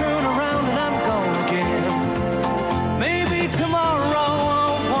 just turn around and I'm gone again. Maybe tomorrow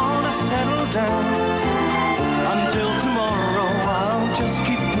I'll wanna settle down. Until tomorrow I'll just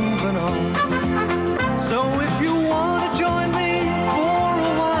keep moving on. So if you wanna join me for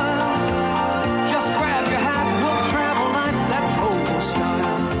a while, just grab your hat, we'll travel like that's old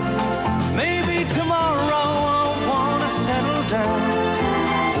style. Maybe tomorrow I'll wanna settle down.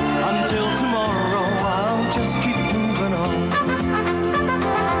 Until tomorrow I'll just keep moving on.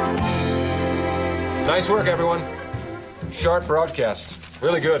 Nice work, everyone. Sharp broadcast.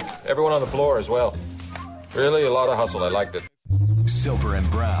 Really good. Everyone on the floor as well. Really a lot of hustle. I liked it. Soper and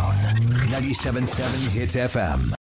Brown, 97.7 Hits FM.